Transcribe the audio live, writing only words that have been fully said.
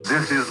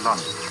This is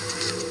London.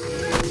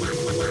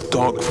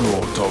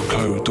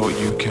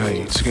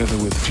 Darkfloor.co.uk, together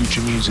with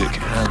Future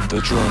Music and The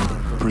Drone,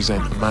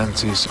 present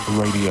Mantis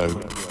Radio.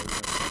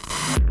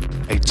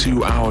 A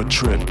 2-hour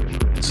trip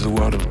to the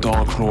world of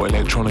Darkfloor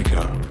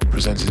Electronica,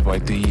 presented by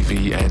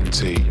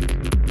DVNT.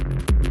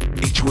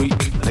 Each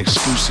week, an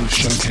exclusive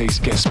showcase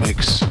guest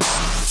mix.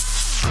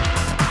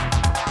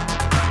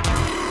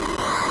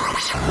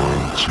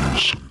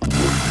 Mantis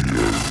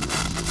Radio.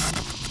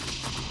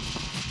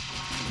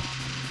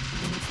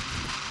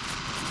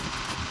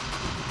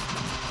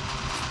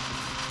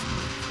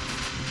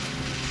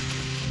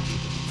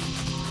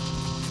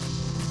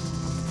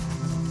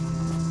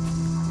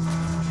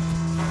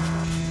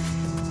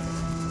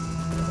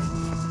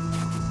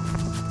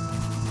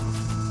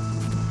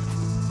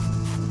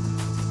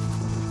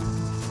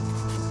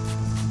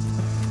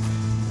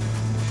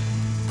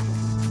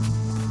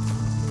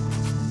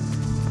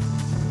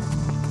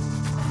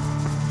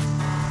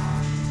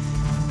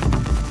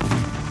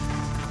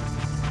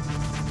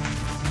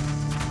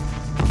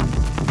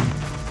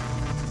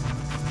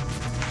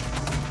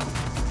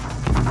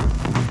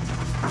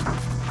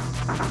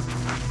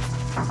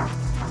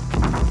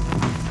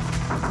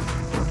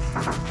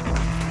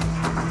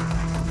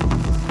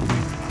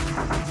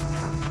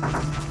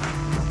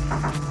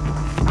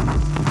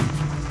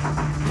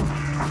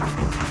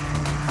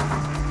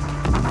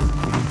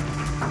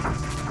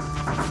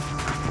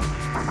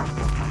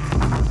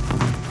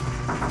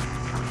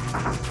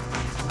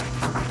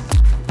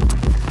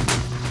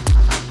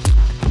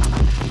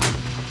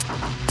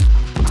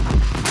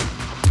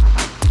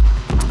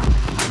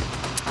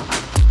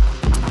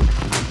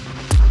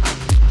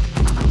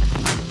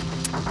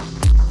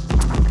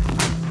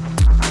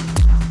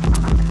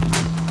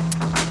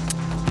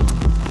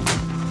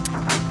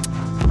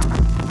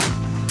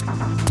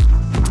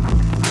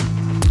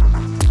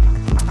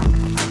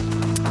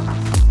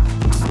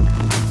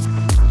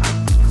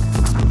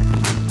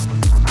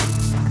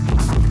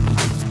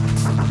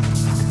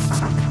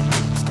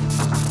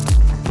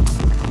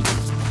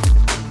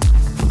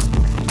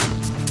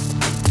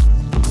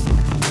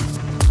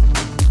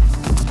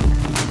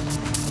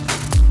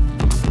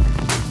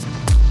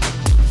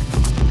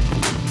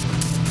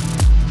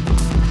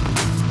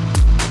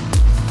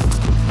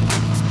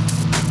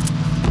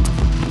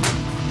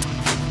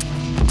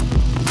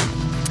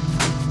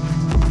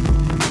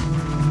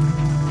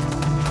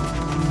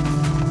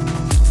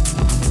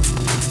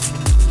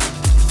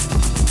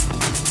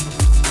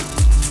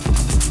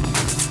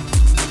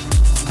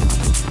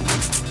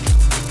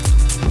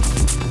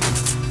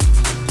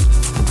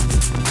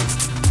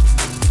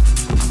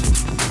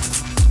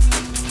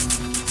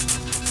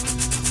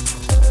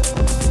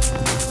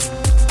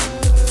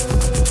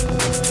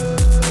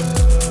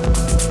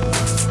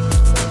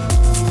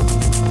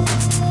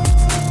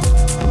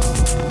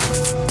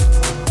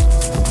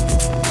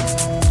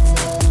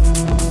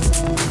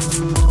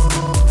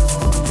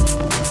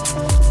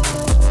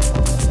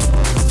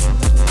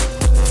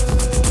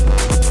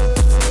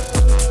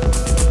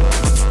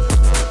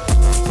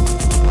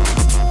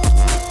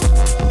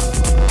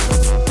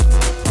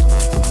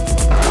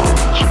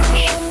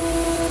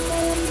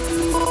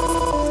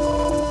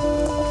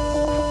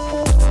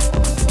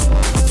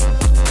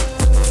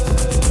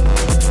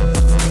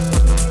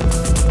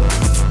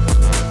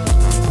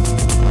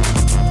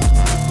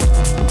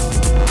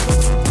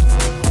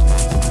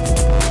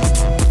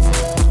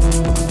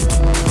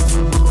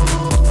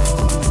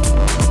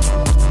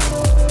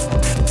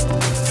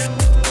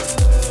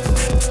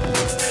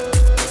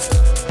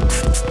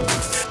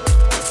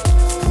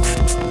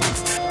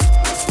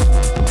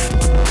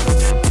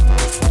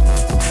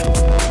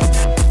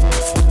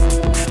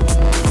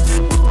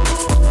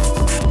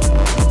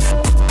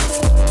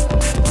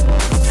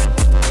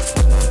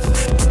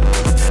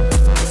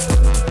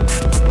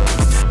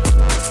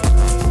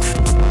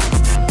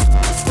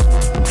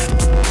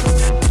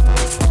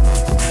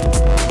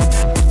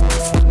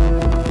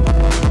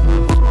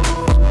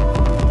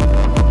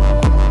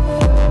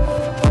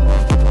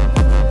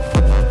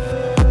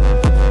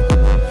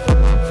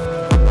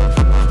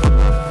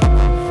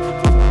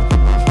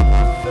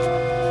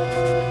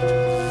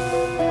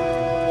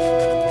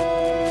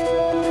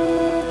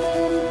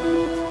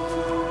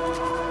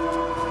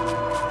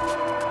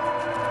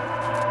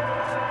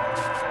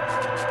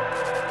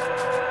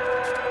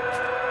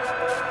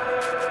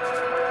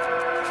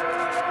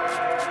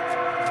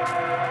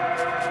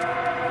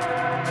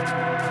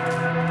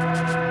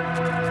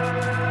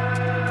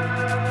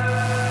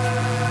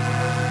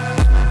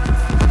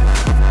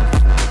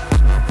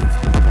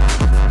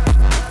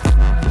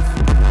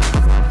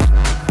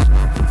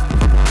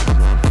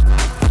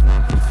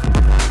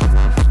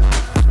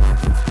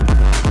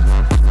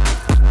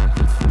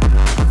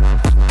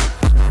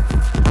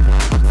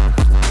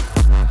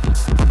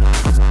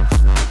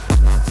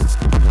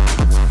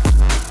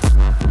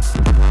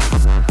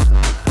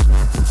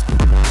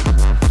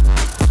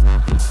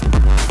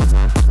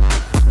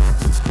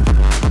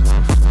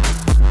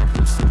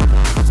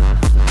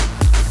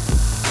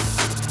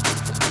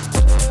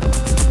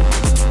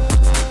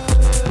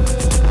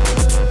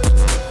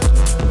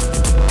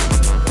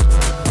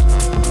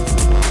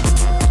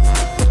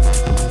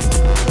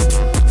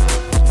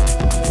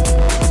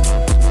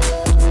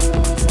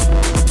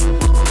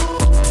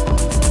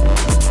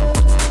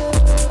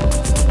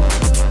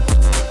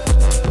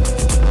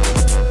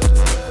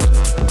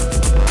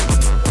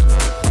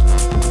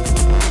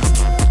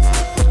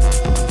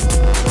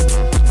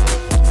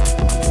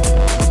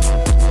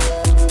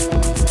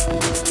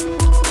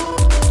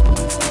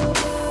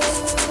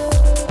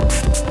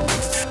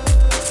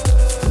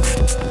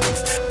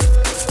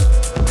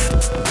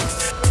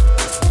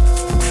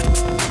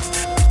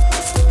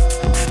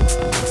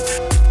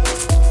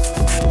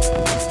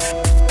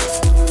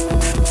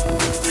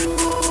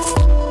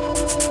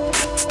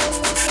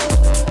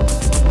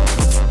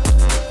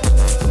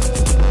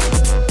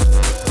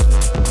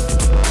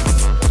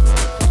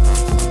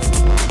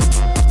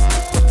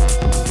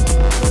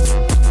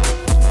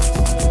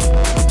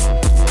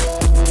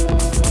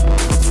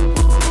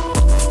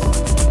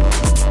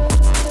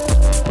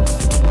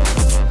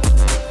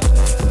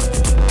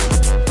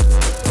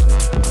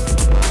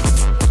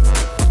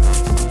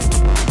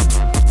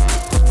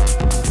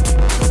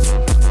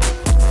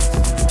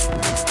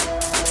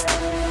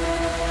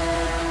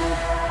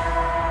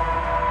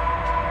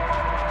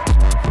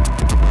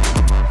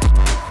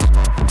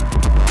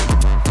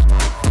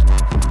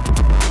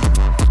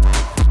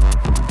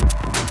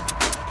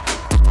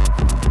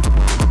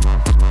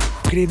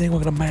 Good evening,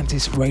 welcome to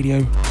Mantis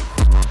Radio,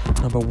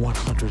 number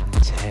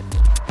 110.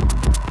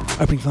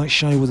 Opening tonight's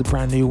show was a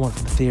brand new one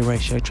from the Theory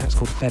Ratio, track's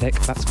called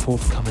Fedec. That's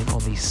forthcoming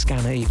on the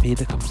Scanner EP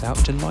that comes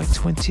out July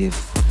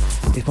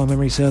 20th. If my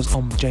memory serves,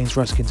 on James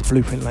Ruskin's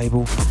Blueprint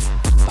label.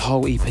 The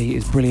whole EP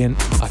is brilliant.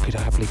 I could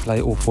happily play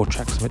all 4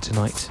 tracks of it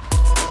tonight.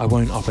 I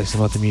won't, I'll play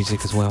some other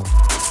music as well.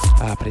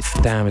 But it's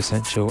damn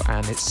essential,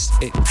 and it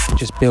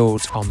just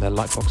builds on the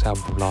Lightbox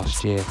album from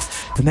last year.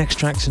 The next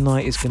track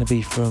tonight is going to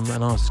be from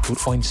an artist called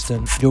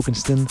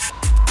Jørgensen.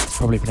 It's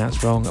probably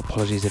pronounced wrong,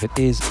 apologies if it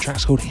is. The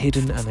track's called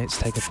Hidden, and it's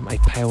taken from a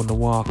Pale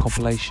Noir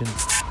compilation.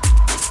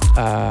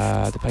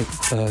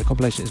 The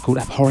compilation is called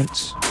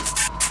Abhorrence,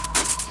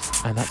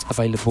 and that's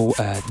available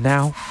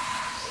now.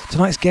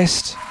 Tonight's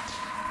guest,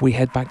 we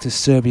head back to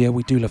Serbia.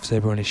 We do love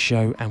Serbia on this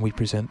show, and we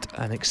present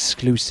an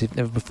exclusive,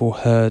 never before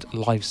heard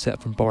live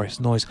set from Boris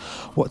Noiz.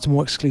 What's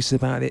more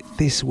exclusive about it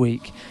this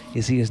week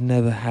is he has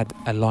never had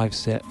a live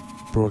set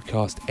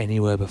broadcast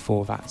anywhere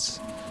before. That's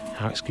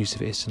how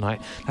exclusive it is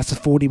tonight. That's a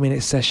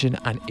 40-minute session,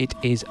 and it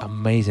is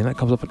amazing. That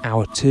comes up in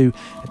hour 2.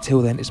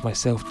 Until then, it's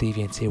myself,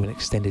 DVNT, with an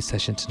extended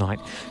session tonight.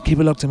 Keep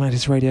it locked to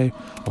Mantis Radio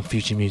on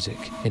Future Music.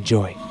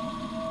 Enjoy.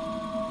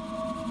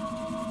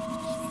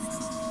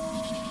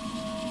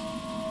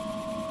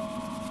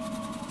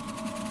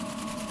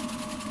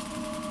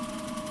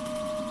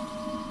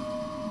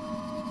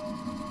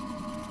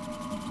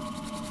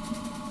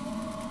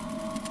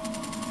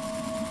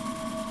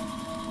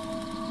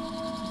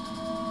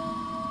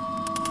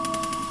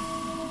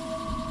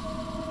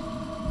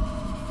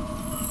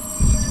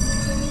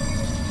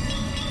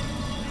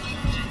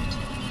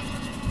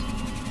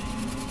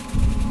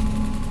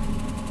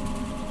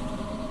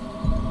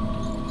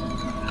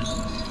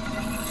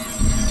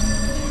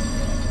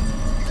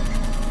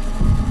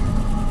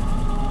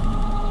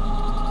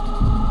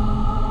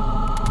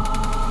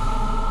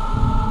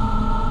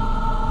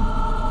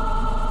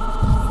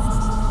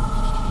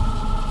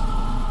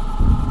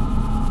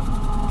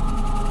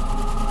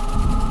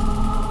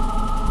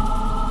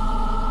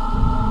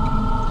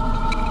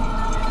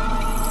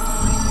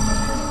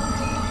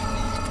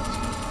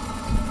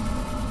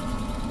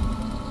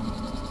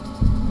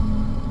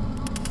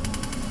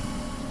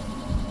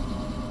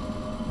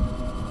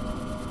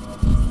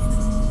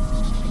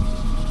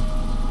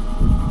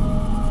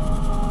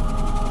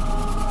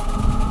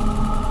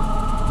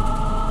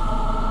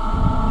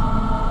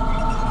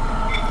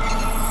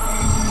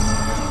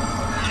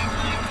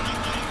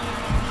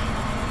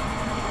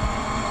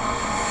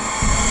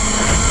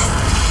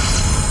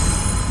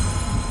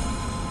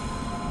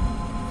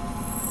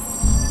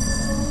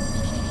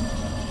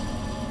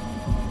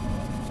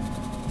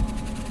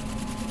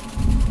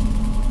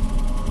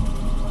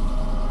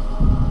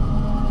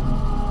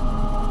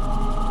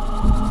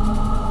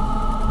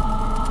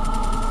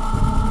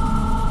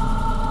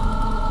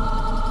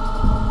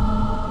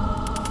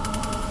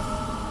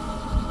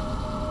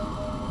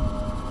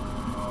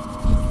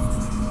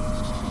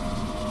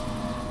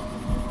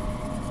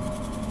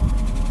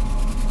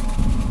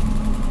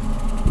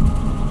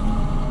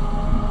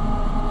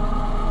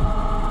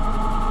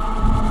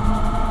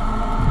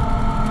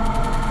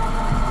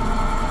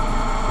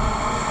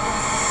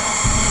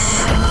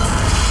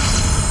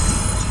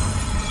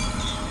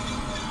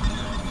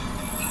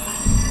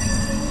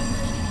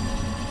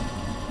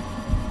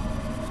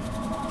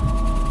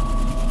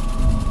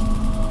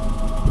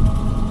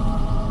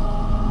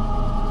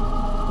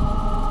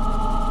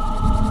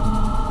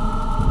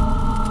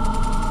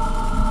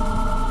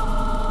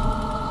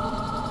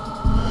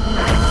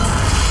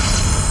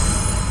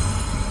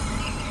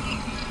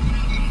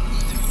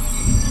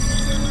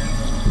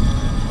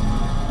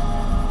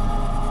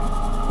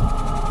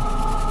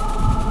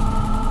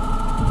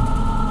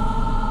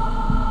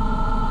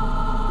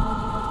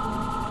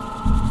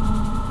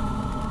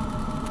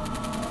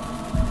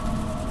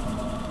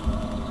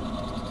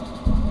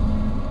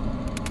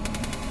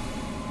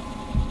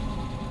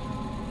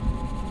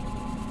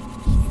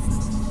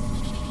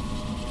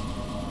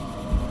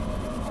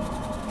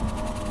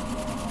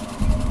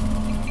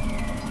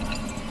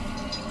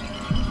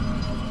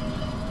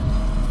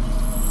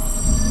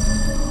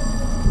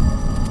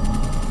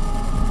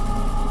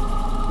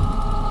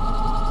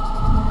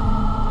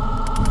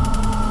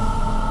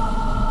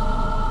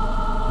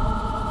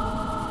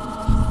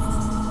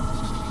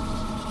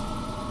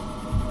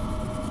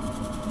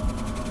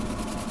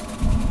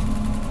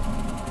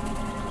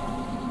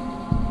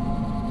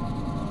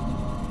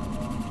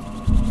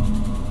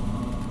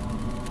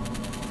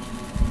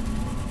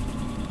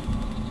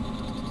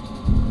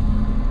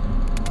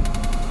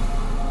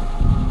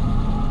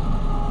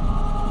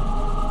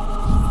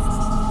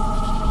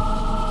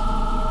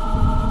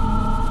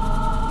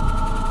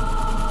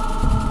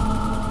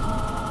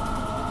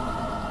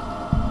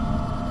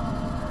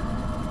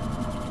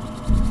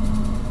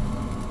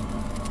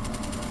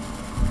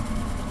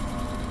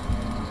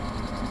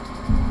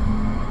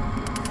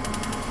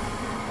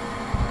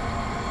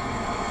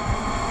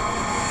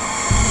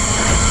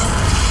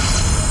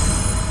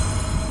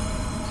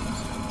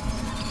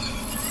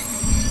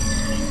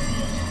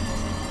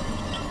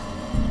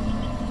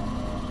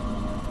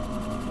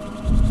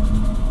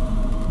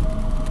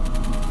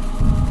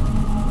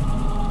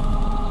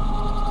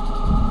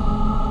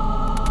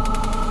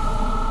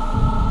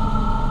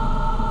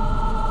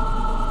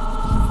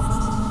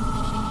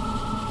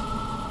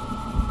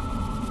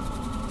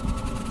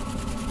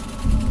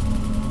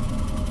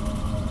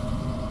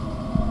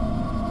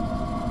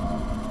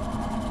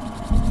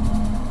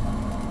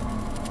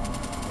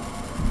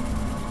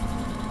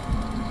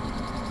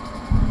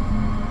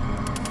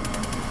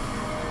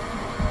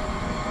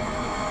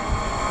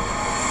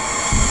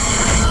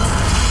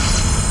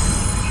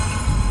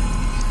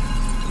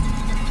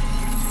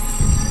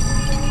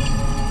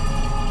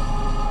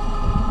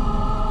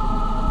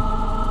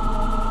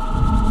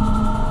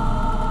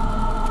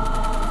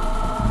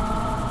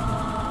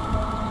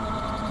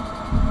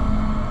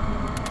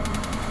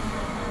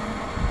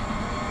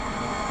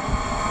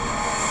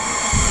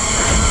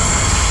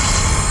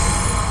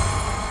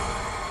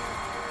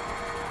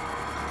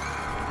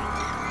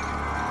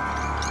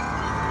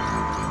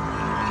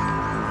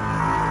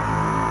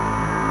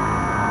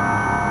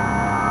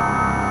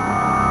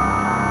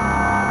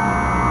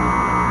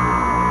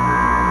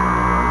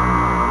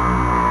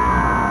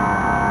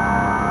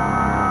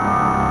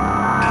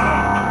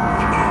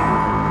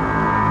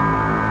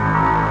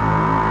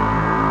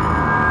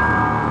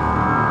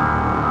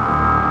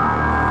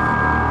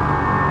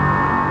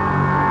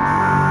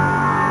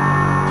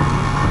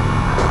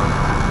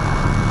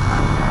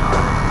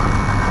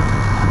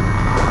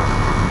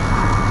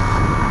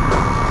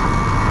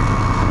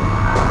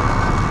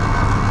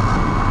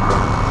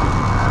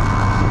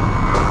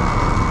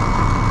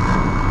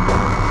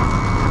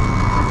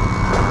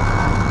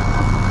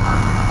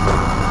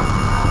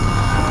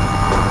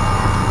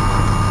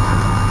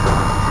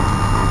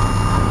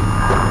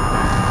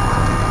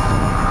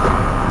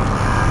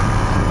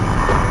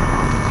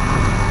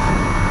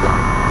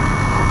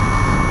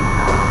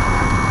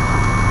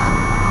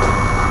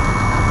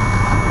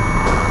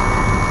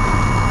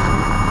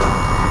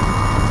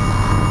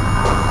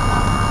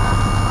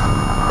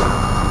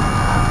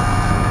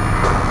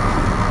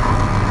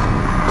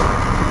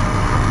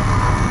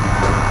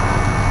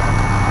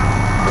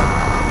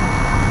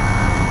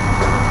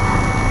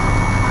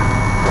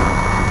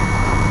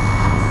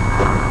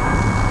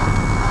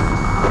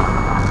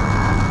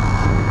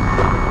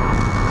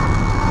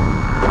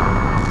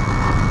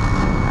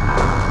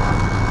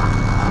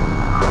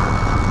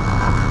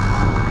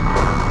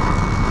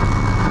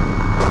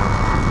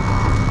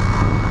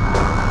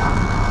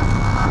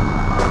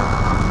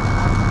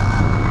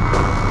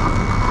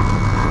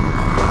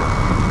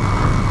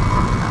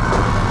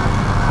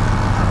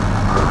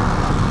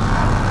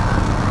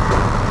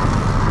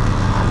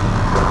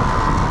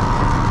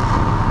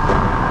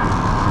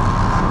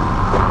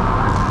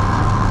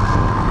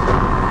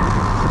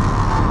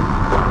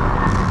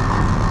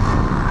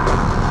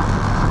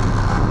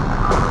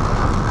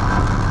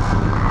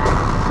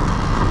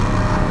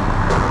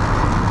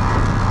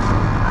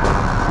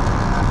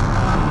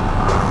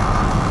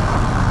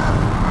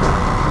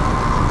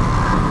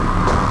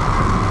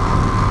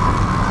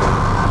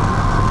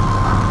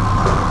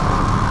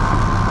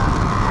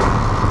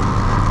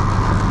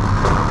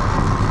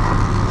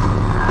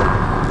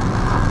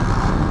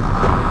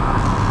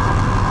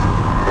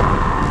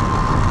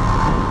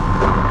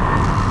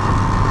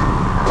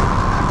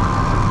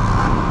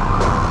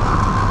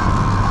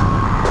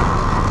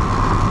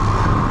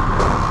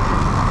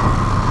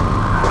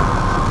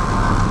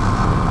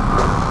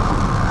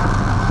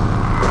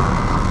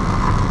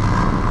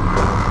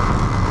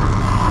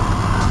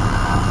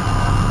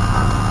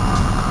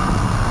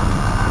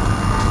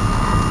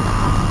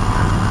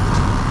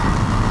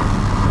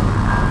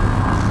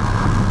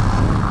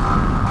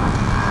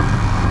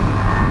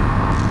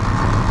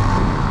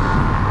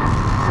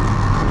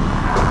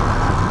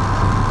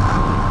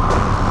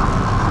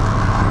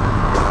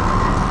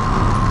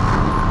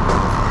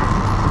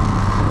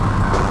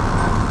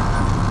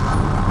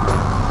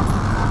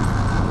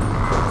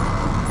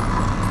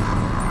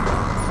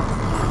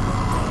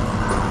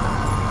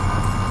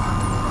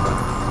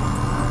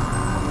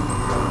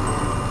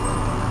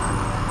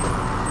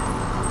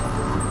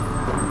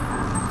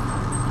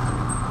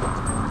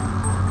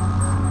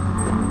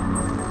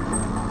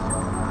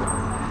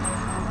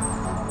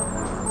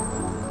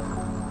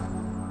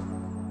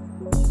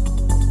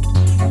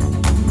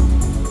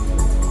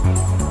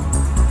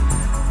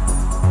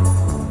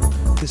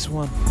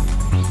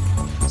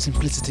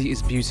 Simplicity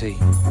is Beauty.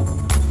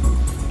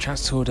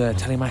 Track's called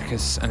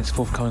Telemachus and it's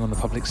forthcoming on the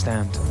Public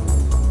Stand.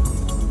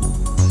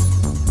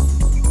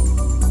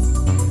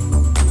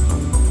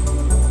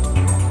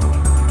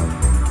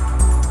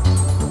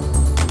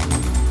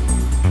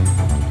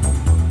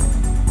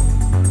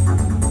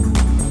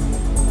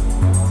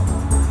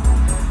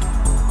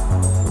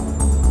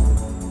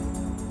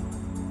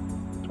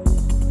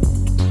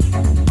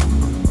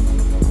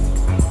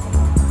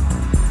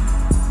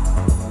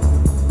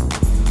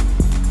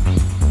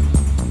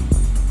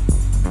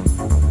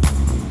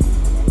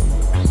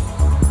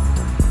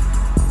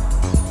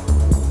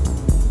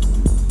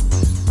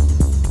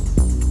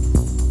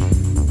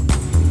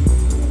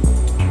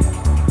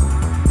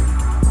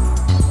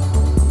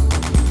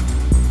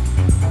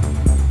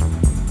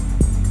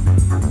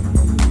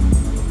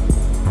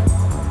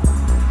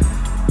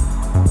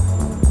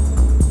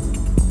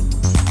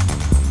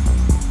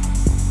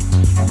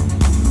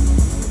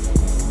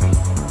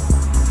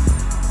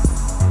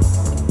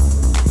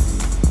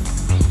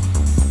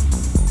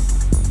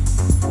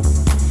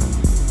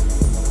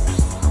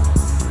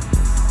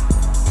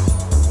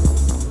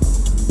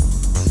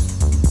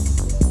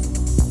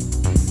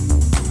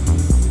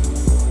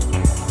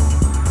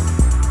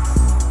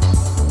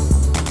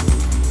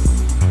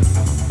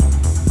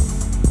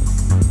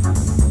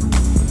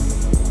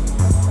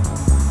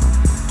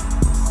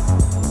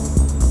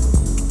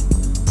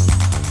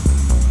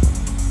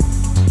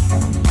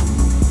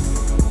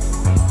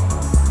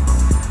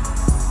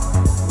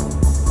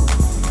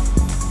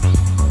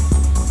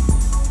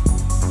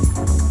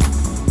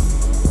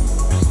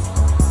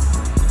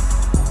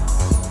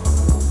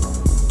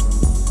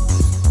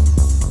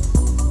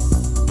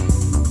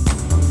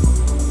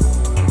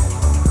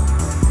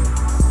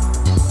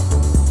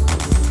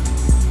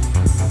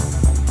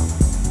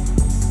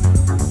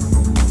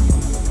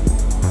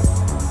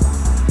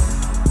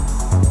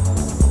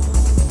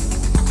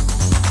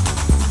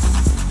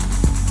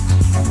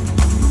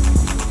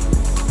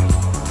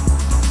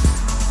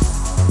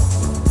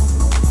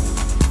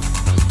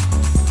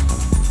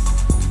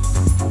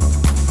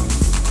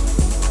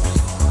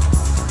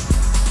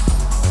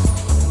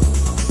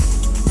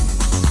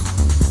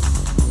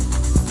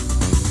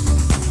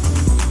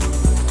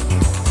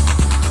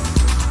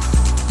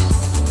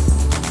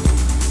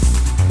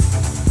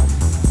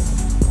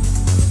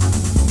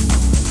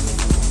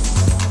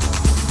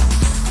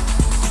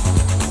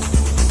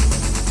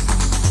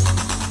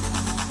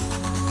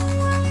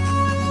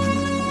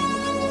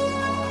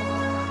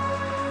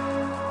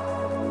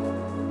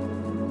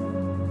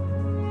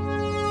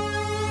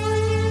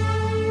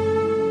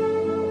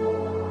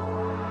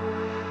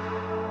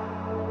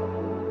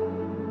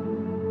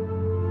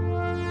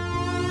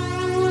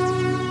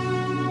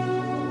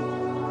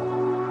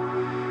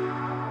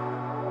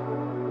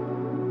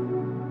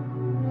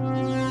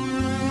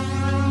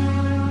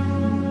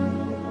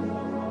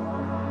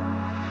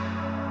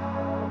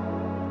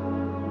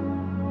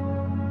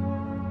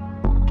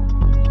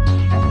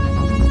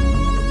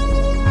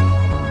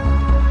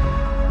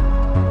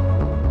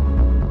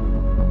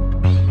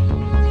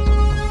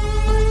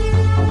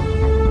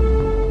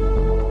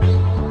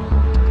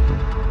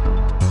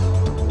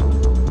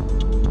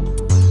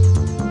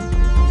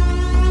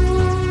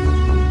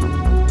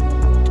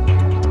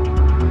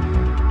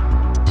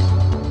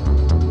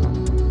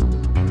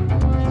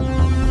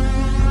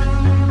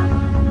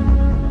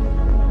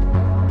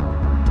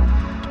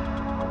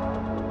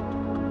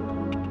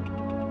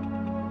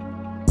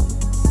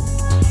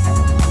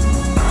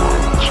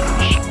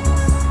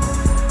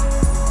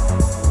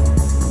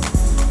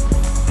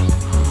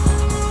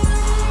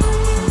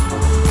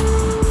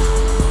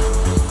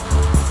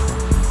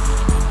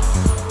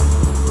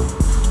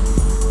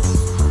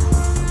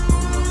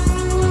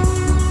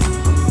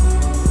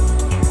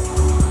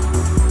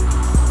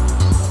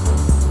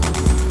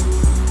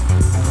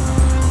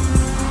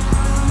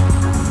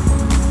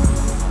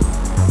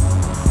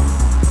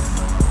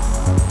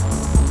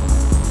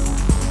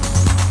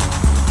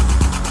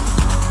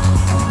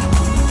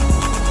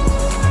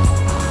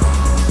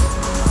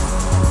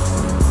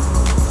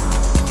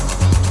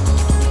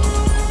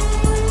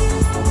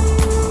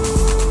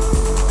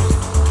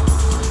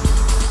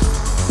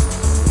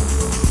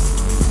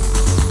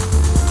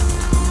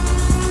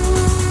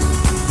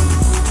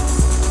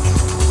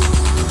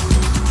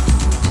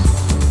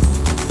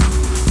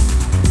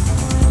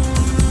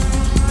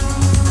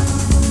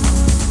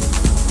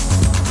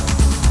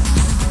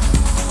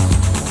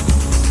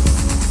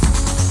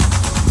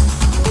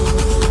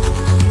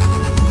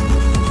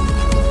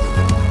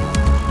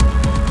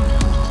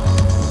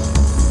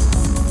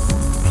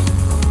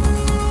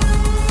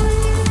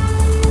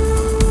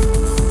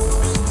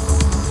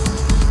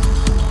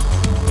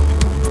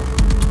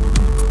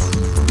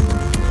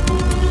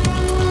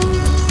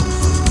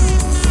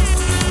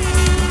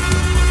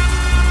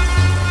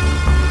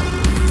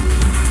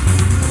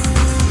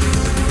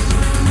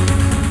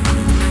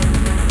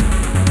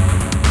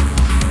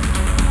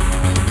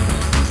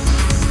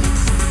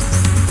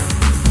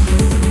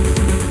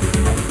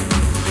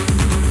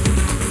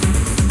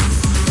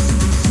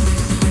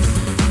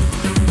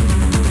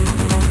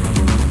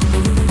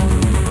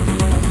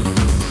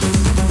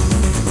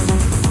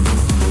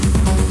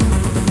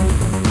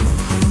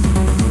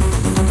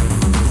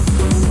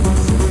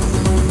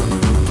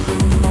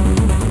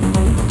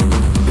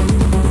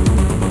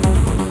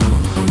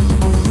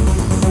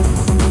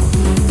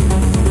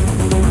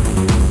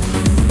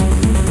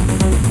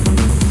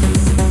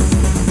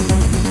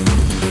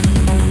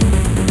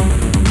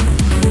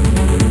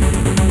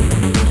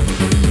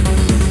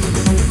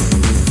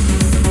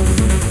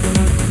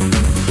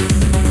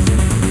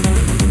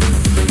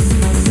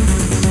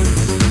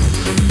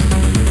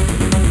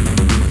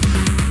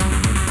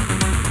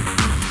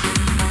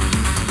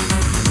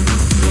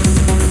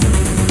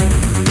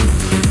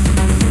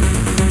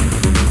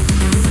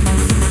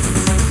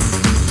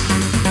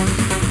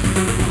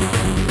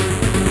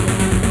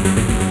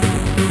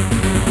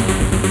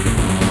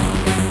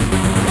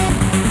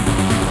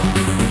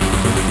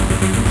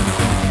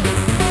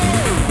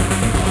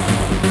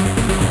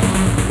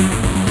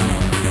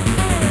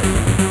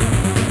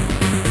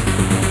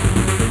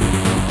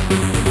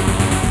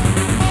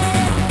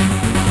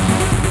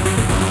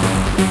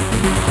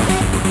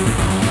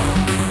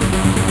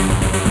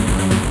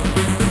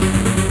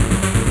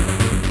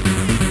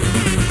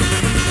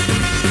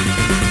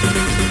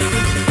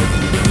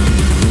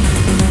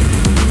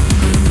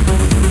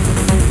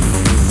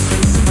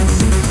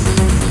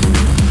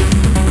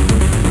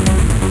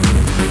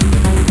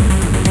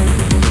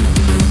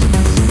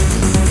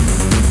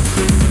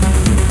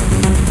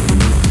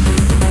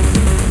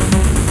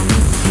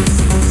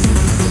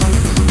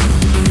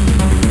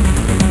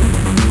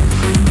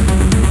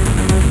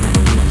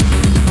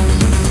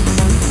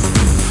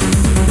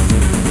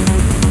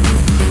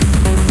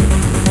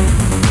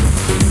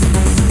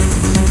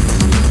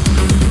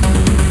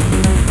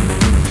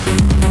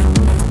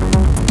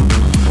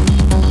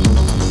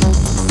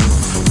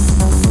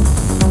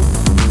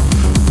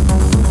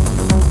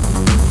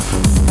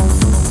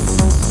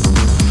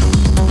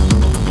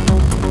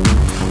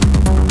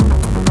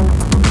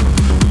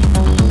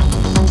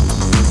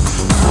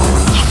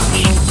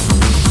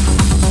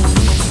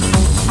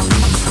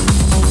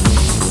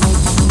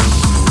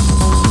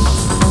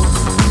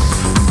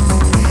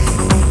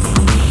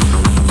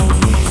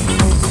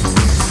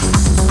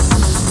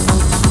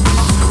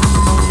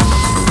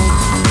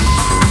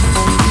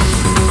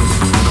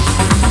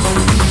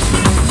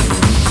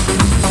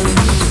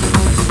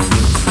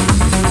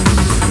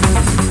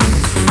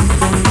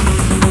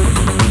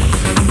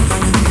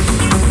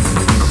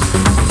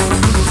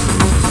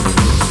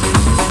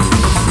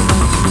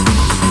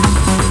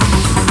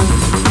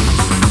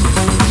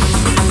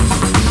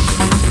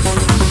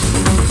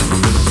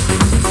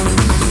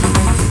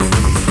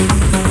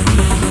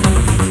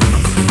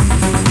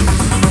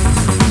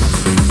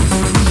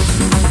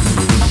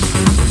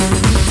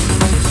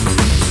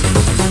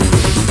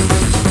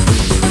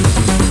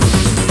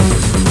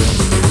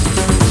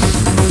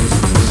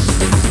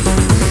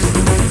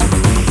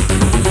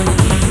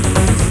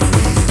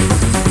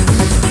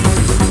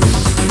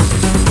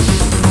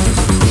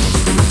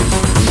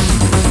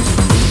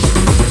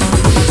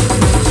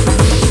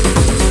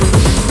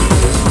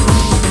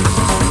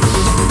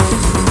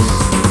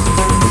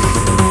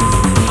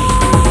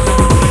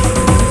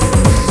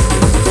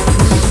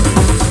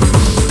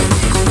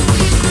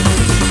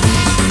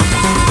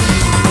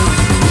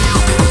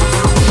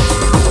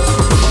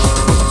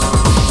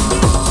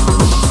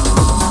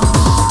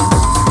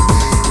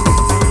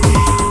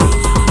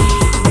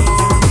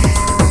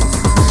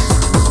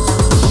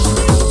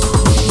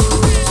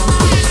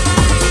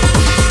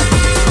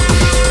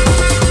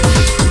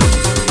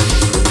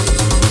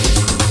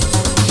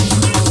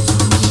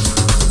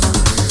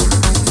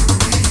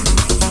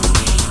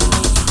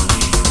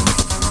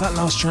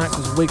 track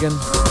was WIKAN,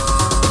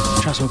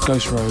 track called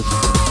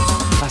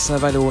Ghostrobe. That's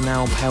available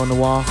now on Pale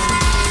Noir.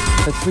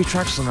 There are 3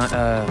 tracks on that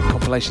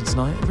compilation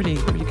tonight. Really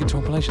good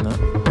compilation,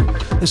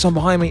 that. This one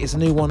behind me is a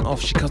new one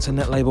off Cicuta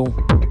Netlabel.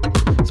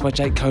 It's by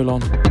Jake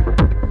Conlon.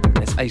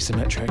 It's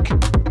Asymmetric.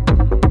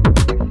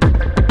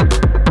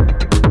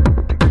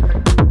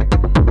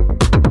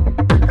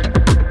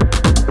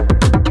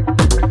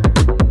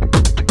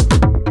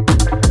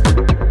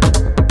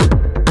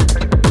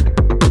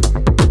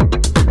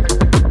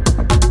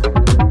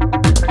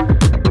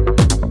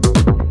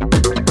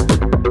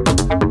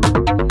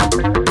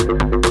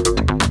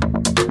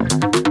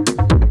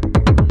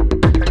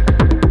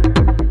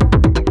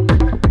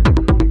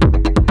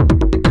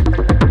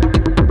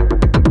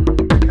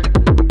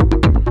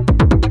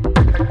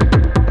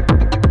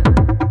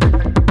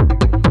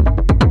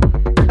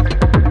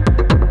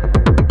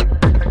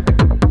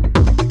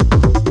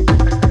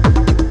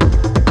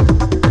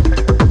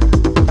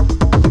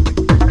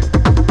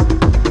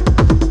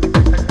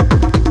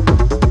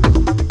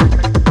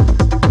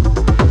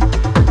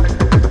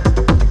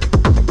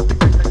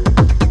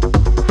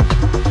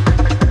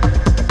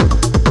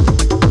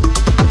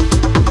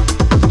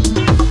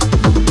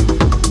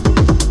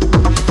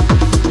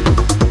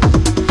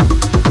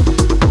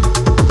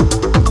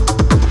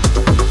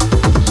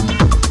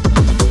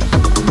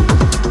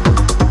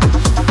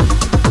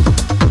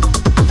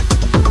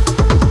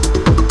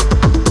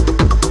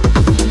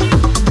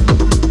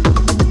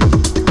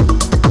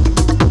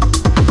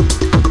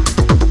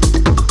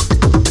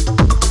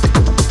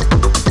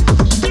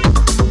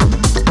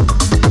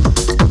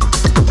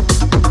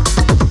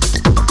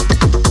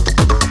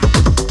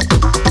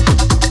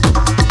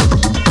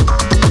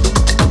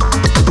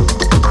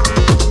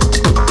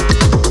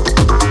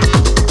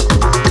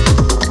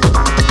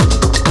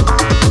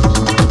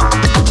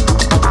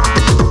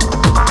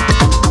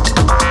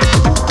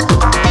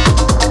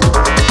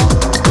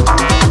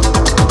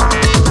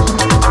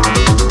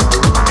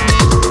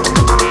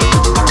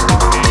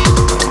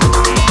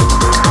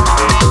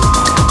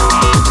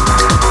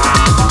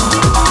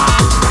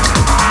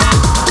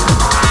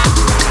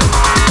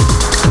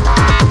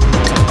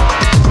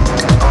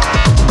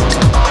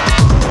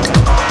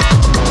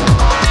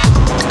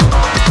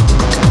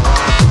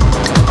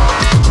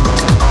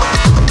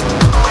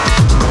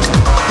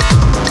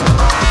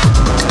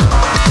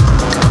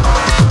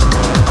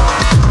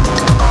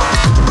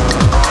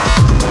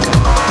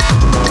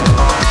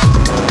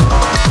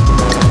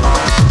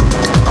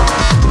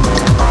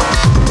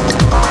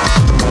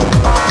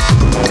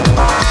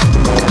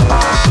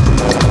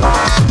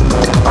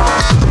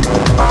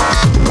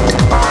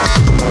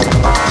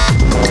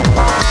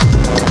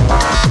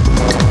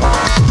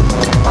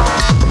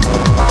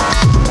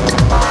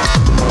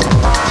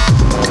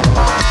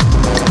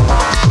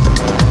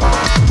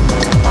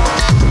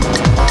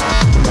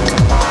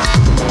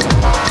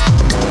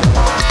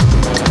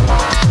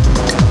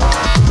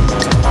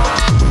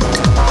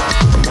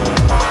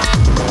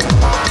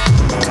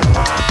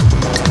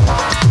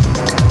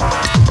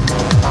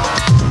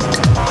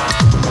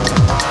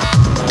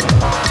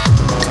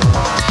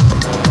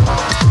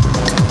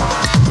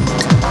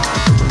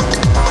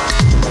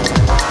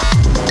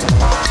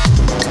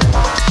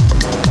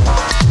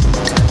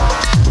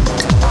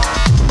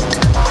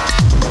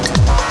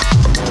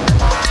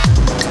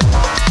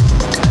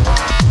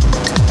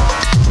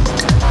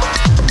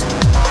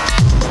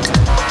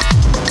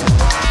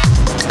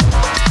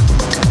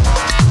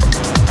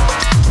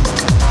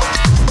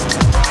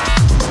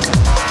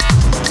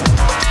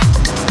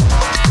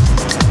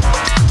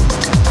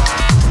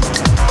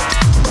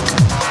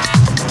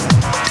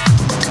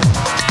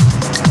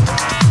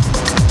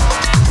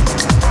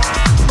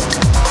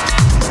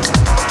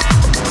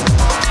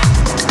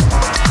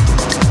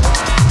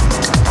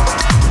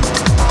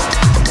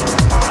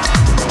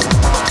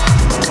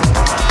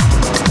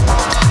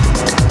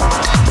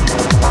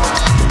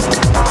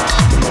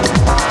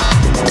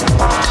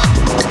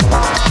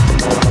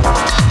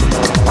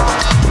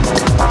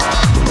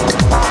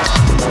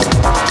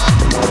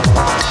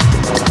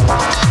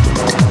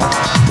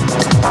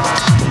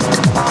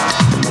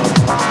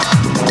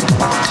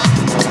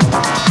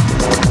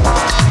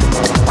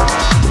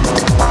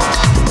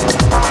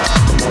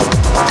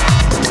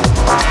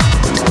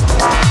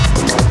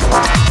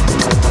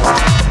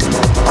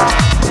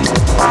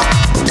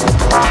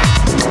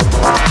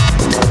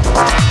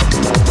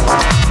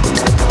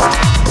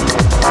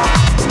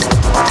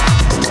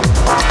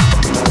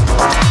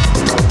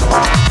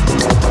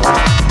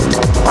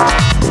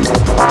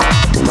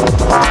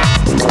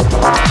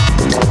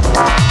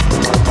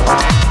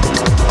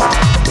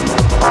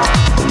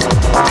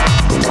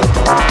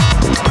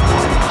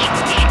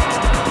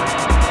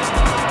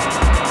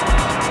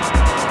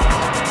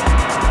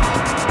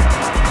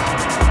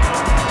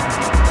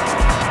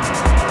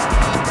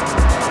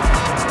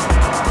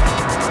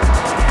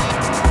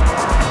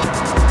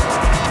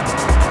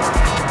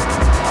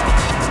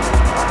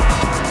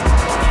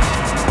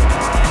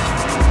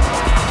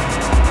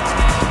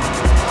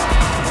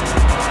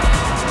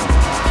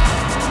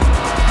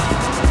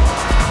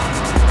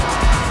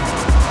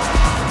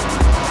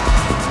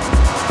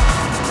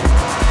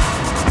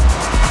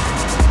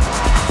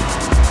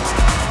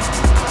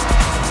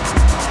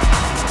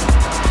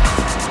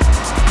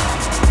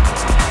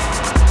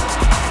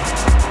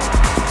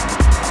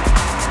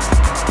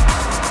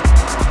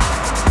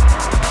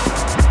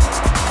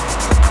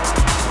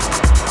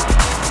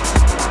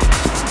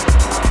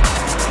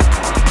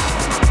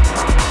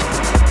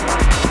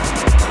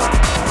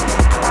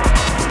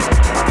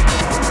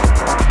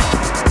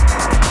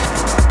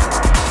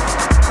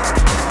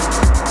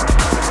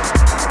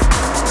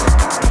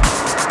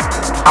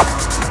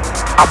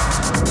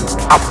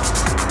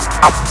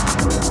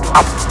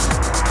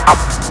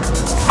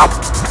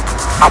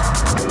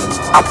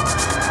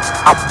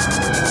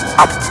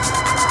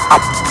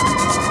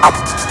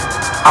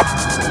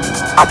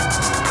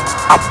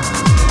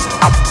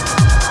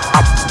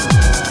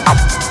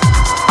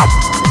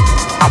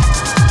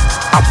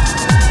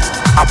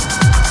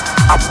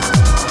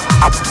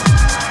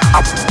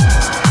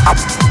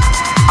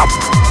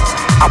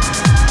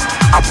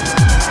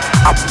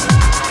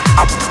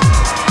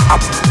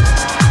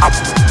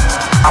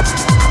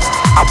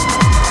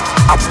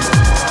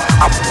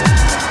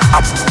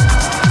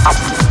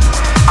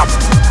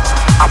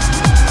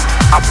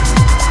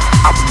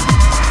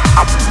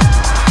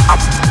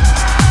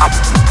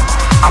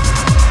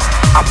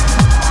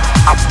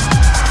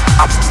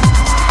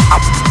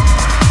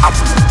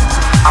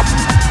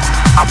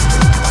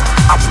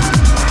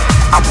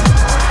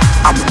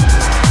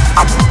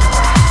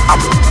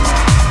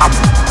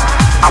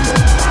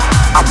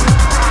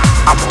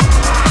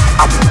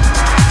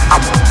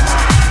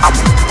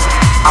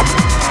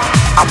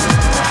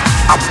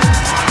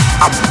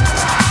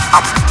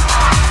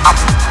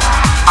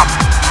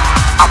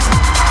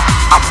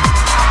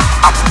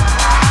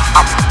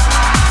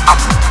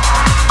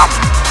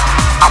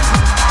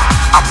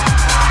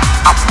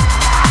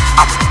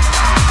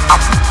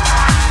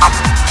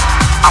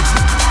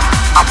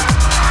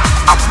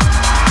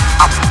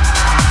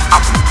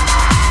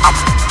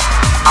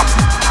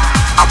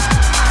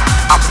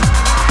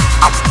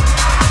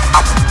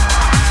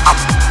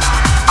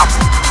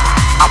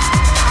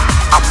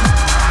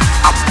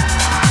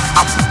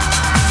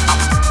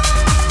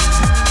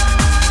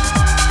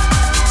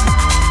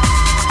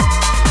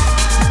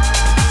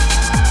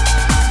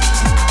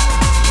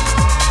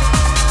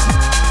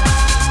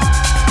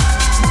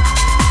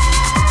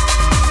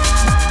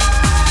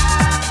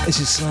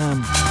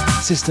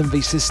 System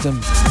v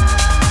System,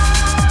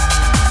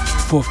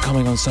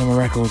 forthcoming on Soma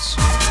Records.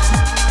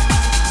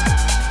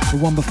 The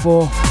one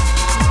before,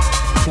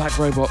 Black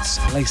Robot's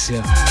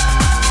Lacia.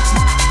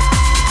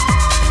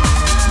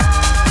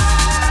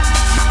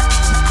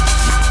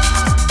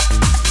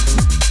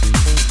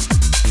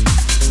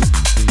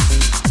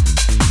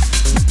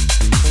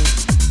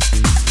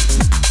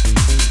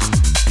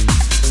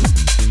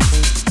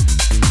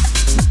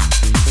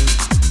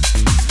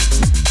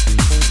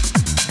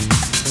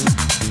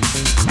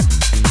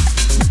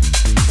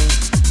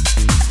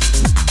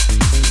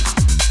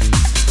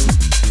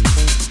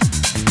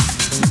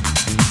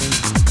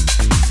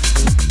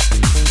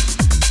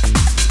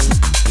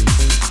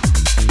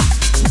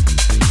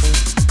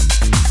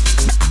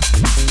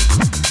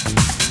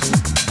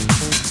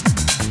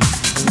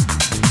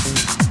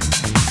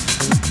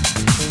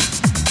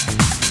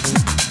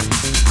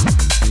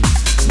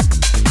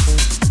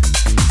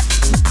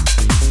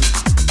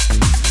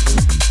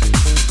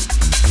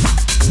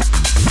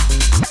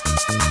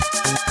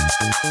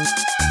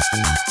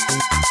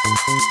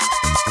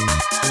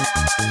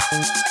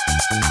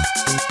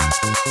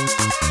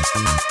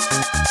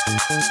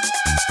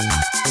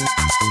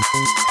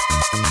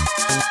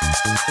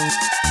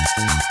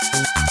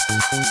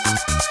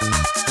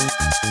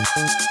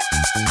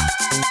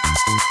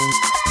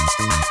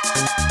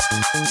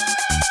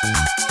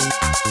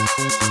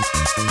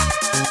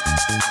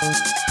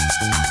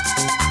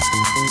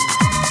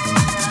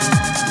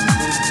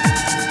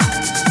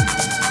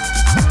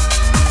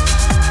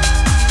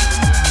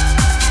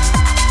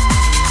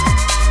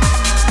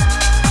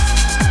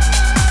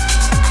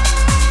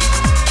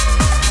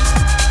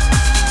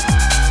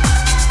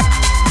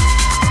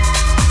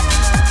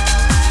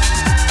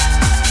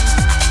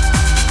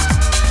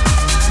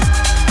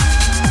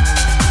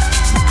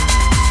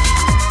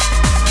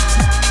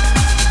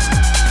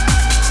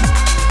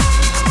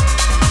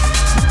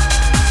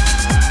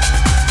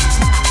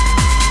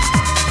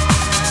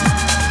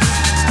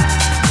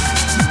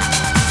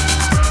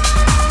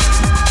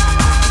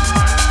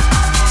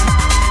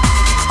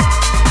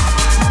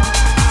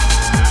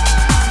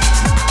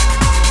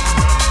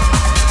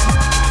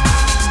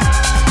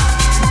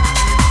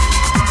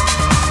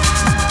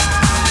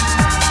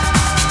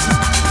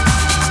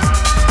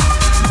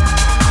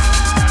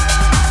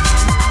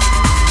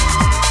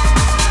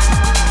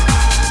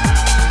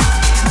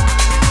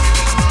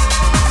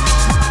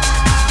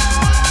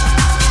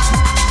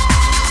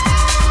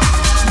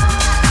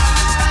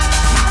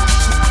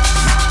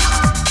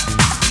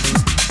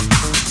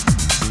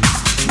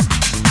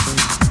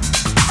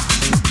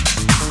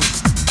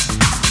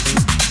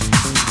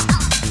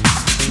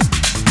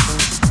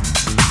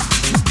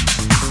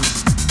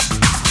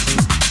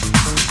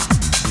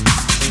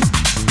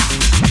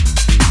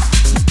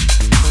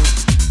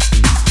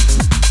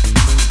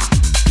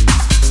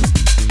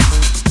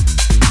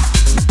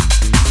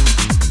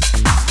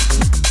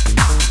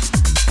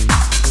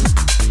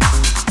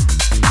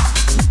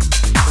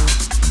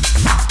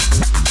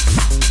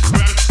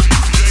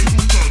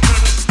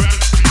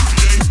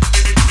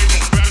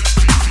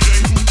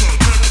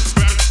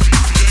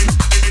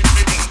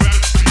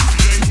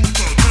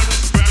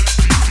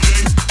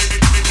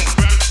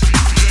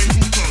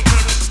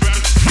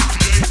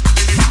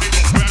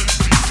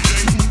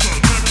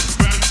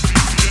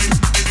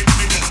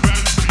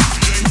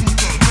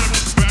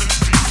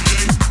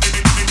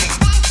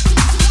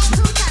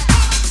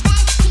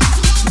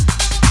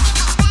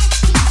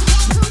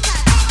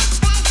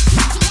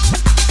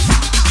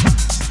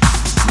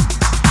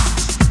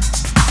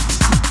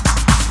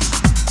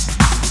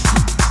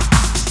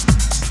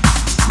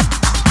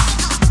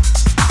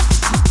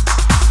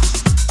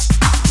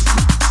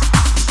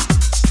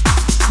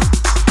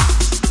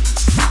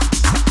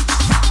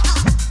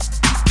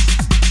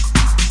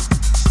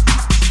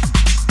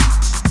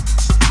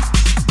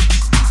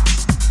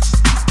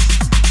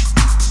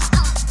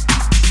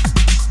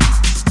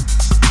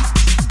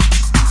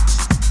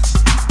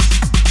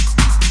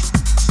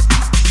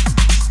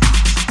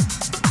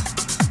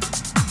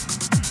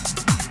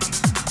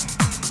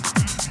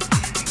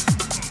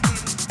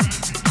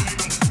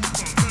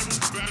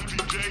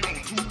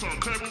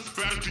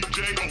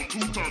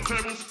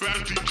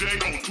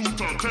 two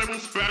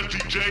turntables, fat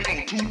DJ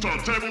on two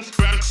turntables,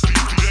 fat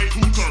DJ,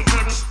 two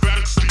turntables,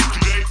 fat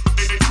DJ,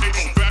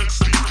 on fat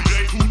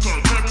DJ, two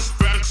turntables,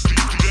 fat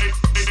DJ,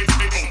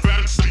 on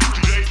fat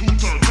DJ, two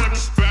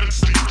turntables, fat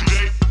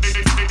DJ,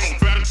 on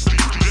fat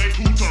DJ,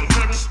 two turntables, fat DJ, on fat DJ, two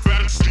turntables,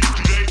 fat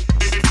DJ,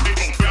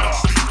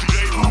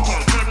 on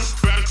fat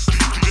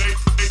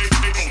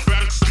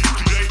DJ,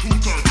 two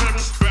turntables,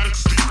 fat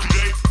DJ,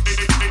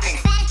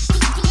 on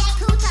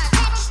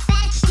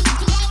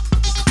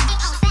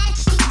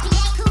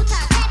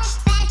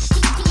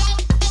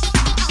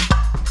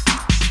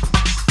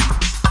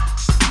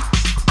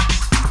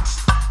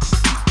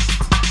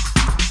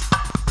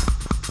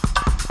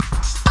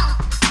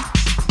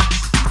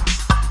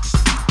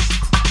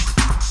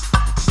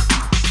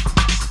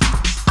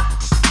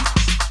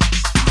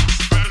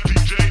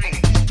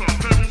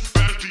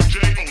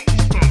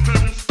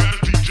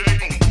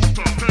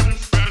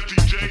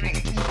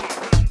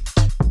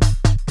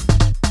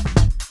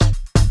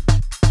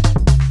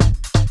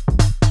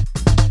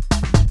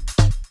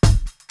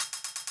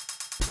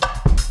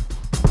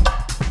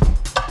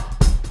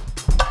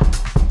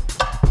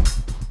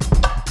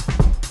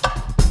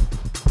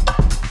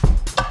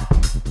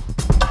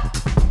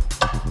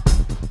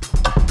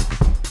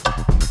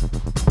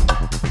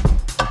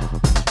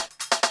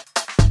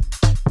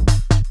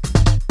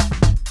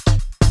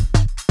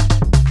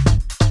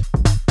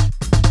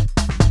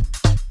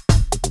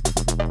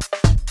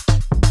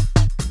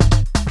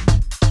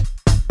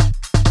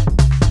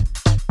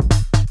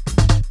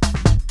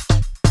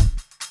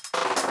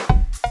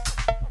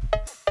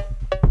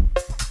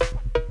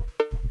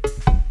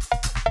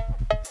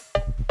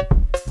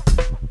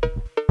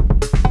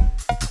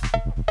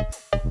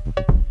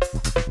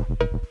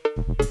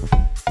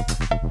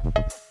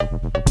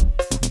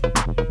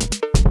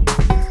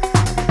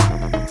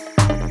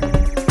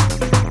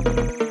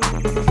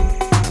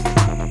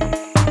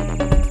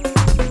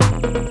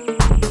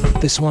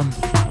This one,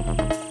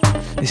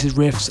 this is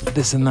Riffs,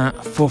 This and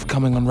That,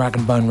 forthcoming on Rag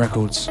and Bone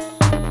Records.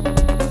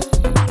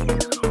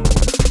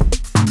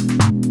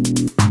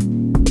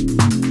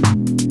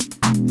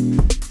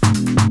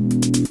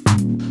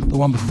 The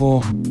one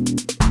before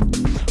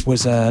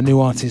was a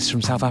new artist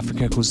from South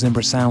Africa called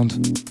Zimbra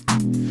Sound.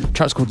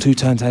 Track's called Two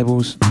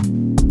Turntables.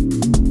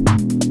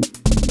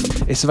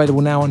 It's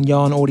available now on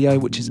Yarn Audio,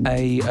 which is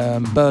a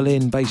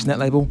Berlin-based net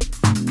label.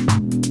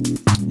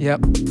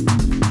 Yep.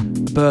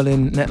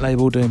 Berlin net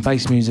label doing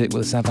bass music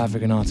with a South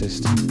African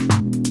artist.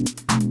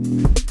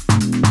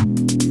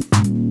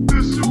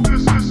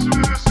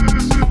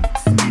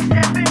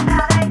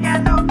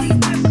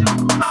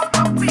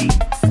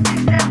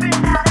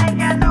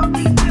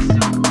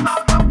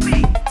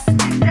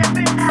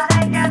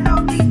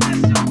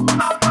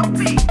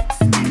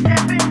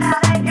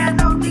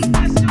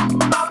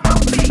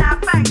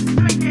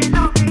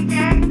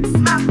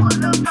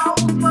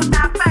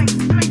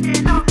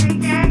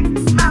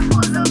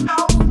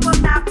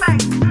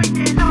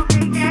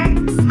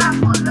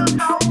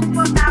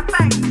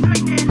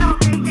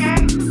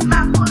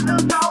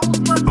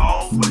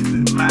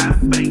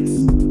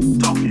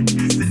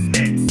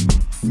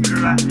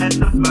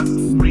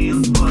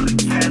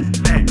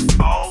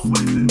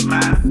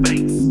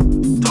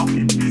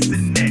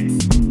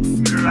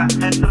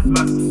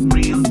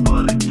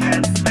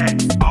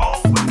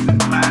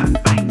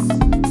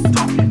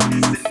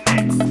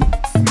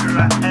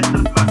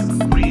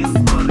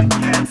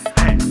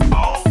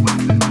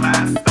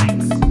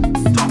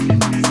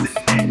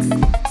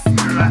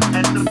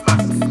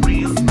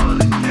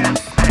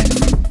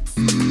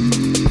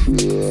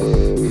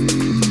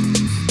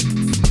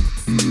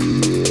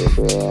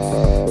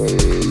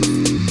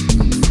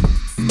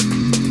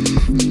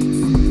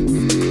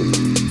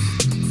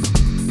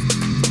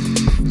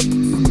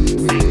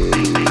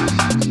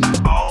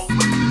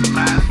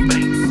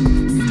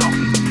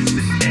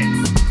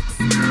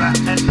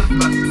 And the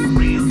bus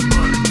real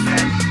for the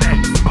cat.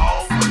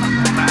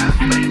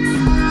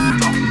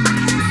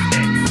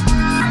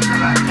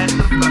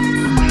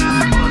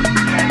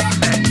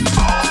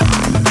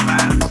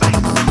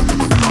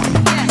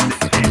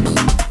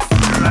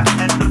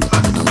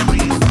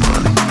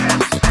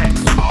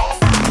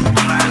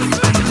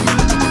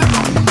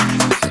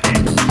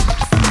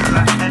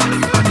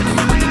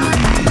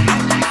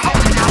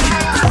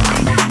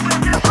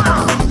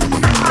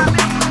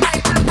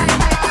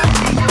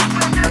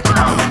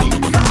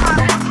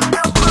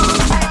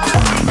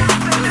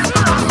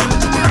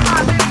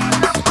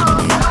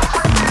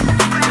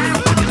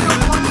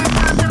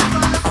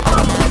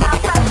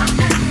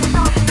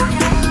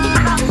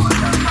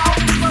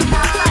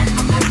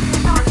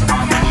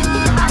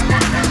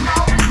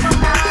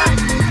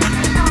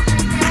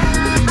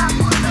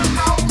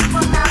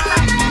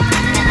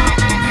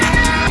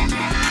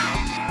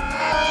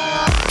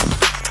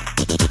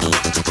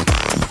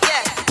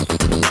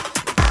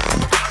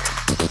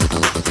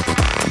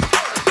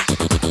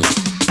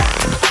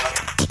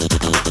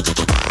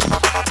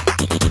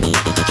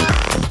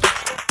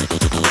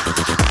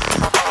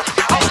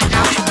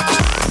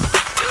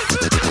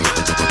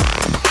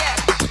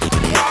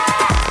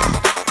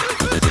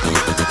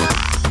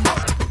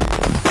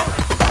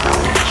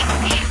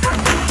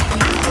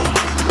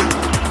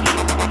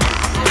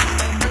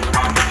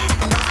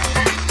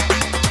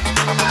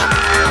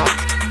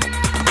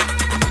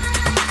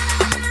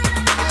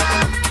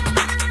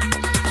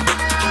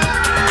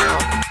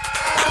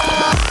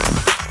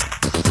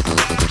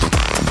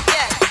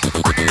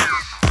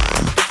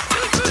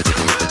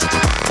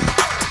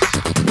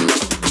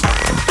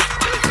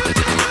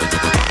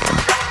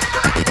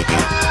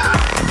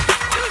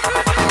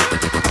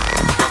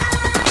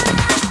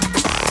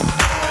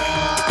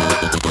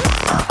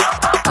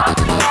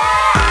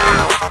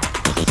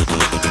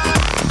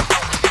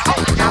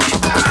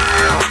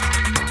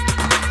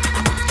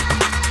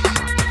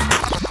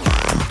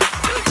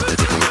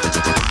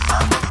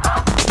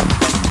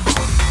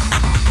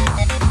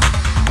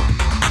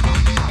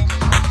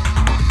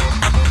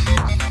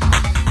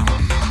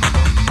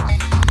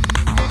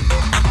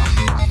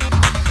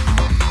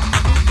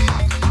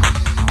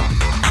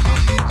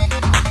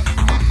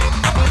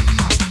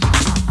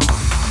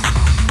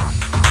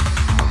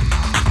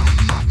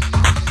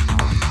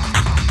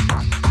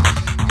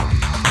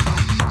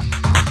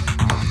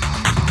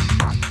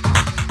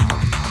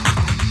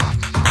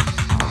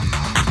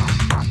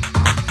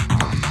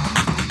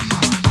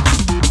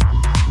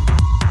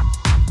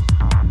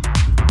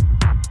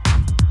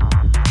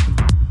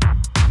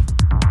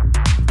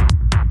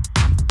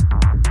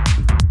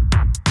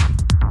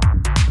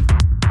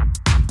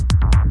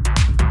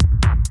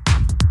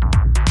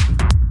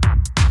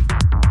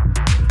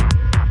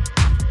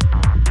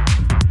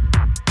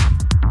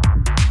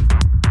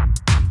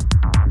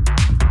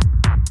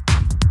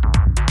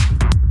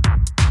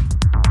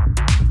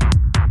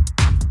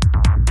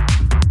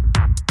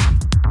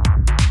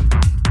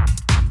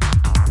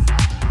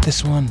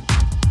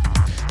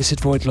 This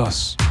is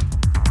Voidloss,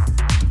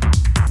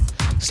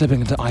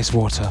 slipping into ice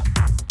water.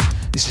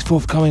 This is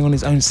forthcoming on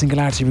his own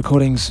Singularity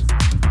recordings,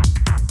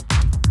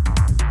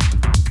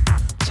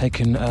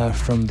 taken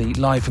from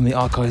the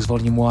Archives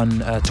Volume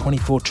 1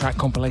 24-track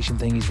compilation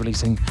thing he's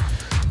releasing,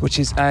 which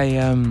is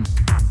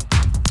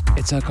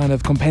it's a kind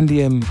of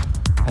compendium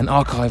and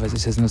archive, as it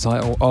says in the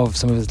title, of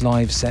some of his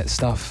live set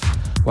stuff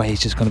where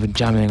he's just kind of been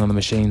jamming on the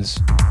machines.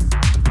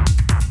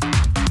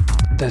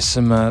 There's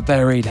some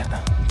varied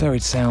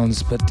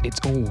sounds, but it's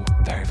all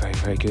very, very,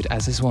 very good,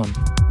 as this one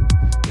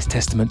is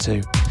testament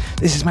to.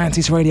 This is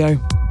Mantis Radio.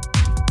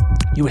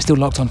 You are still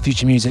locked on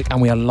Future Music,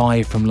 and we are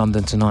live from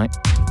London tonight.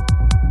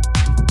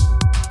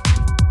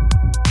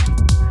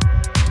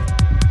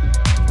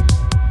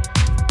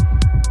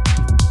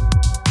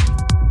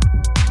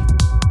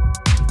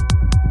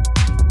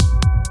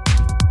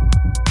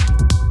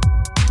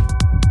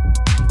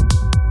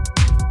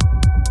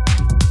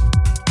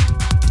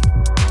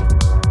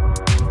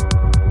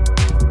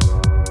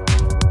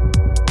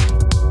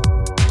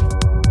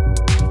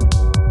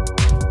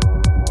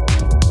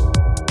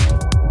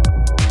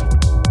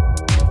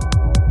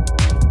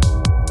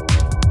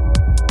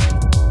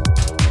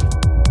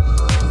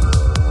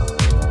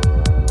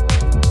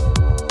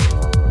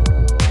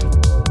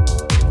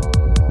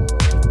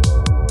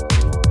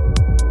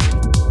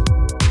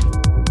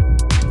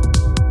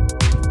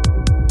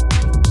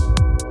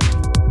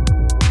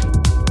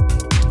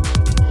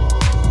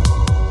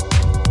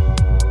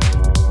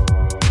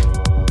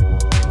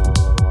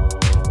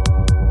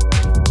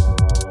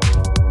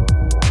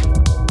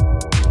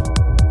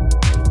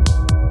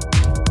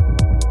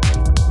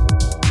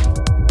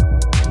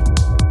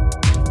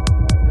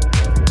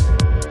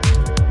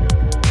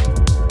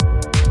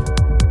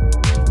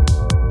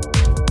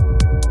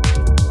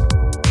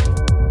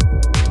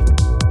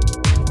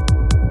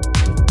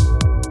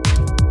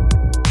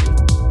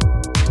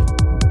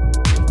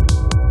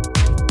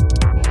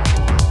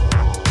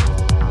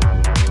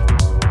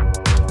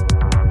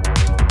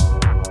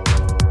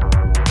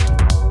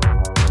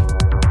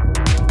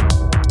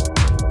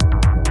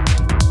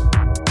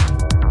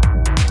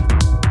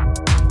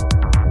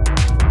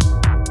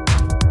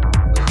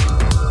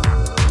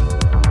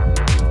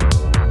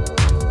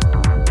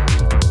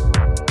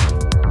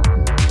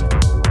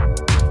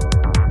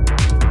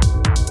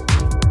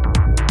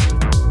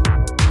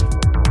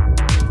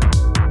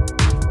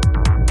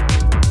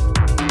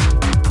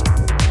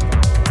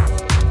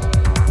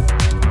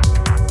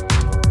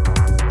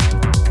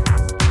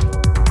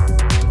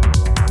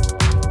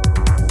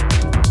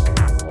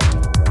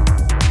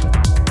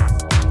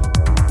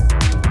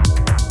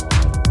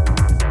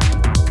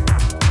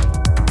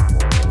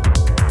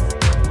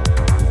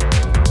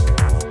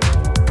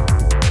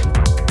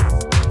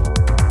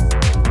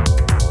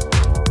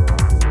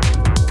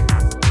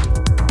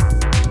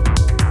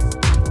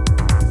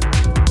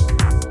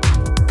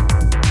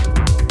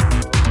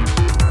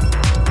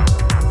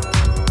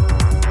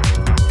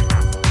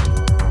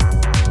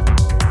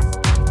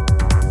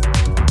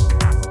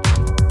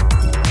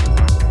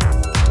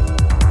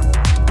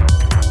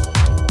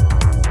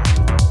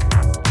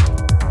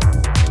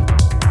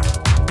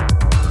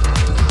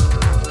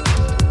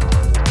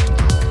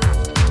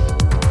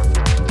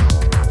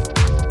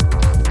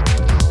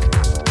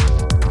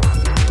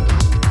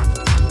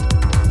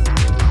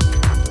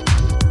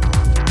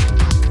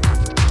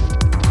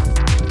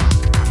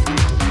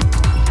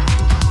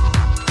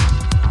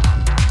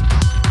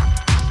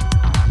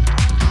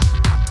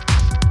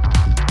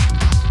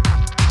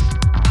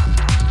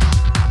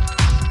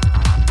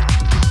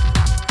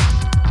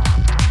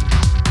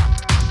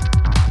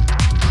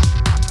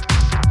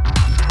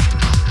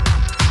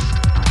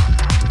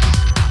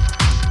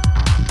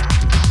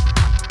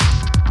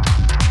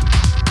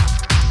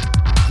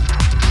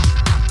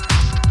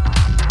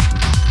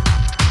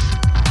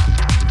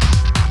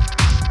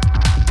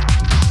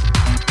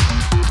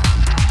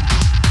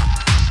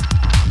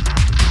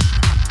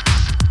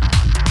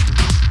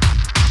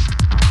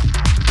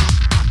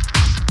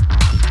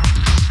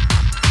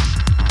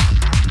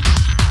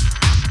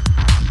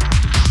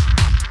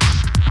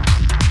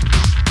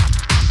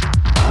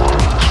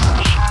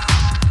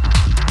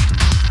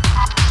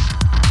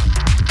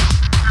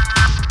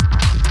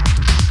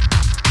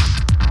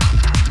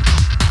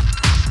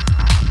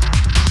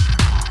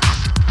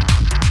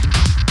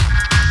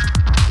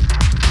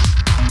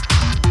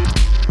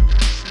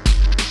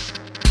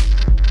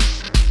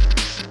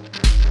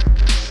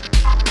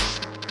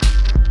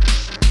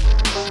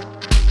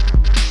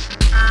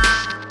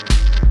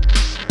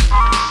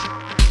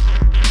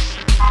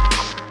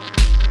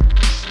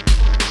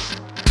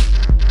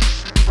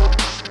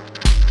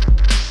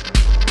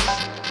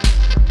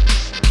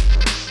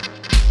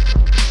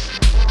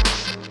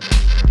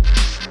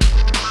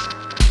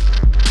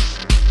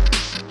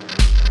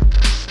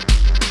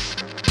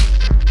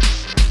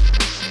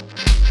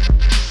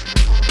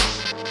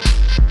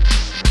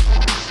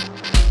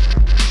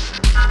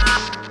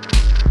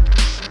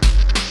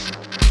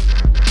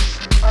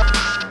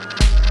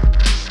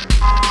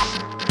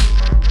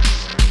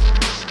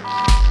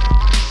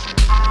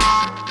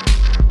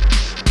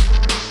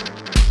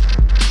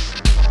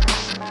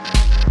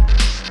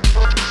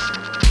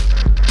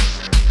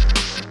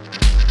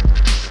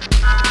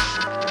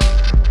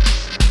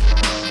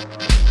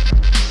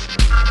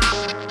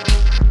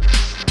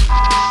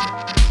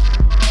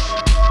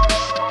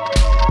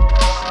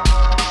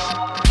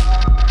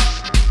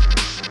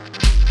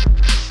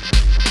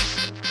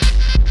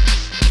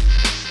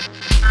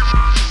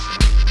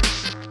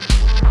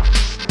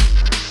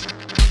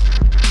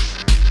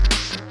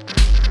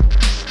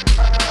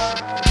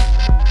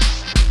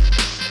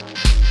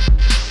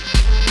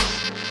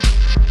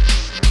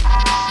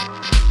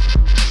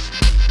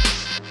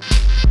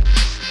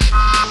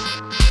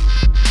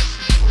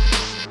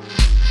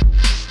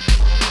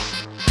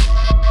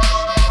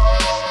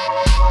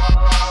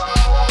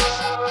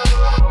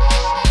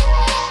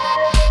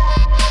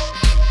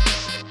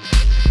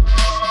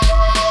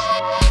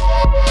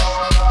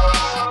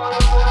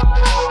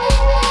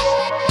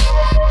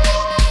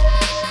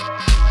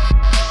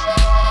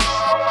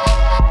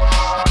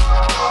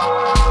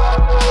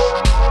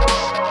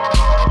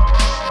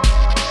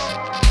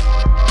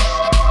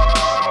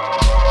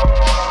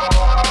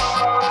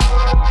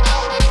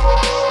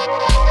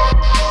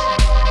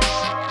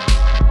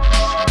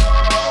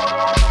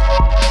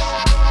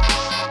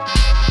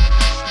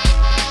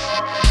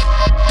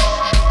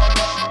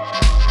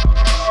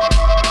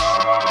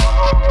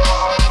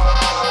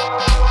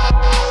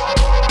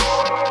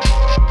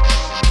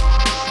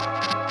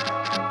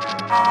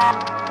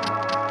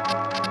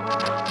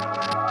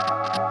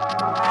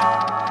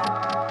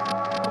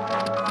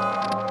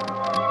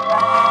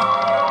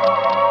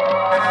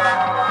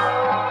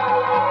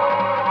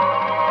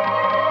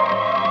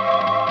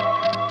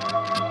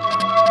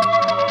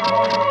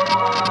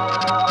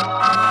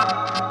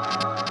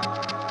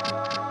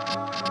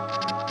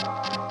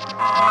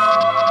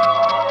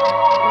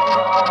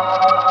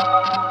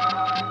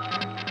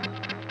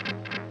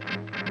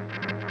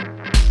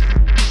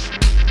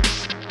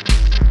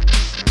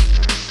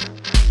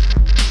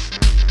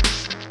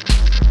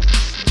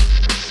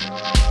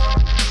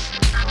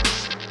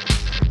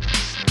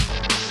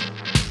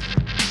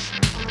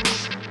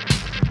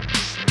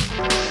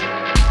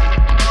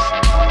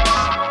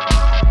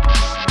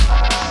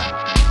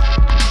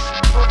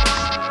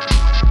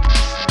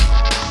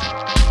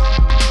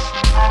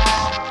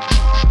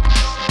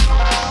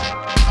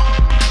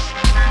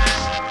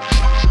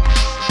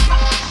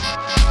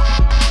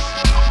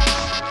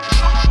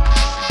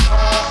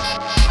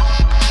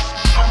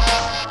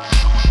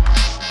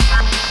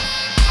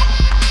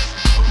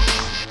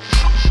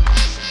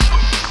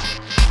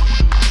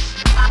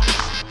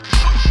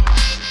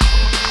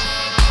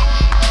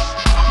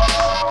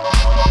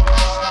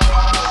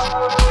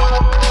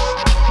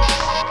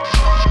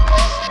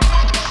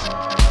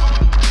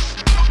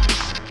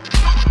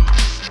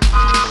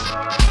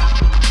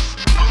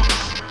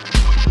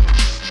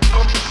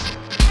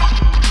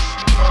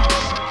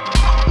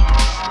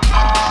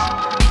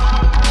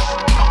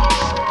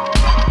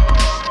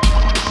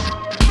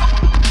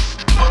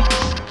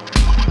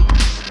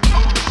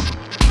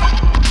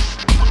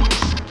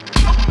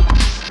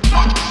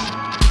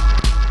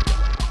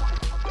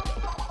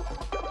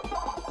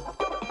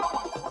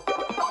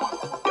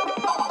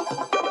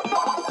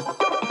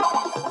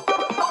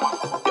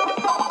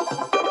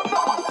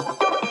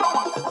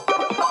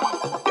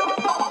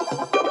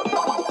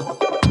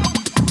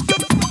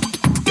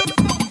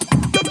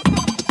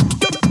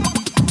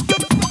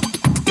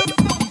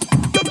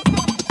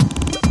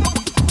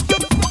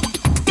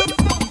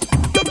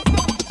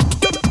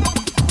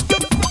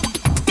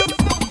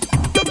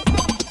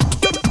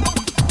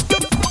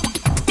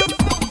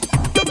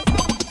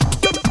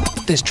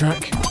 this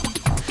track.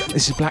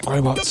 This is Black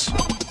Robots.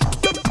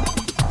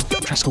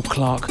 Track's called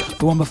Clark.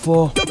 The one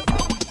before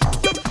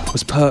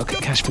was Perc,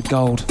 Cash for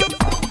Gold.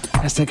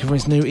 That's taken from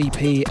his new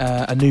EP,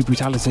 A New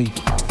Brutality.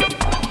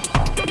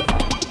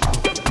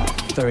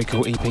 Very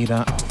cool EP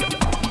that.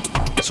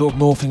 Sort of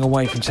morphing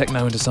away from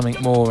techno into something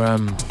more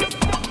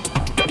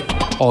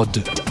odd.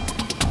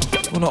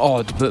 Well, not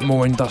odd, but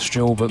more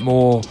industrial, but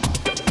more,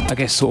 I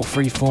guess, sort of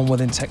freeform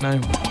within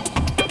techno.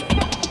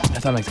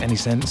 If that makes any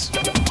sense.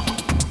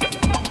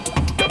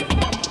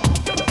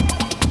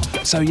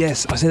 So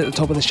yes, I said at the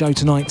top of the show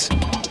tonight,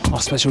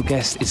 our special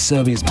guest is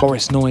Serbia's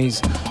Boris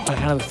Noiz. I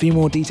have a few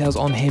more details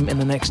on him in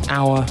the next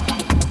hour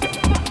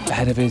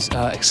ahead of his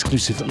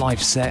exclusive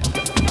live set.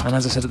 And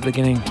as I said at the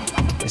beginning,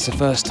 it's the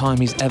first time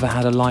he's ever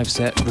had a live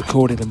set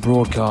recorded and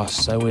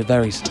broadcast. So we're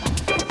very,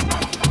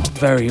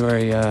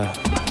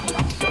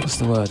 what's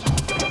the word?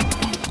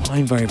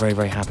 I'm very, very,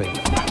 very happy.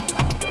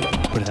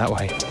 Put it that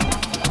way.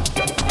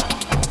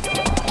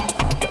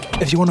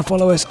 If you want to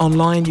follow us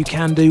online, you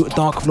can do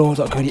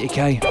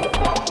darkfloor.co.uk.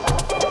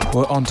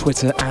 We're on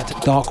Twitter at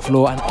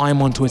darkfloor, and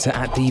I'm on Twitter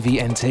at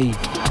DVNT.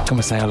 Come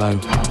and say hello.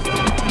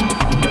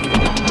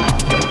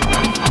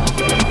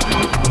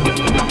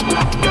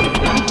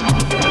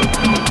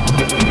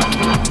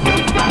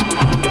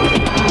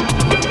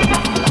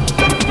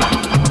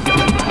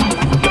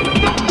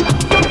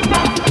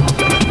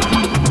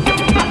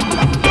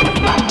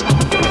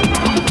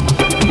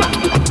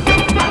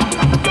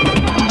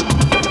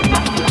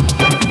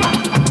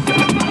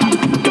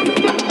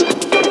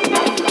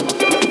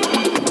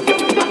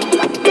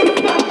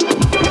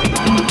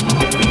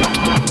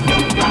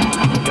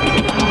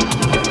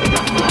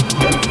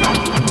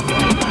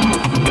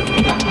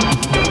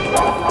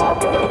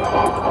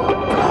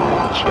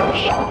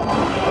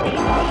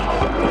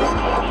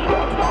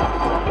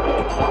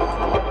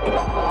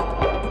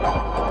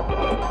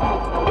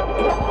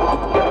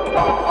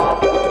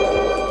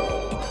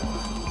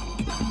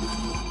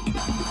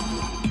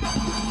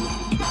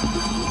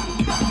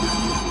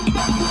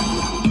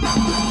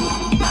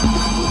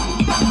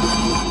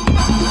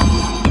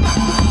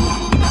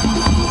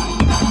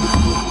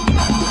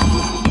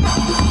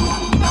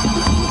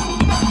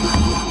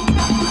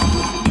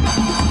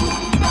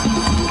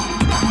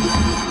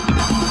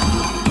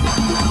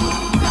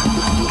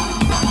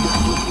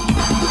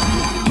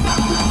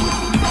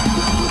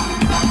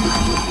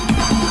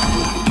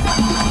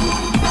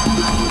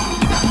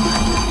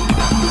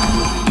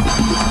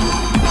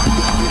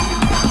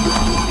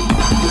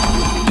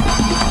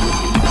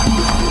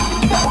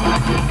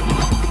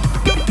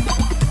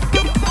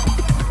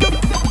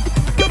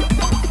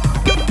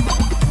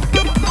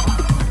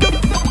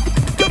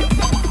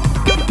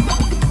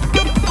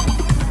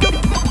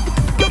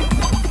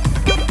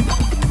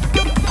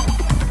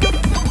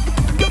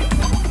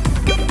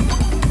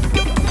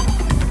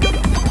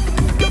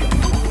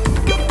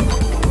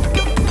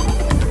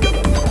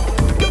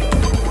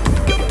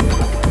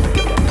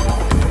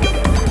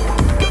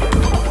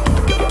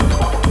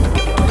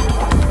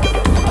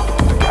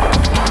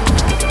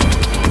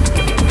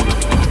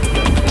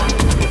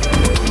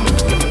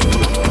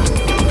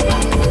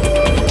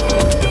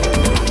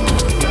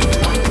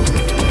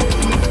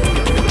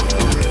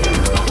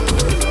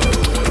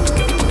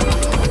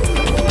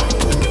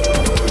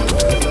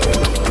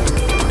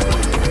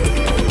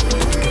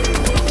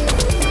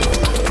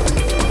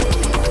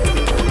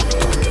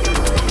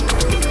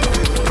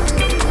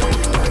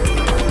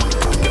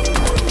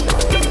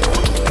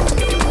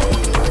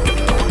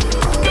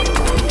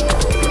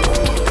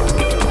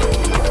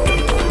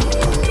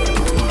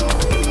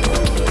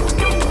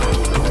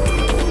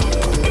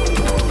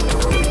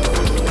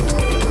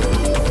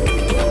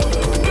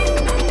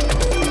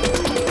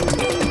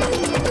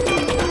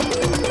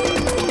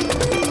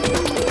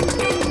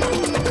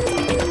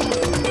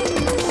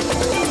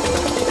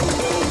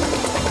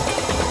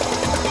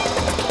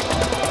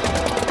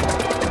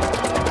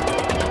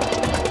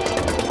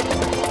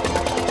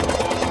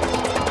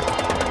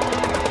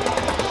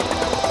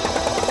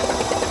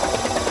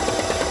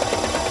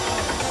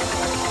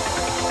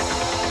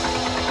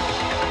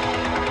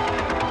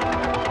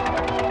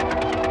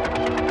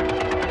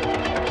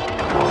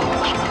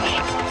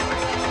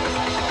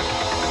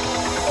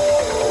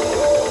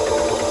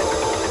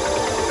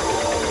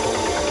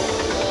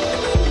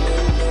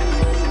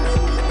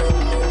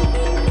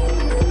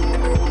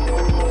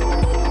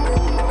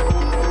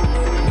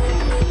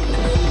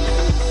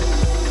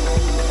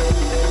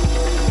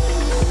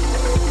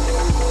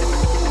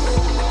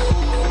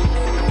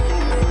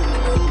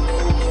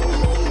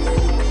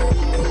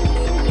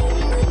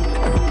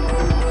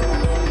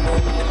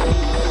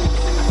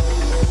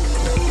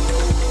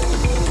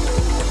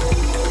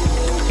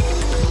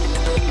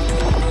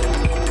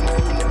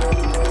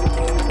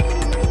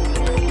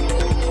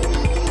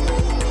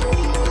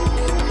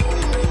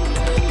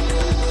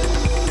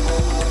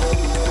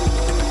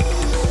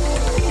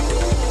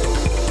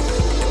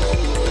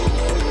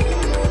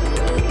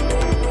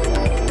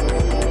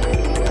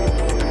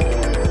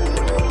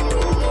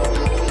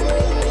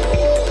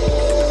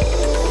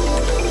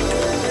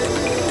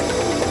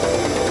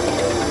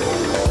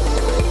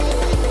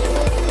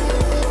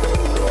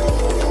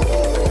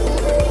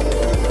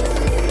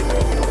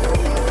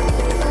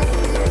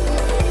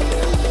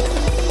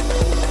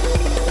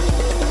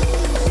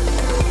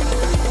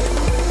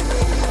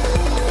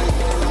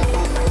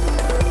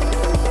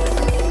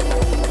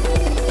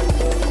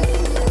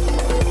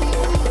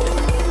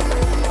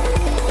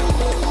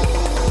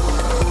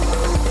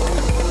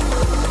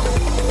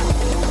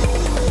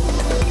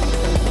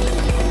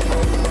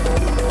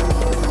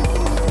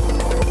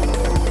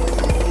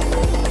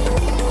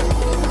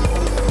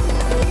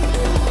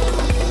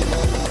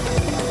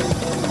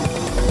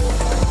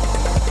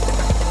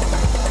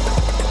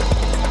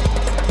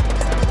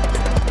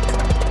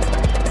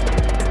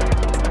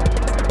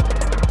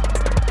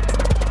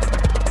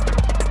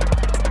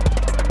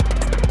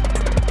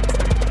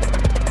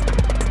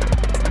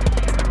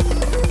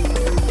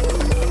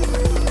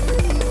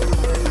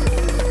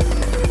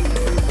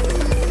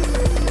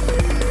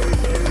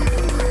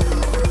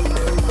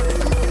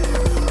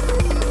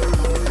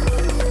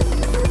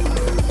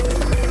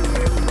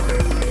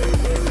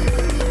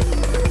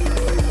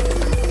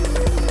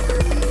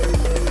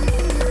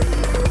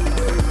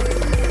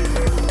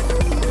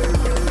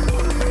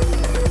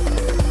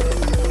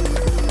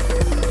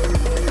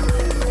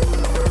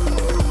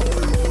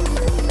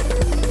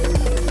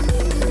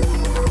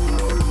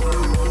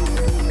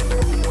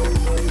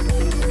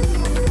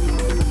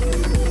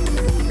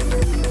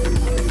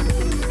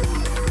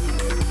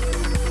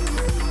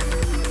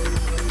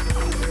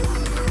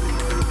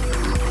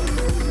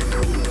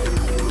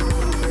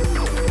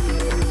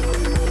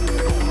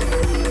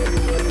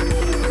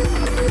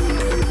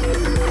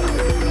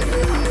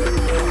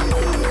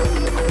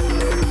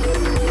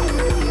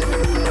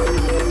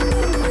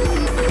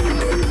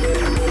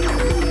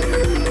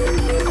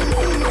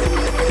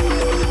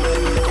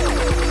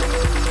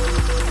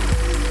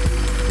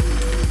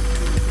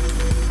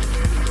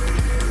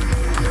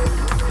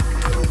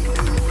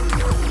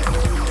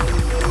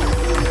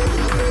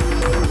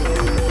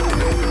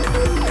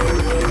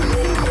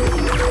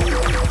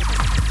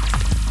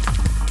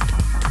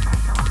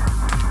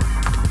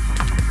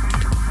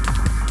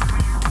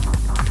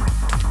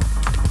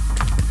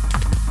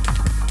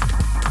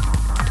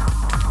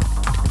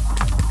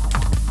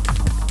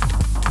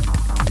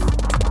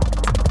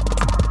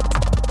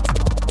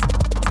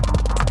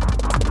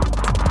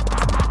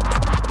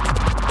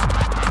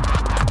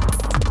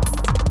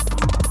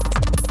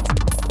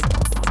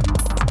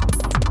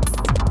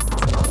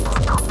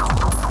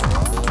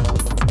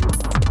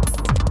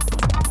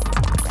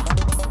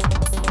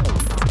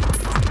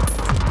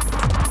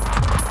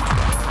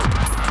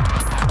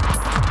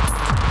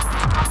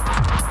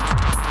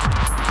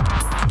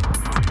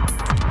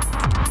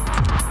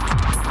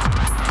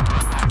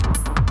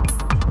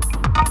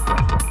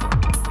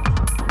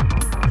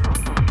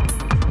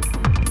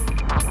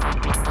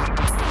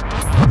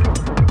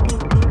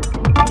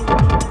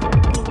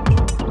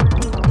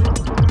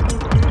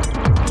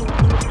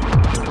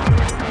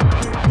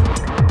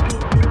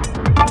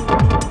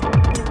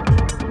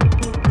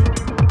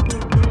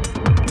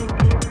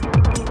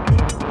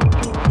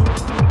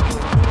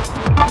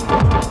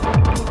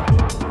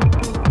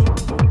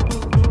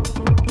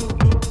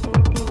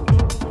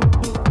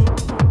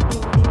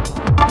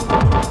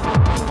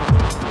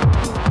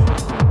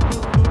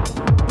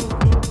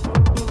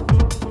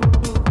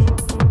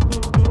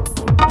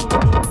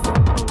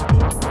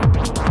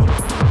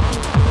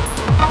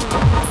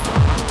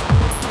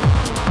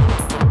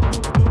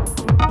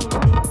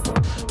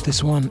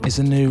 one is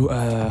a new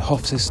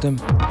Hoth system.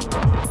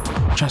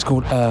 The track's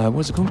called,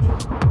 what's it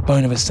called?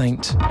 Bone of a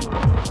Saint.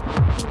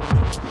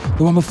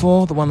 The one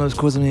before, the one that was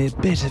causing me a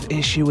bit of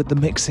issue with the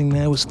mixing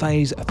there, was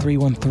Phase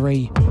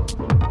 313.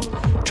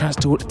 The track's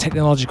called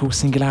Technological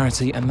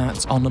Singularity, and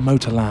that's on the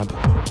Motorlab.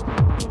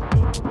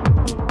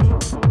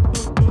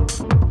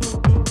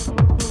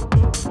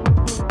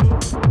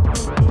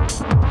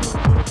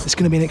 It's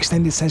going to be an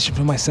extended session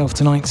for myself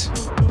tonight,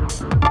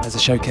 as the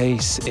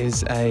showcase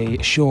is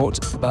a short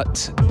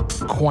but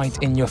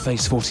quite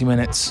in-your-face 40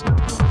 minutes.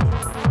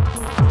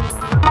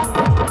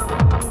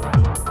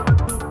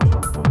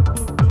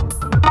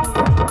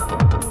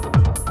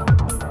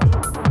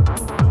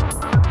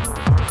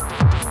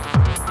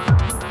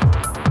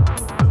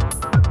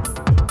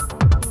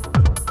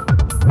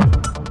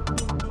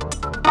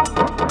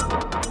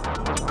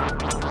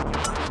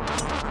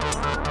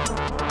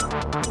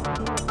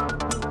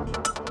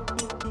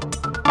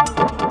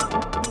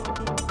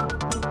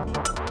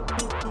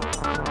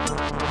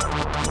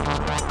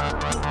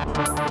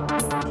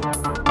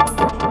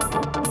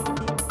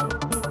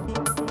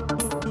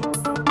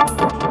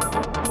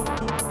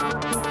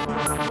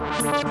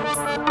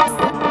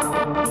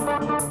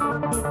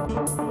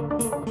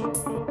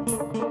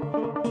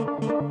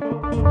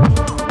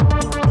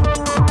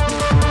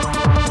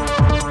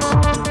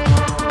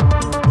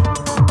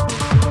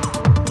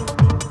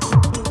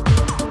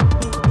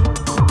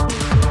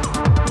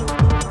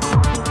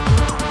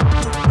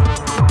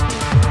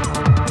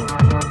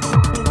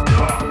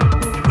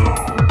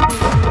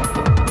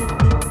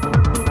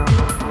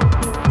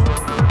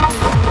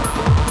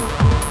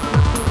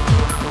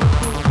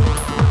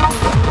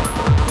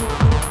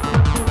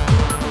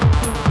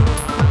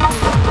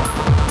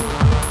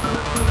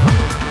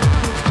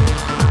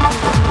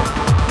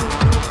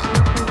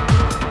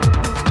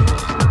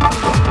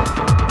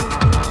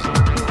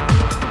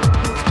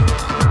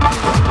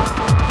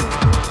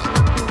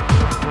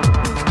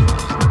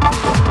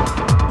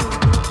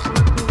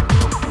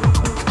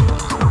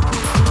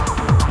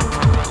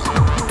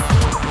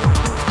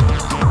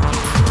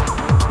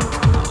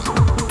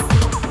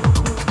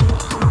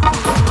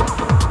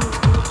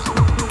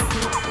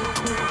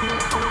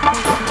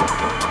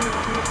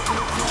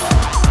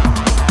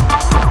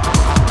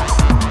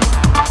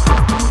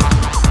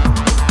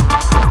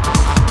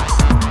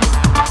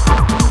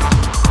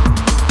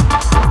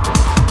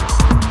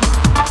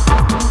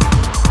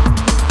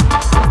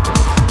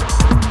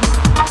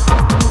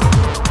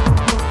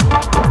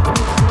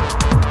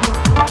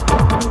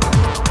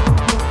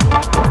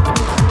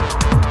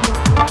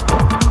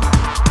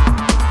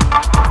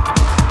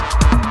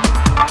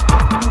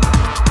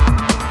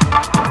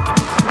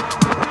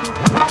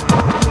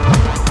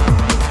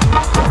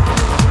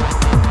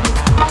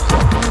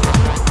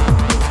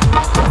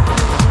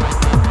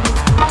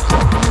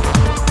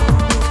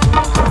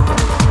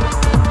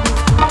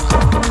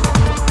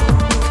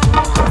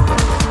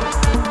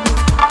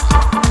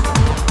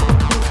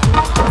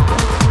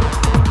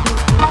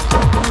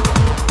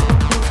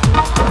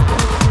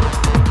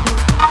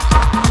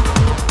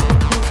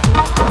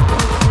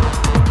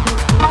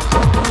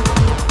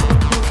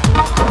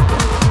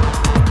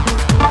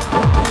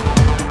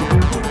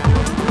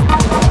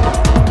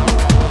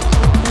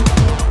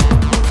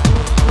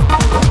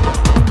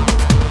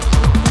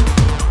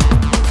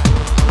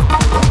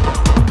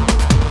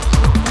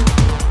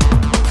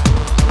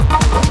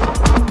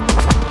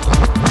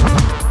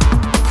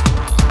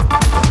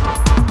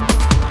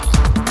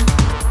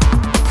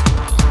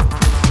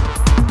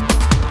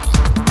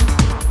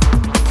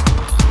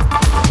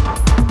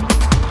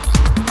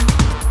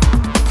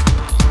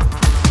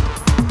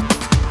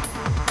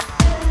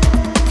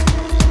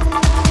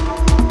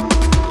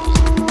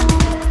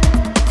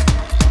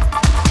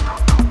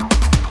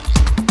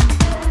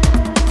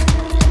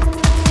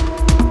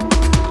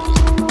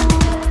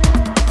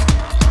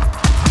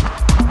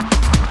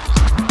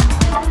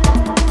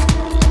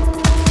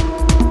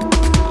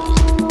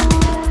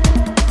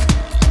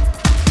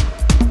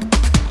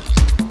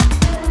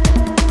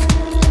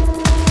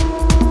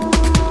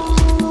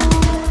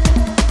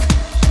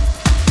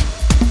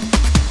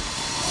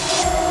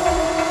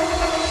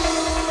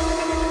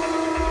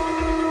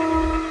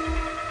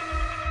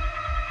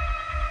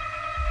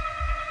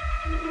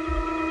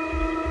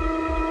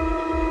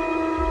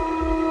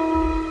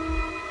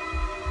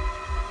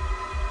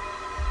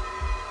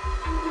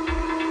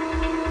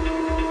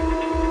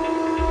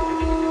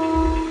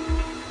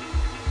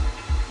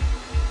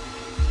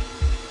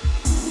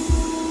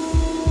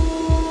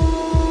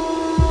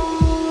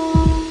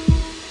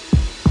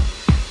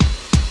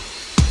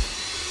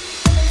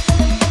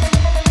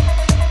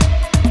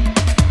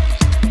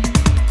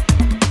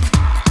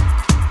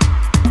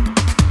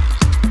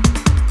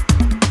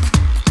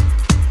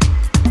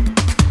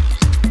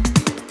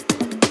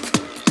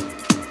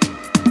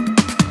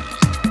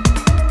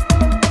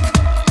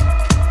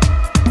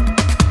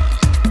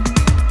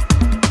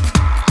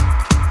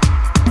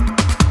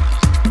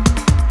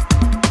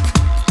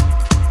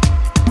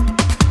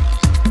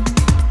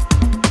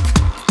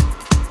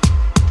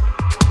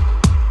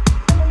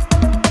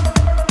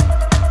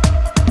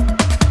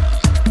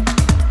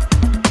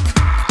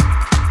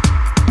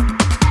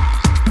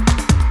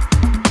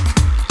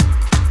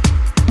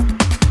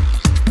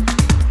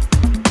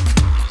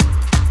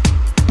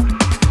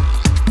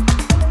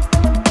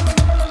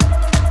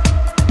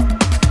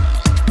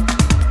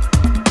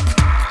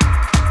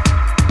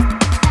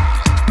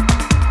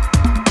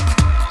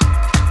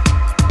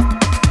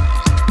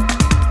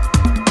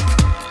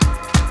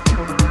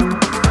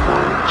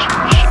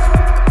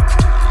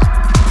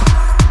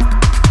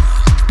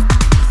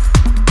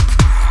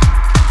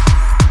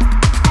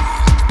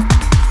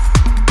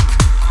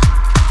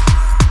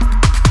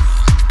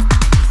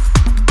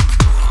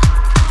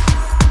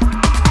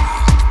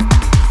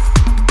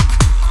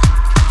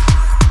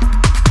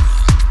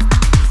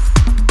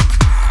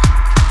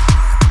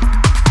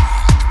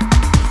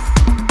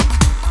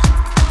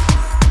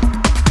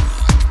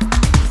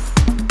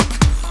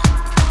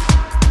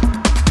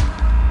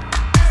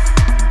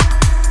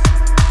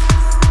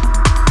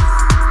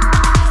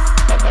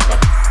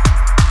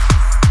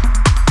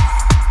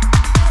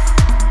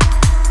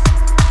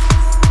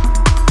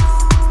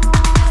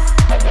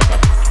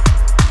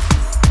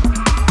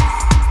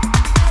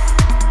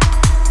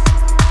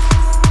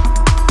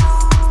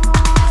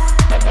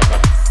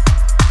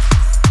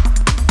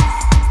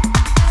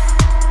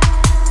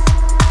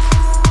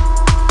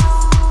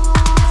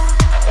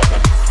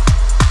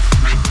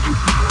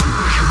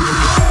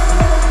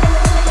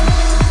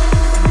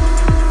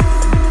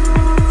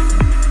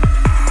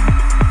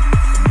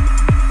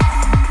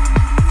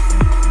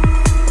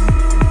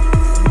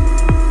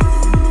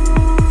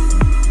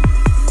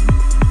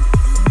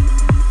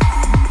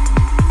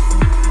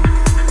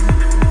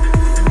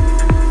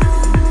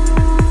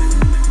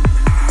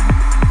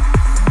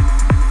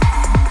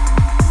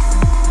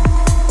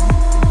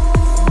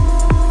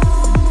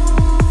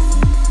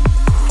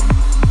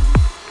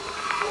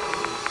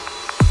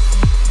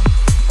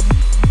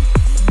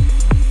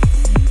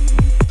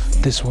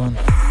 this one.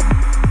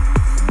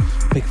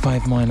 Big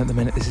fave mine at the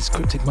minute. This is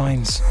Cryptic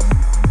Minds.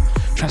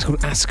 Track's called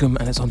Askum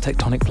and it's on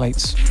Tectonic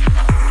Plates.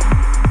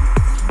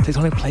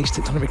 Tectonic Plates,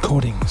 Tectonic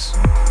Recordings.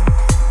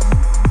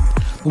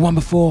 The one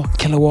before,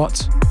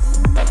 Killawatt.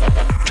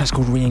 Track's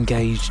called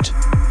Re-Engaged.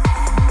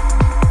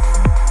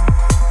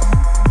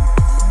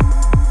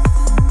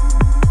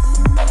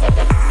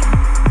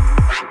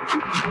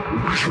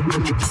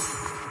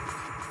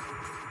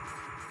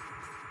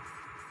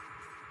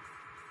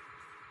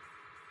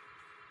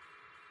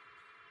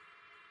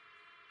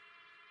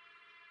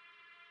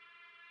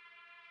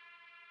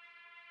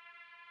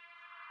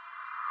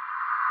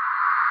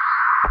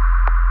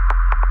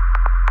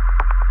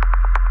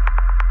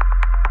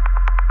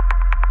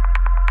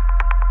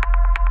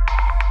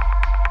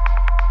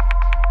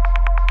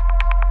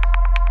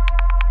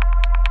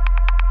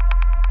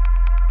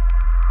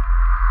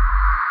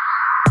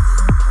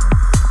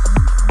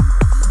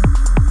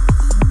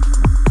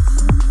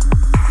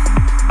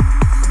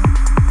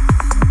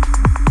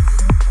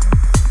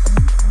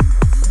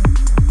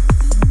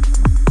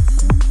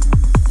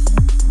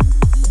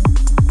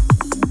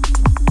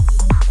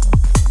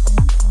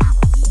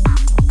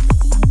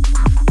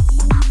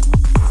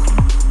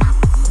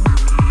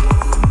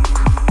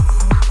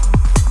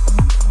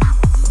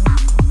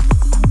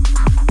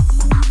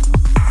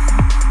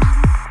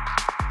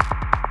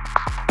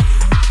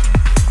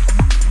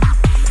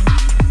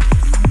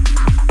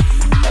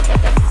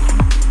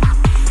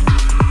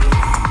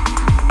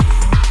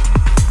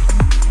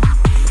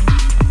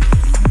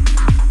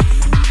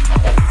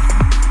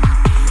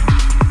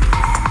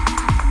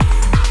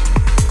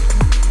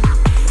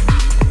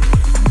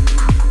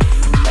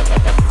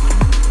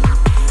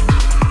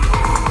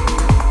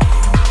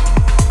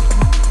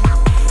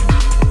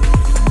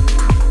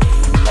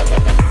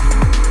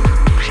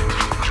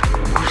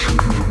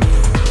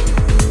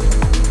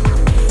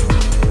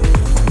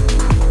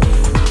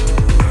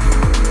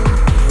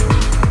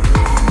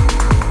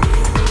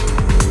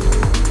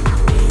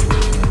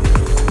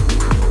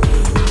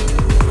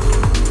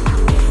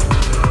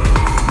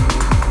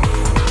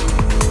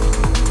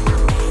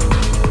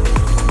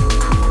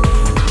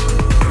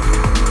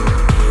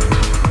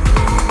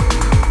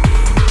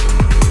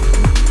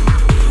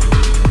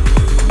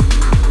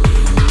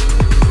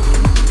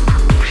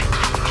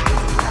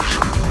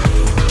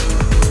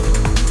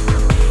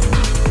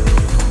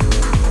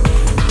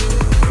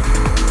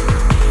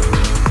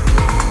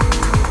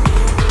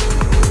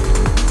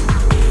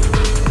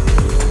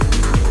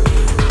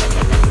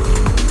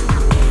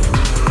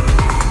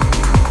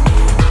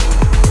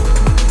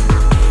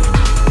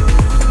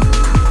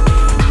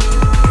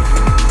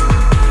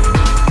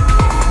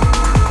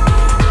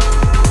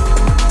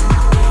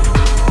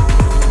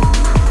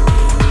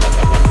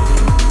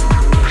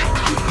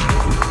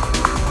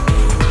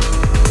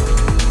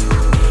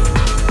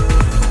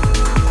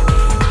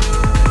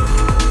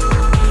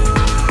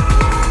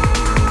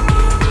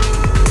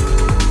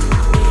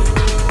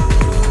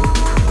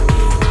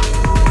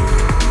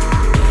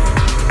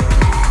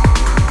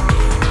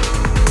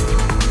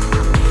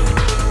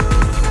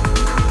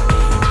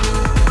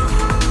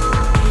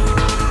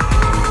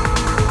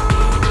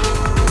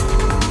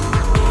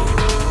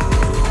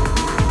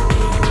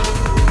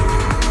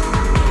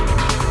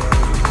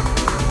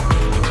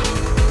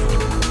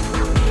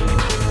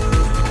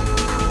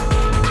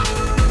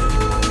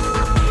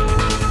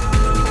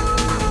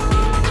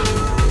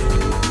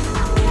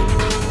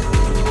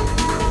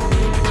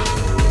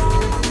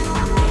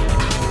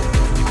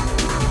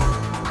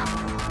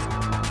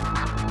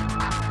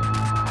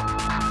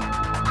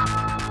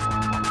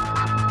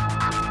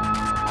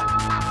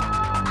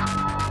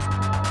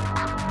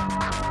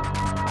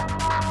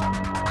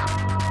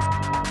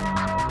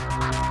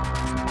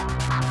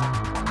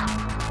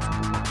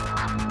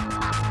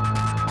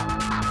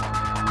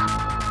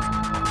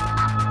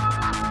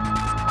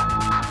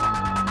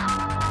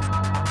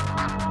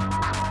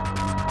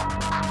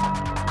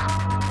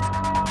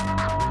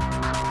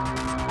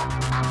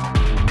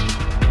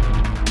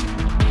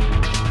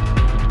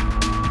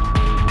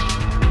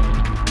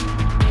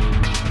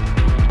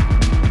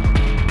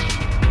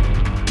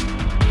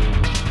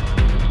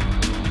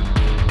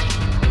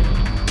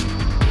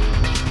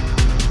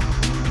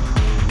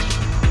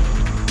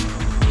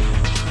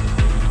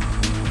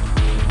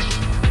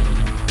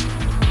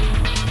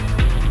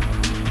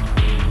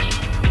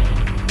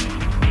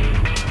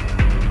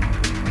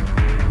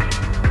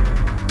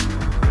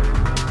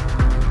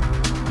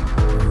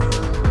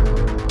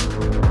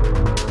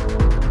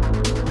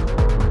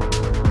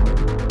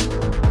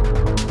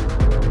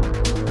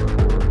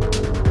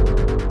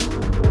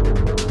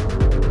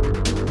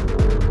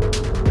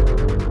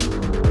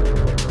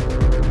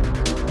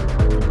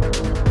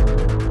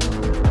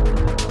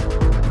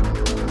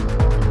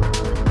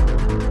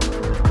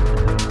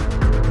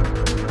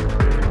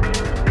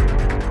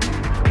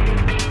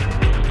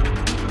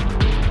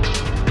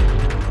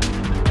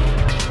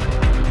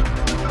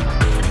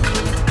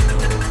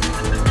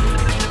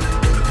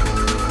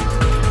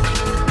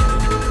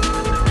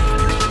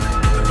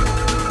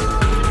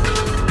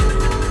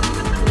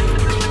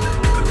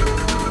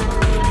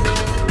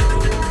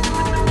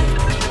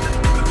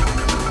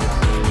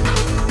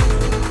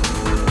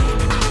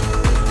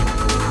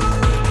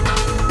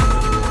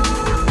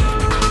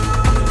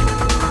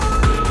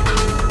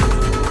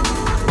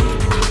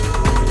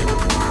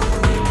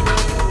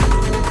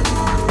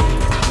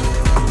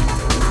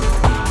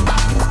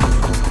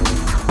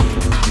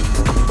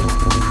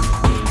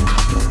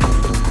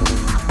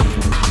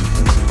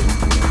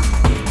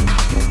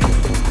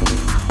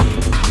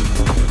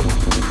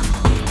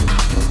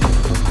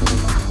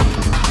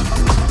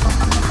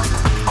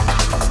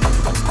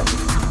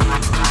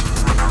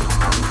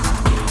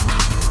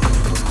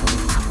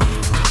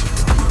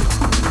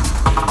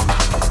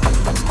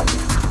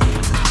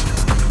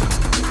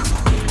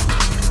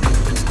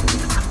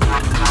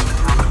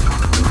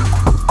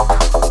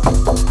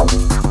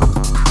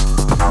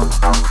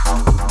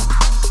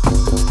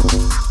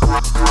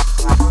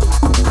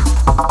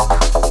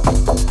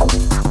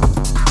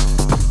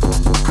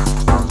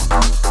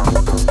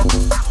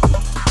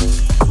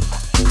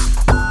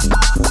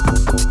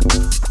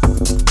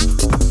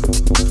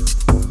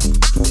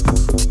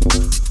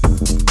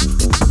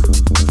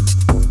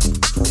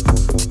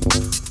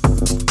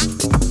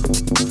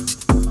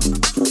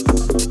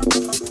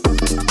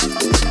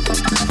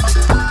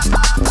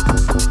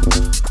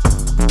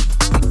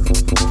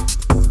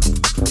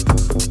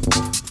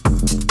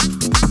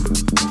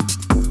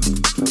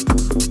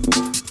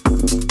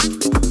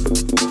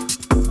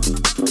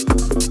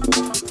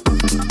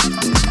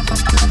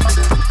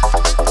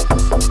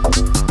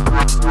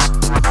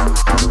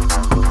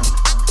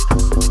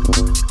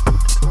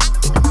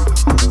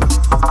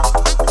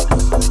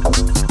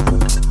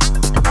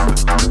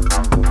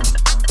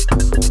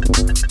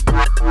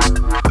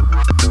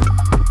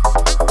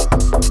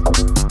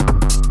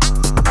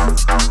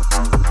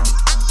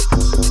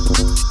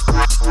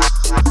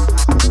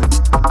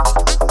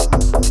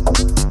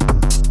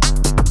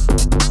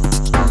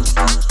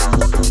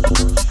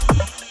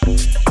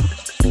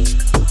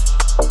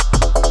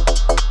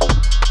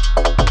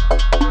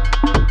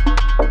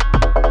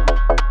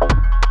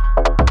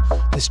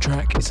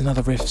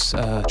 another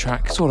Riffs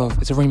track, sort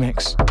of. It's a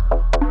remix.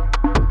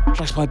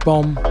 Track's by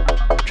Bomb.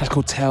 Track's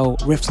called Tell.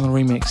 Riffs on the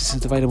remix. This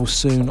is available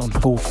soon on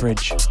Full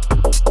Fridge.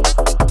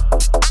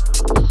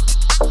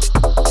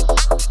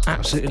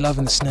 Absolutely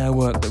loving the snare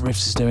work that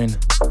Riffs is doing.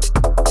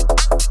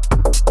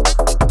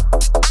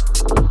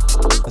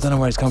 I don't know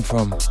where it's come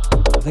from.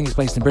 I think it's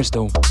based in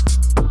Bristol.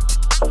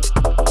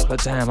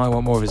 But damn, I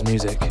want more of his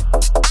music.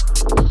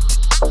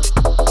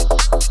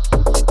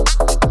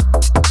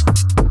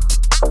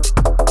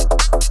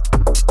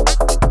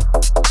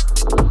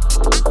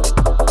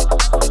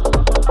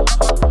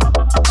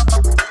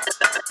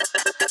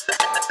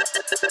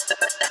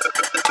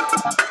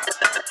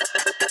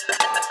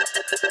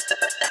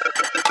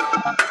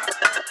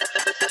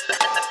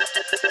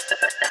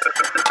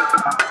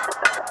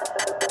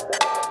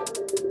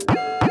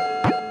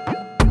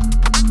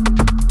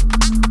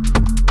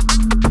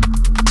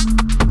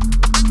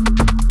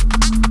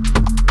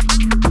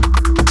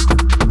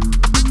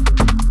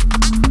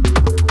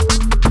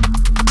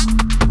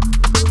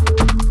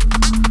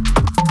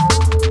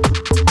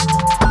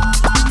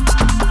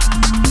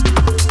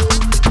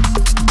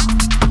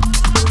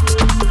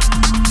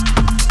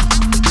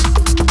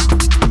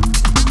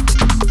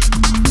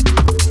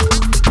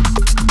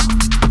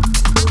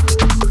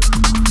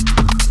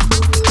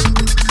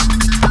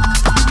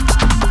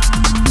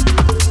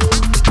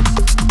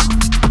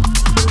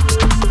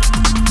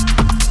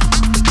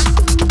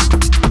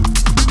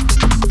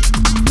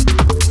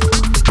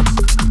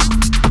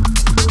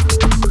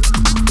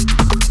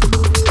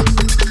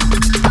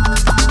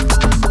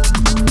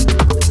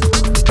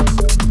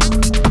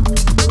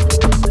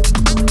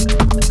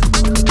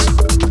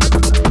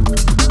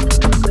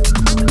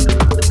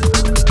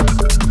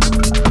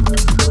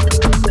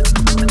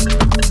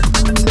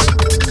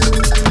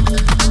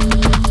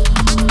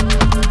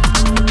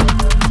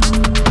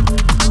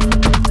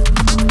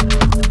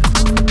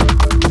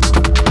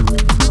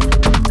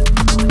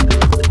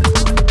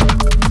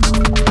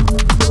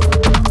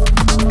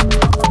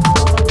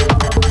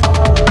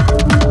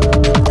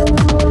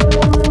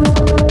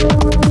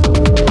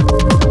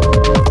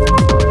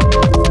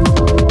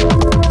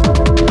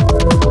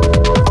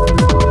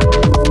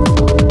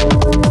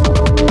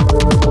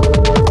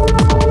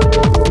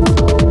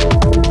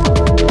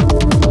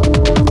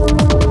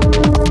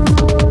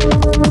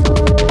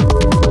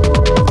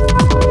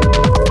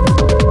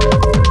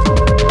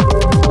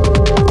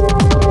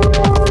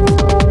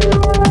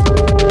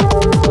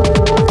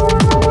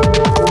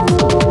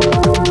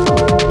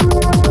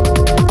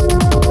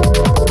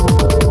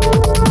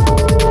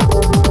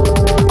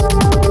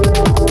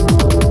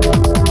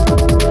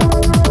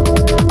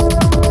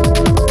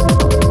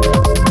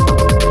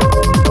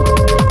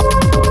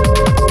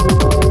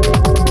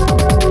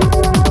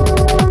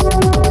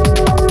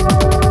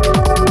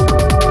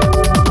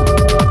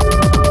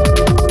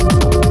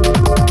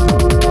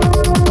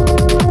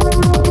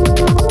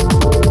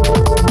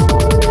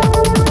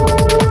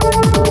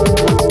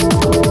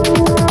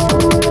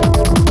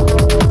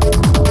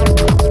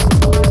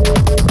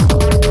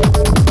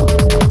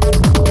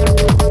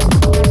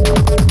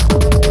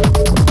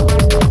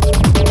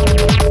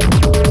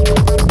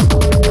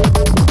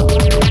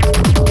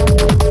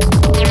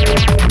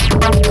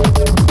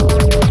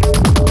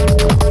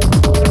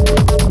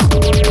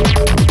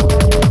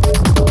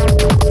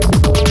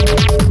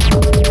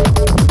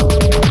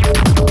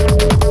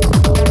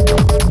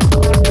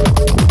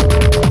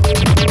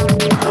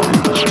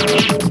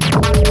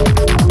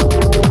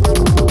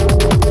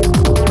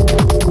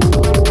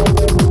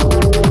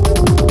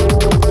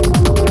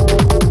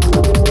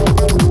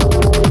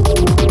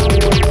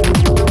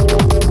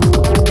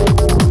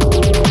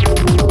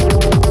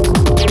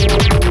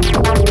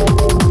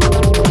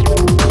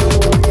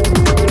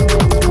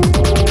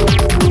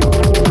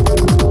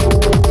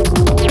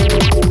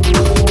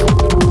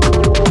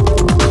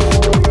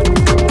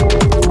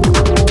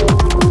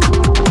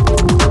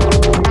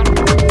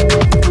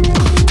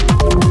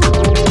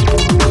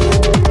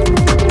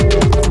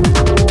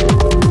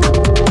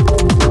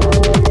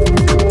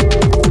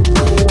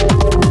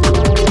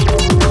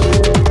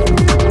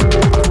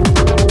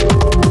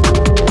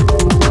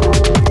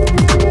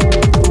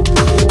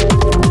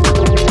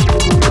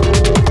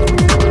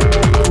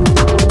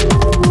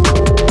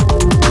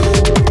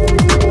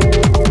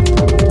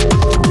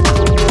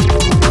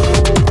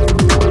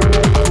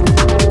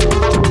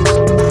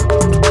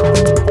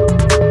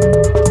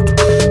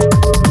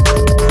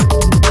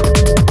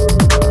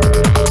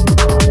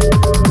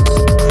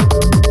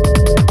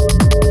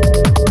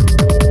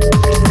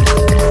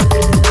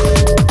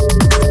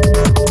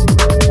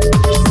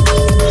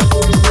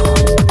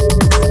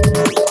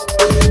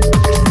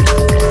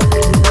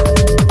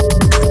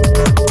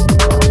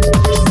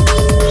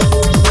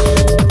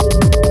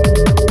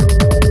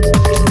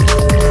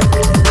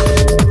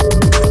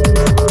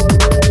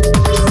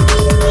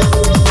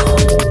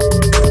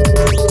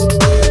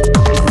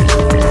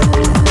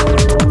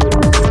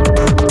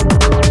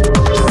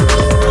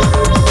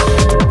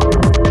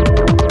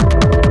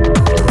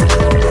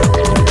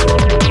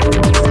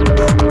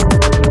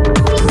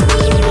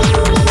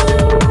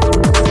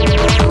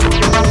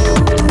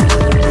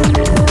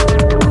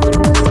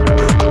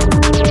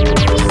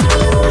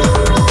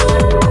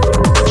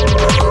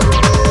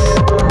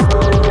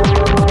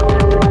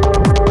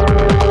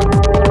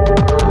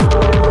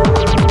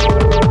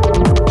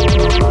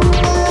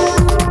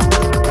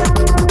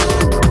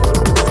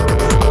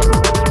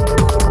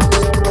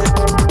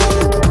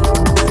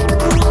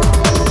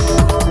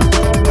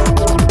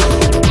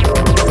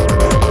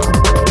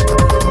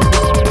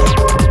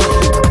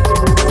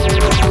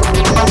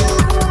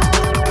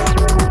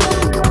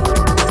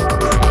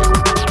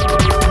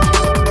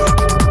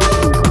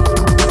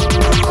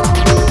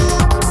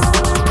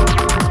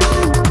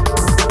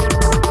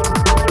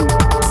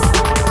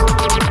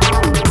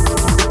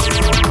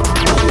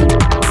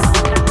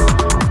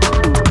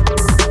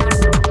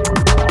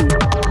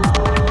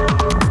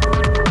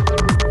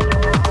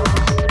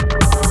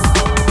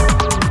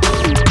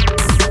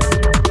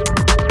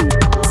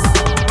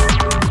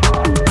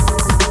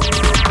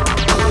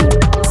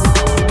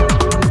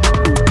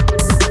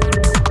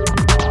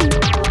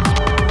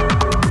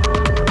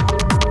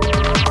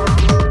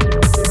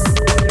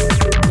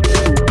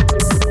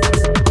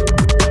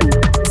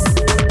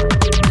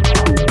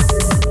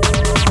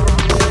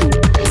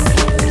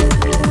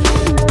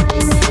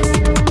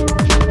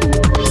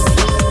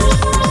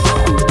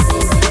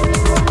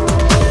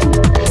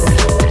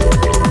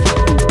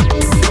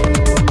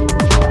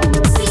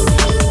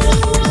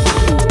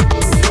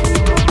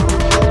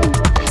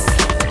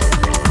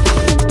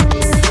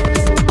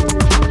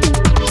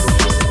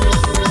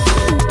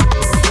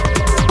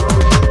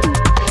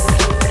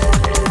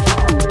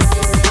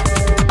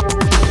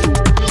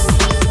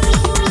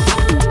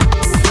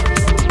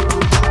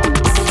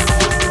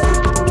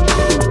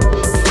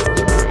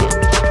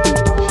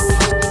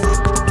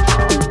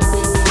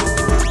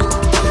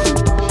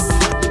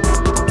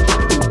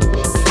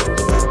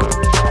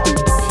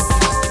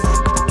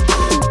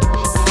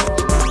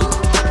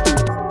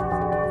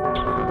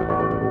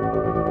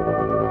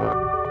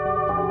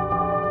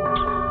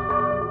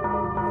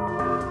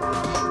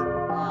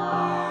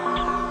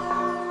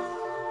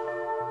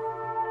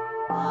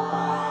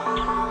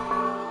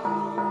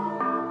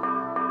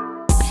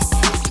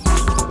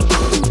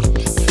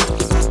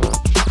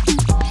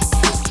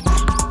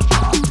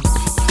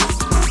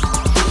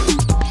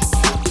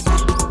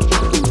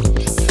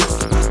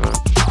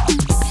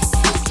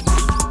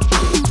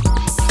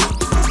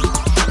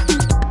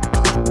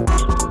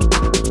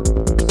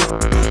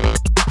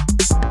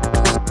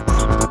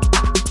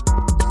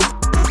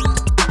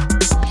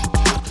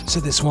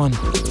 This one,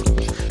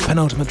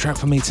 penultimate track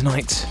for me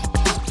tonight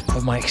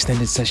of my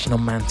extended session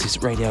on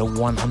Mantis Radio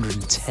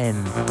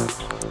 110.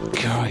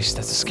 Christ,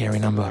 that's a scary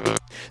number.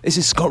 This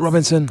is Scott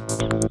Robinson.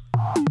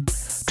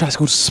 Track's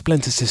called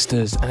Splinter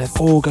Sisters, and if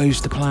all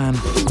goes to plan,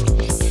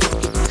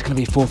 it's going to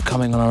be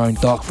forthcoming on our own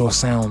Dark Floor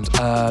Sound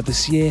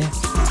this year,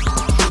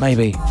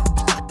 maybe.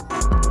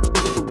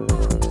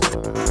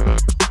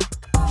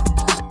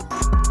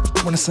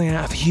 I want to say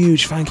out a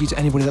huge thank you to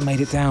anybody that made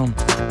it down.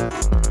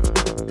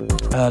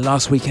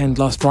 Last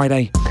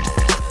Friday,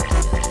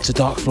 to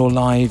Dark Floor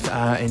Live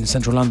in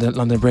central London,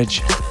 London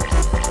Bridge.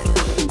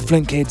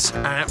 Flint Kids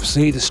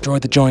absolutely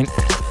destroyed the joint.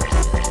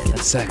 And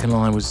Second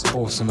Line was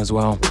awesome as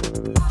well.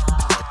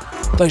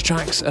 Those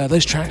tracks,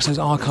 those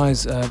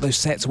archives, those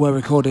sets were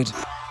recorded.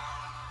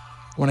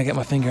 When I get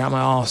my finger out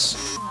my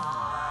arse,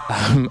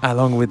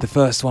 along with the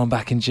first one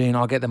back in June,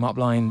 I'll get them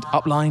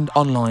uplined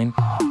online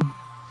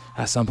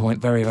at some point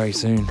very, very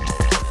soon.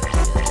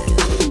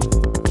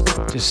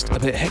 Just a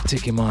bit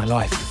hectic in my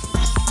life.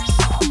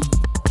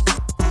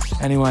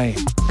 Anyway,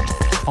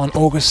 on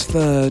August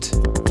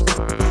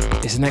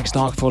 3rd is the next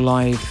Dark Floor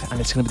Live, and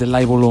it's going to be the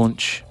label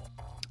launch.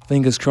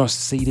 Fingers crossed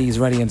the CD is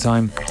ready in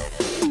time.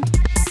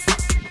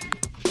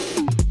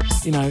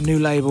 You know, new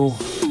label,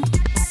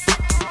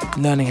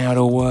 learning how it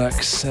all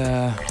works,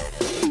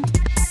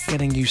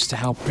 getting used to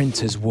how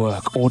printers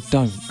work or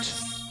don't.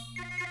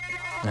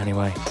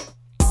 Anyway,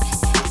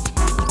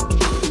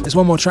 there's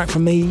one more track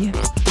from me.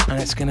 And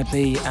it's going to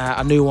be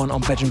a new one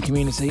on Bedroom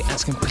Community.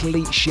 It's a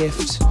complete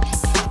shift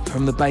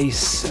from the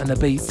bass and the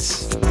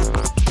beats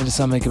into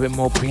something a bit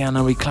more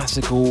piano-y,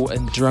 classical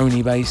and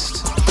drone-y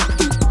based.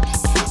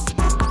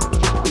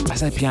 I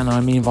say piano,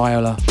 I mean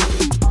viola.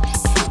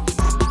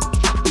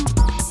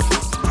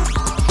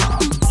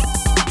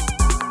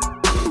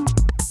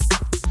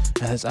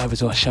 And it's over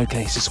to our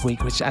showcase this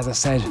week, which, as I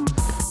said,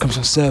 comes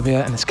from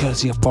Serbia and it's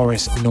courtesy of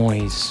Boris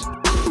Noiz.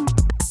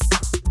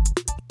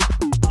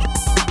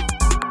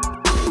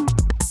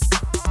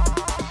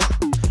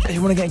 If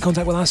you want to get in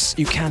contact with us,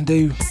 you can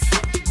do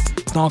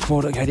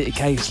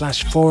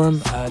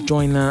darkfloor.co.uk/forum.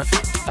 Join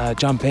that,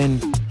 jump in,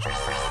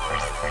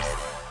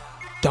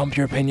 dump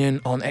your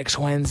opinion on X,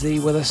 Y, and Z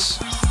with us.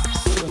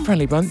 We're a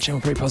friendly bunch and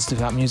we're pretty positive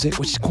about music,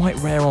 which is quite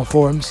rare on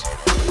forums.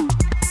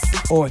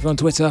 Or if you're on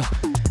Twitter,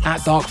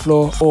 at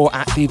Darkfloor or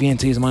at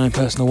DVNT is my own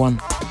personal one.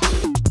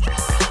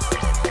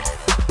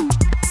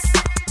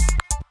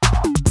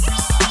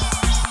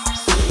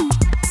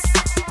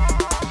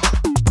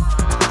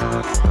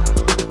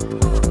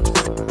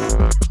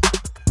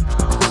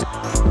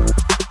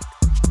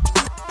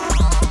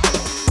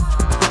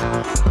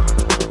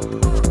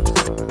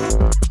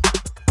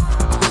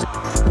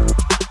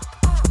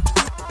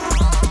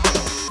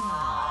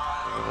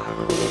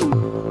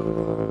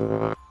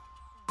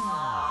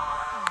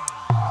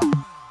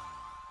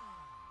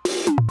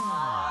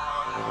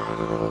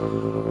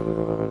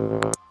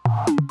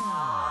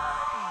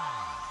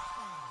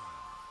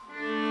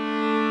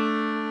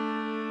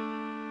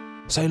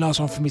 So last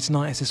one for me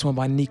tonight is this one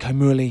by Nico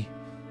Murley.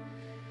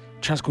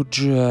 Track's called,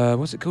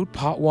 what's it called?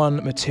 Part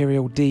 1,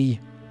 Material D.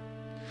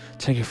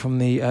 Taken from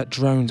the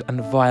Drones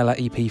and Viola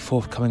EP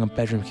forthcoming on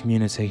Bedroom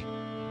Community.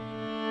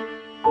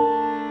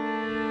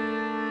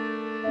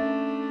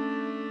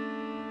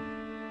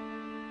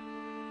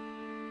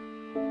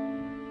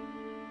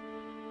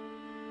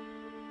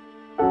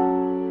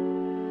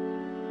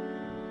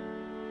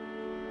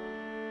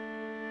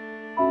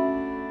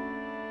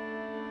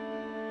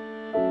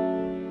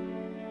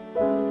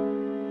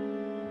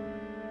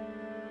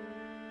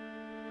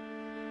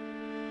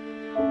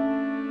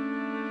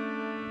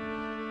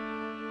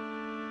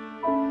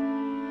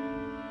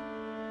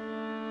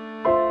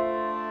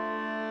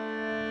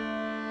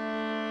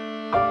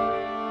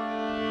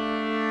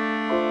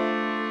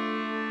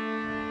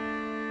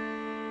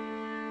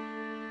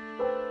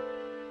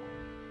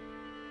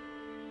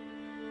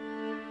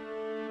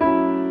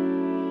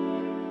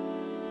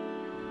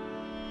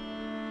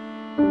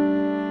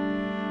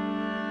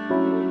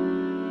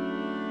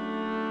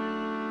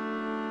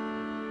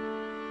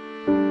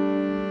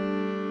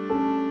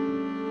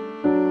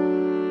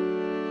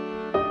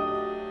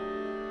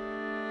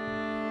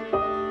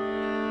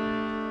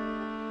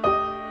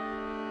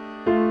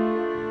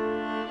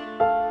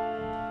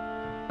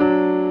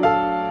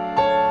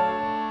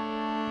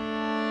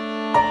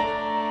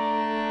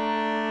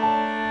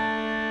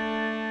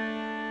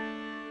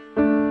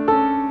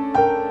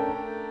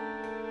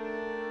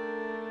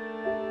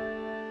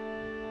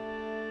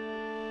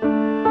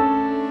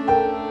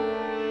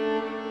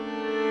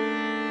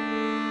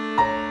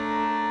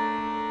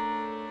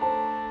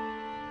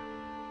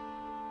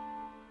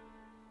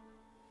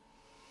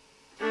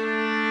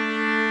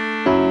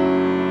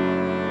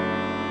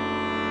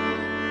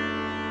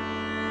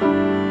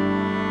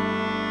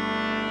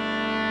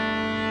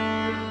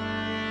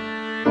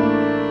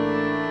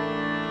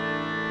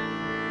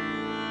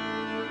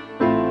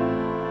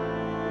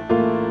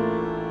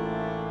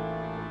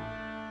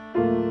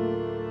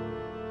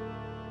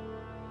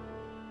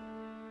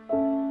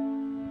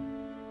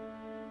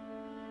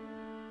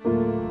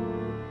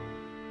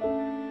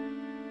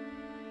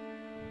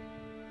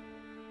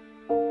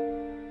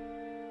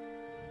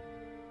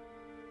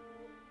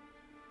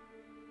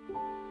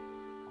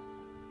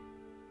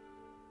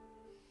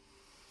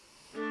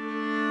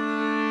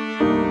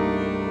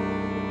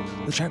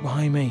 the track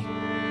behind me,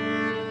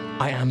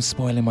 I am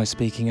spoiling my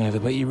speaking over,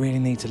 but you really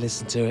need to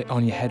listen to it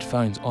on your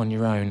headphones on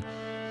your own,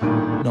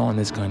 not on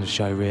this kind of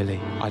show really.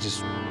 I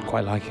just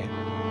quite like it.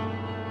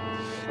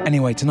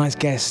 Anyway, tonight's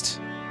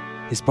guest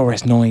is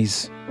Boris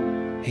Noiz.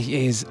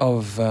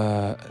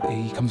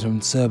 He comes from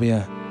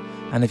Serbia,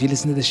 and if you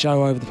listen to the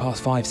show over the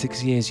past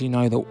 5-6 years, you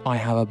know that I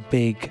have a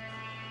big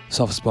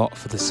soft spot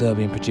for the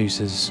Serbian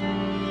producers.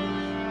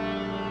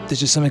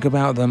 There's just something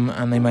about them,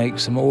 and they make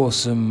some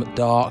awesome,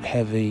 dark,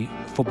 heavy,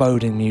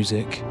 foreboding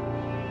music.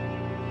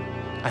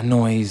 And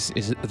Noiz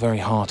is at the very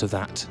heart of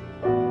that.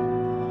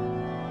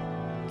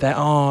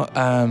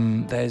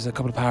 There's a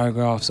couple of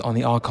paragraphs on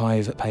the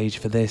archive page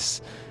for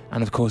this,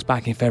 and of course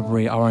back in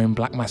February our own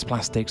Black Mass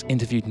Plastics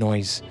interviewed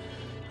Noiz,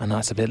 and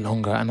that's a bit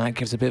longer, and that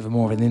gives a bit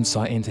more of an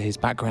insight into his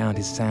background,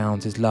 his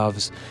sounds, his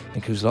loves,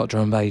 includes a lot of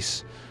drum and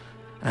bass,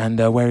 and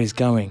where he's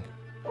going.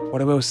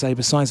 What I will say,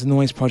 besides the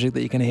Noiz project that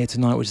you're going to hear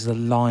tonight, which is a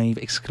live,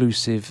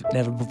 exclusive,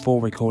 never before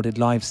recorded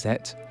live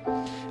set,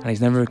 and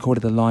he's never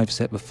recorded a live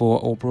set before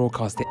or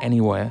broadcast it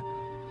anywhere.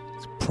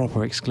 It's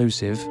proper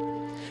exclusive.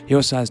 He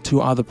also has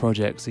 2 other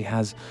projects. He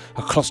has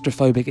a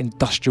claustrophobic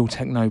industrial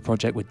techno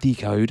project with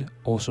Decode,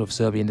 also of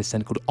Serbian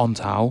descent, called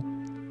Ontal.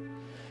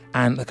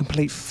 And a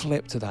complete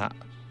flip to that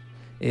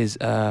is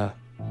a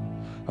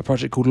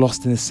project called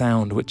Lost in the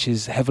Sound, which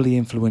is heavily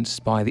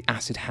influenced by the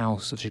acid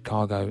house of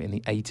Chicago in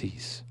the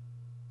 80s.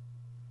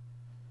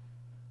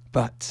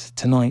 But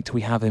tonight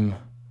we have him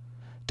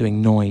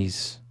doing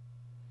Noiz.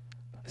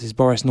 This is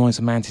Boris Noiz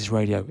on Mantis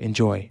Radio.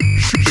 Enjoy.